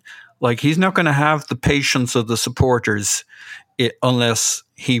can't, like, he's not going to have the patience of the supporters unless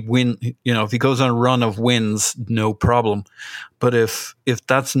he if he goes on a run of wins, no problem. But if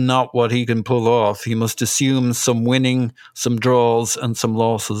that's not what he can pull off, he must assume some winning, some draws, and some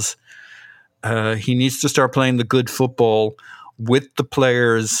losses. He needs to start playing the good football with the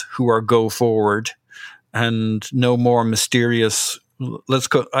players who are go forward, and no more mysterious. Let's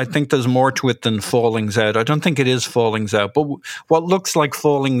go. I think there's more to it than fallings out. I don't think it is fallings out, but what looks like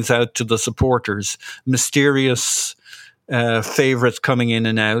fallings out to the supporters, mysterious favourites coming in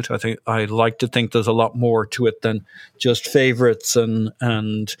and out. I like to think there's a lot more to it than just favourites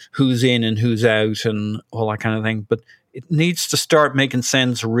and who's in and who's out and all that kind of thing. But it needs to start making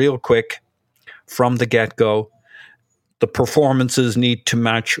sense real quick from the get-go. The performances need to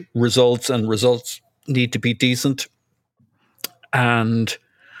match results, and results need to be decent. And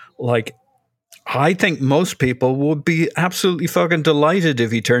like, I think most people would be absolutely fucking delighted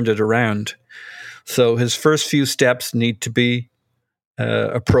if he turned it around. So his first few steps need to be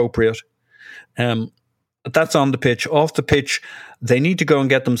appropriate. That's on the pitch. Off the pitch, they need to go and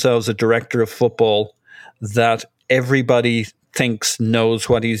get themselves a director of football that everybody thinks knows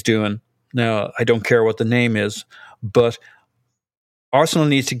what he's doing. Now, I don't care what the name is, but Arsenal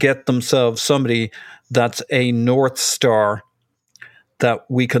needs to get themselves somebody that's a North Star that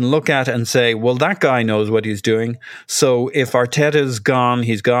we can look at and say, well, that guy knows what he's doing. So if Arteta's gone,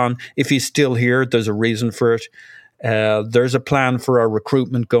 he's gone. If he's still here, there's a reason for it. There's a plan for our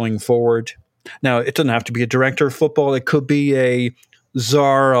recruitment going forward. Now, it doesn't have to be a director of football. It could be a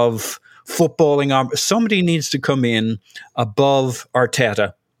czar of footballing. Somebody needs to come in above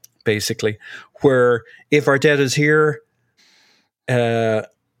Arteta, basically, where if Arteta's here,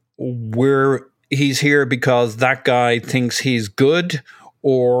 he's here because that guy thinks he's good,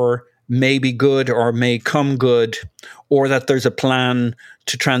 or maybe good, or may come good, or that there's a plan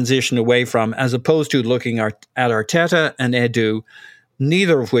to transition away from, as opposed to looking at Arteta and Edu,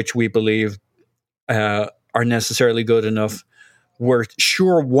 neither of which we believe are necessarily good enough. We're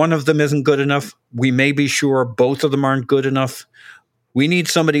sure one of them isn't good enough. We may be sure both of them aren't good enough. We need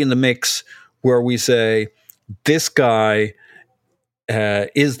somebody in the mix where we say, this guy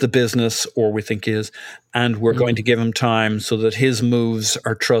is the business, or we think is, and we're going to give him time so that his moves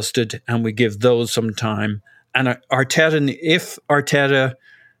are trusted, and we give those some time. And Arteta, if Arteta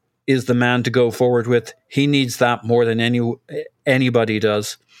is the man to go forward with, he needs that more than anybody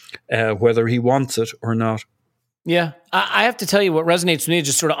does, whether he wants it or not. Yeah, I have to tell you, what resonates with me is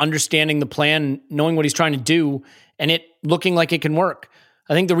just sort of understanding the plan, knowing what he's trying to do, and it looking like it can work.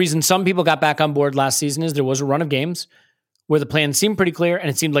 I think the reason some people got back on board last season is there was a run of games where the plan seemed pretty clear and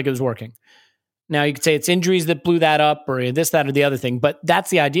it seemed like it was working. Now, you could say it's injuries that blew that up, or this, that, or the other thing, but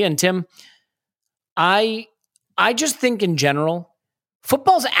that's the idea. And Tim, I just think in general,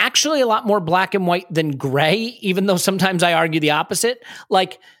 football's actually a lot more black and white than gray, even though sometimes I argue the opposite.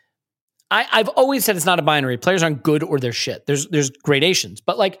 Like, I've always said it's not a binary. Players aren't good or they're shit. There's gradations.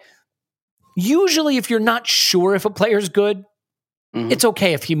 But like, usually if you're not sure if a player's good, it's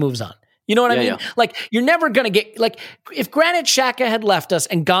okay if he moves on. You know what I mean? Yeah. Like, you're never going to get, like, if Granit Xhaka had left us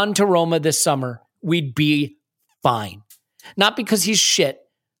and gone to Roma this summer, we'd be fine. Not because he's shit,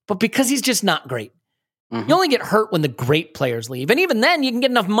 but because he's just not great. You only get hurt when the great players leave. And even then, you can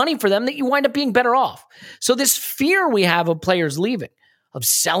get enough money for them that you wind up being better off. So this fear we have of players leaving, of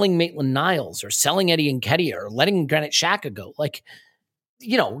selling Maitland-Niles or selling Eddie Nketiah or letting Granit Xhaka go, like,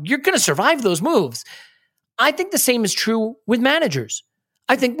 you know, you're going to survive those moves. I think the same is true with managers.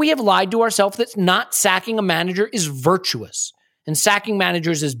 I think we have lied to ourselves that not sacking a manager is virtuous and sacking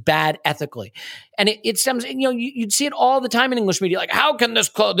managers is bad ethically. And it stems, you know, you'd see it all the time in English media. Like, how can this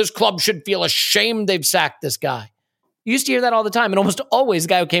club should feel ashamed they've sacked this guy? You used to hear that all the time. And almost always the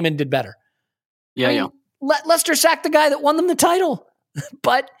guy who came in did better. Yeah. Leicester sacked the guy that won them the title,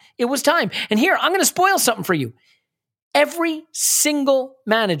 but it was time. And here, I'm going to spoil something for you. Every single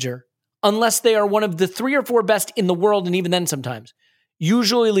manager, unless they are one of the 3 or 4 best in the world, and even then sometimes,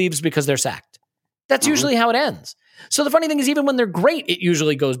 usually leaves because they're sacked. That's usually how it ends. So the funny thing is, even when they're great, it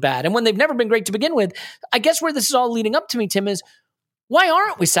usually goes bad. And when they've never been great to begin with, I guess where this is all leading up to me, Tim, is why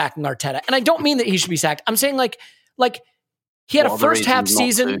aren't we sacking Arteta? And I don't mean that he should be sacked. I'm saying like he had a first half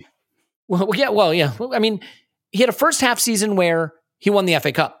season. Yeah. I mean, he had a first half season where he won the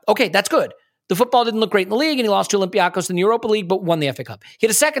FA Cup. Okay, that's good. The football didn't look great in the league, and he lost to Olympiacos in the Europa League, but won the FA Cup. He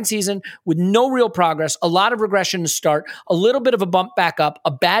had a second season with no real progress, a lot of regression to start, a little bit of a bump back up,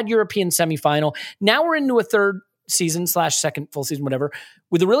 a bad European semifinal. Now we're into a third season / second full season, whatever,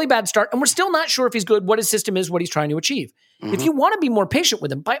 with a really bad start, and we're still not sure if he's good, what his system is, what he's trying to achieve. If you want to be more patient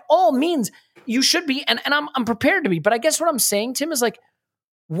with him, by all means, you should be, and I'm prepared to be. But I guess what I'm saying, Tim, is like,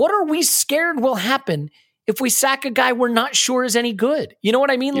 what are we scared will happen if we sack a guy we're not sure is any good? You know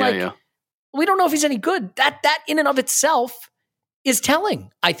what I mean? We don't know if he's any good. That in and of itself is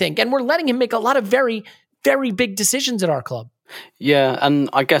telling, I think. And we're letting him make a lot of very, very big decisions at our club. Yeah, and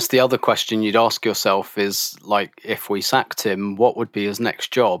I guess the other question you'd ask yourself is, like, if we sacked him, what would be his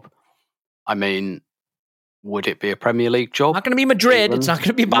next job? I mean, would it be a Premier League job? Not going to be Madrid. Even? It's not going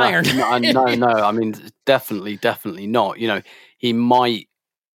to be Bayern. No. I mean, definitely not. You know, he might,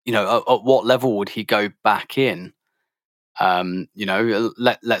 you know, at what level would he go back in? You know,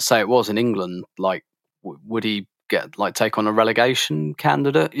 let's say it was in England. Like, would he take on a relegation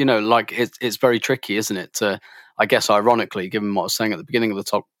candidate. Like it's very tricky, isn't it? I guess ironically, given what I was saying at the beginning of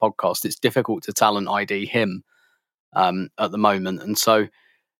the podcast, it's difficult to talent ID him at the moment. And so,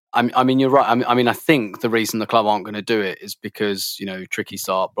 I mean, you're right. I mean, I think the reason the club aren't going to do it is because, tricky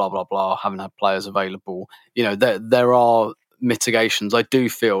start, blah, blah, blah, haven't had players available. There are mitigations. I do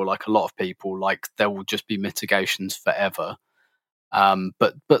feel like a lot of people, like there will just be mitigations forever.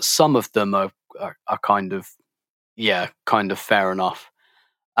 But some of them are kind of fair enough.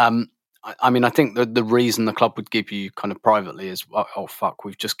 I mean, I think the reason the club would give you kind of privately is, oh fuck,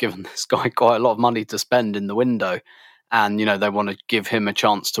 we've just given this guy quite a lot of money to spend in the window. And, they want to give him a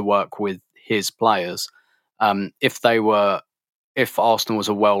chance to work with his players. If Arsenal was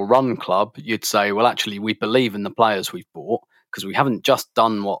a well-run club, you'd say, well, actually, we believe in the players we've bought because we haven't just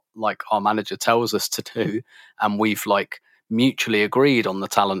done what like our manager tells us to do, and we've like mutually agreed on the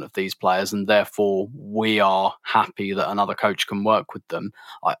talent of these players, and therefore we are happy that another coach can work with them.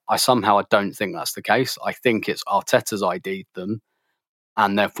 I don't think that's the case. I think it's Arteta's ID'd them,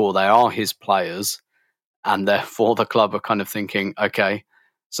 and therefore they are his players. And therefore, the club are kind of thinking, okay,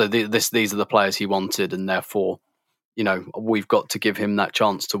 so these are the players he wanted, and therefore, we've got to give him that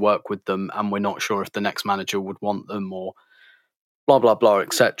chance to work with them, and we're not sure if the next manager would want them, or blah blah blah,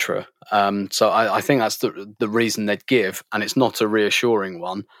 etc. So I think that's the reason they'd give, and it's not a reassuring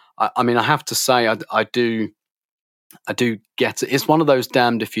one. I mean, I have to say, I do get it. It's one of those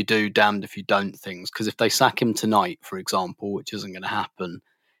damned if you do, damned if you don't things. Because if they sack him tonight, for example, which isn't going to happen,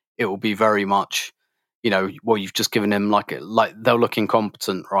 it will be very much. Well, you've just given him like they'll look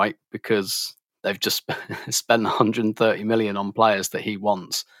incompetent, right? Because they've just spent 130 million on players that he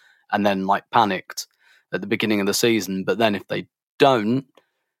wants, and then like panicked at the beginning of the season. But then if they don't,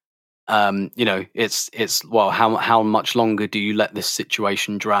 it's well, how much longer do you let this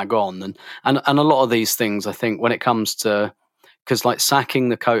situation drag on? And a lot of these things, I think, when it comes to, because like sacking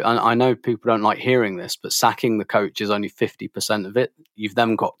the coach, I know people don't like hearing this, but sacking the coach is only 50% of it. You've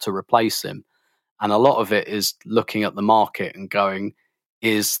then got to replace him. And a lot of it is looking at the market and going,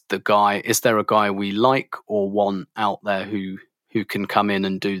 is there a guy we like or want out there who can come in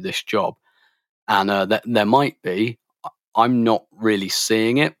and do this job? And there might be. I'm not really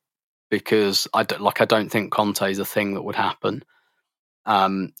seeing it because I don't think Conte is a thing that would happen.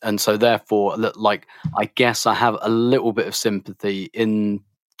 And so therefore, like, I guess I have a little bit of sympathy in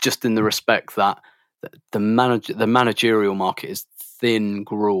the respect that the managerial market is thin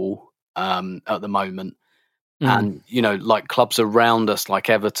gruel. At the moment, and like clubs around us like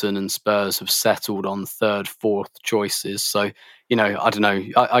Everton and Spurs have settled on third, fourth choices. So I don't know.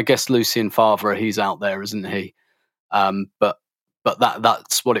 I guess Lucien Favre, he's out there, isn't he? But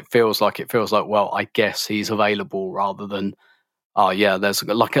that's what it feels like. It feels like, well, I guess he's available rather than there's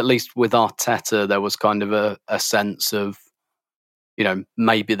like, at least with Arteta there was kind of a sense of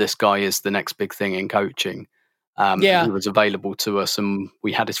maybe this guy is the next big thing in coaching. He was available to us, and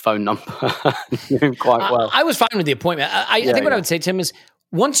we had his phone number. Knew him quite well. I was fine with the appointment. I think what I would say, Tim, is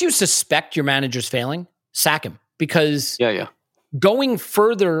once you suspect your manager's failing, sack him, because going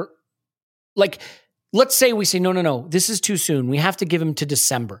further, like, let's say we say, no, this is too soon. We have to give him to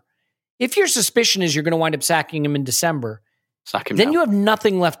December. If your suspicion is you're going to wind up sacking him in December, sack him then now. You have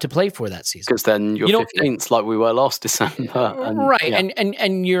nothing left to play for that season. Because then you're 15th like we were last December.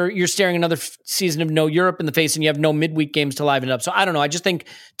 And you're staring another season of no Europe in the face, and you have no midweek games to liven it up. So I don't know. I just think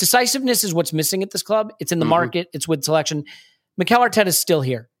decisiveness is what's missing at this club. It's in the market. It's with selection. Mikel Arteta is still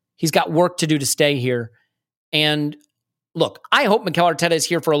here. He's got work to do to stay here. And look, I hope Mikel Arteta is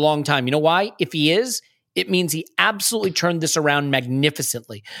here for a long time. You know why? If he is, it means he absolutely turned this around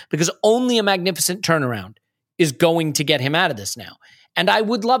magnificently, because only a magnificent turnaround is going to get him out of this now. And I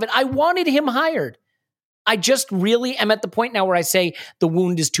would love it. I wanted him hired. I just really am at the point now where I say the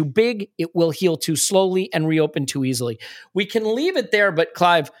wound is too big, it will heal too slowly and reopen too easily. We can leave it there, but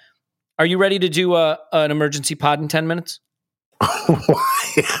Clive, are you ready to do an emergency pod in 10 minutes?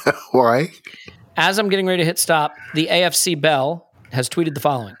 Why? As I'm getting ready to hit stop, the AFC Bell has tweeted the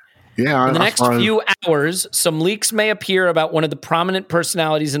following. Yeah, in the next few hours, some leaks may appear about one of the prominent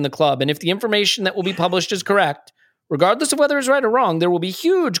personalities in the club. And if the information that will be published is correct, regardless of whether it's right or wrong, there will be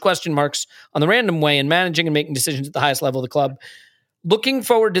huge question marks on the random way in managing and making decisions at the highest level of the club. Looking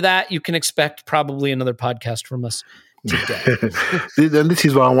forward to that. You can expect probably another podcast from us today. And this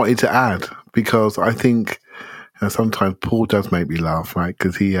is what I wanted to add, because I think sometimes Paul does make me laugh, right?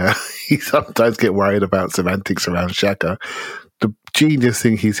 Because he sometimes get worried about semantics around Xhaka. The genius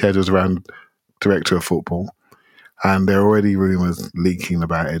thing he said was around director of football, and there are already rumours leaking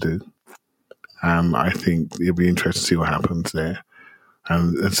about Edu. I think it'll be interesting to see what happens there.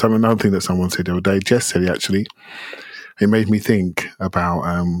 And another thing that someone said the other day, Jess said it actually, it made me think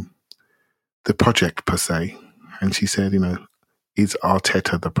about the project per se. And she said, is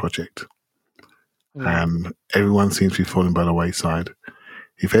Arteta the project? And everyone seems to be falling by the wayside.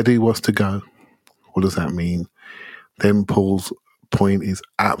 If Eddie was to go, what does that mean? Then Paul's point is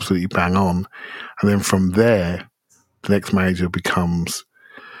absolutely bang on. And then from there, the next manager becomes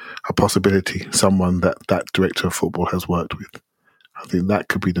a possibility, someone that director of football has worked with. I think that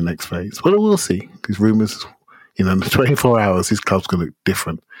could be the next phase. Well, we'll see. These rumours, in 24 hours, this club's going to look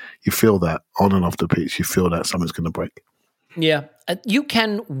different. You feel that on and off the pitch. You feel that something's going to break. Yeah. You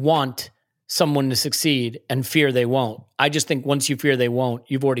can want someone to succeed and fear they won't. I just think once you fear they won't,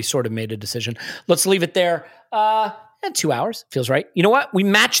 you've already sort of made a decision. Let's leave it there. 2 hours. Feels right. You know what? We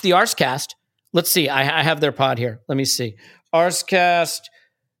matched the Arscast. Let's see. I have their pod here. Let me see. Arscast.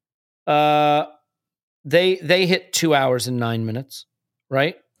 They hit 2 hours and 9 minutes,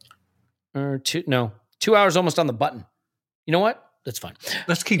 right? Or 2 hours almost on the button. You know what? That's fine.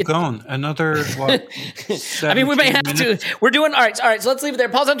 Let's keep going. Another, what? I mean, we may have to. We're doing, all right. So let's leave it there.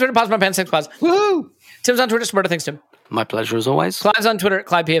 Paul's on Twitter, Pause My Pants, thanks, Pause. Woohoo! Tim's on Twitter, Smarter, thanks, Tim. My pleasure as always. Clive's on Twitter,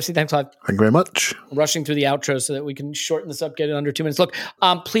 Clive PFC, thanks, Clive. Thank you very much. Rushing through the outro so that we can shorten this up, get it under 2 minutes. Look,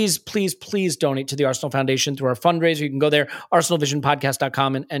 please donate to the Arsenal Foundation through our fundraiser. You can go there,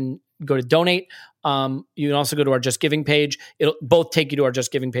 arsenalvisionpodcast.com and go to donate. You can also go to our Just Giving page. It'll both take you to our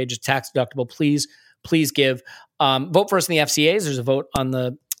Just Giving page. It's tax deductible. Please give. Vote for us in the FCAs. There's a vote on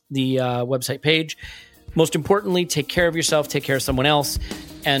the website page. Most importantly, take care of yourself, take care of someone else,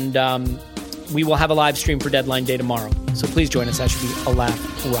 and we will have a live stream for Deadline Day tomorrow. So please join us. That should be a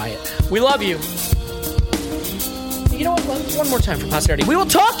laugh riot. We love you. You know what? One more time for posterity. We will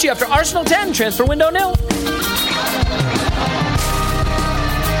talk to you after Arsenal 10, transfer window nil.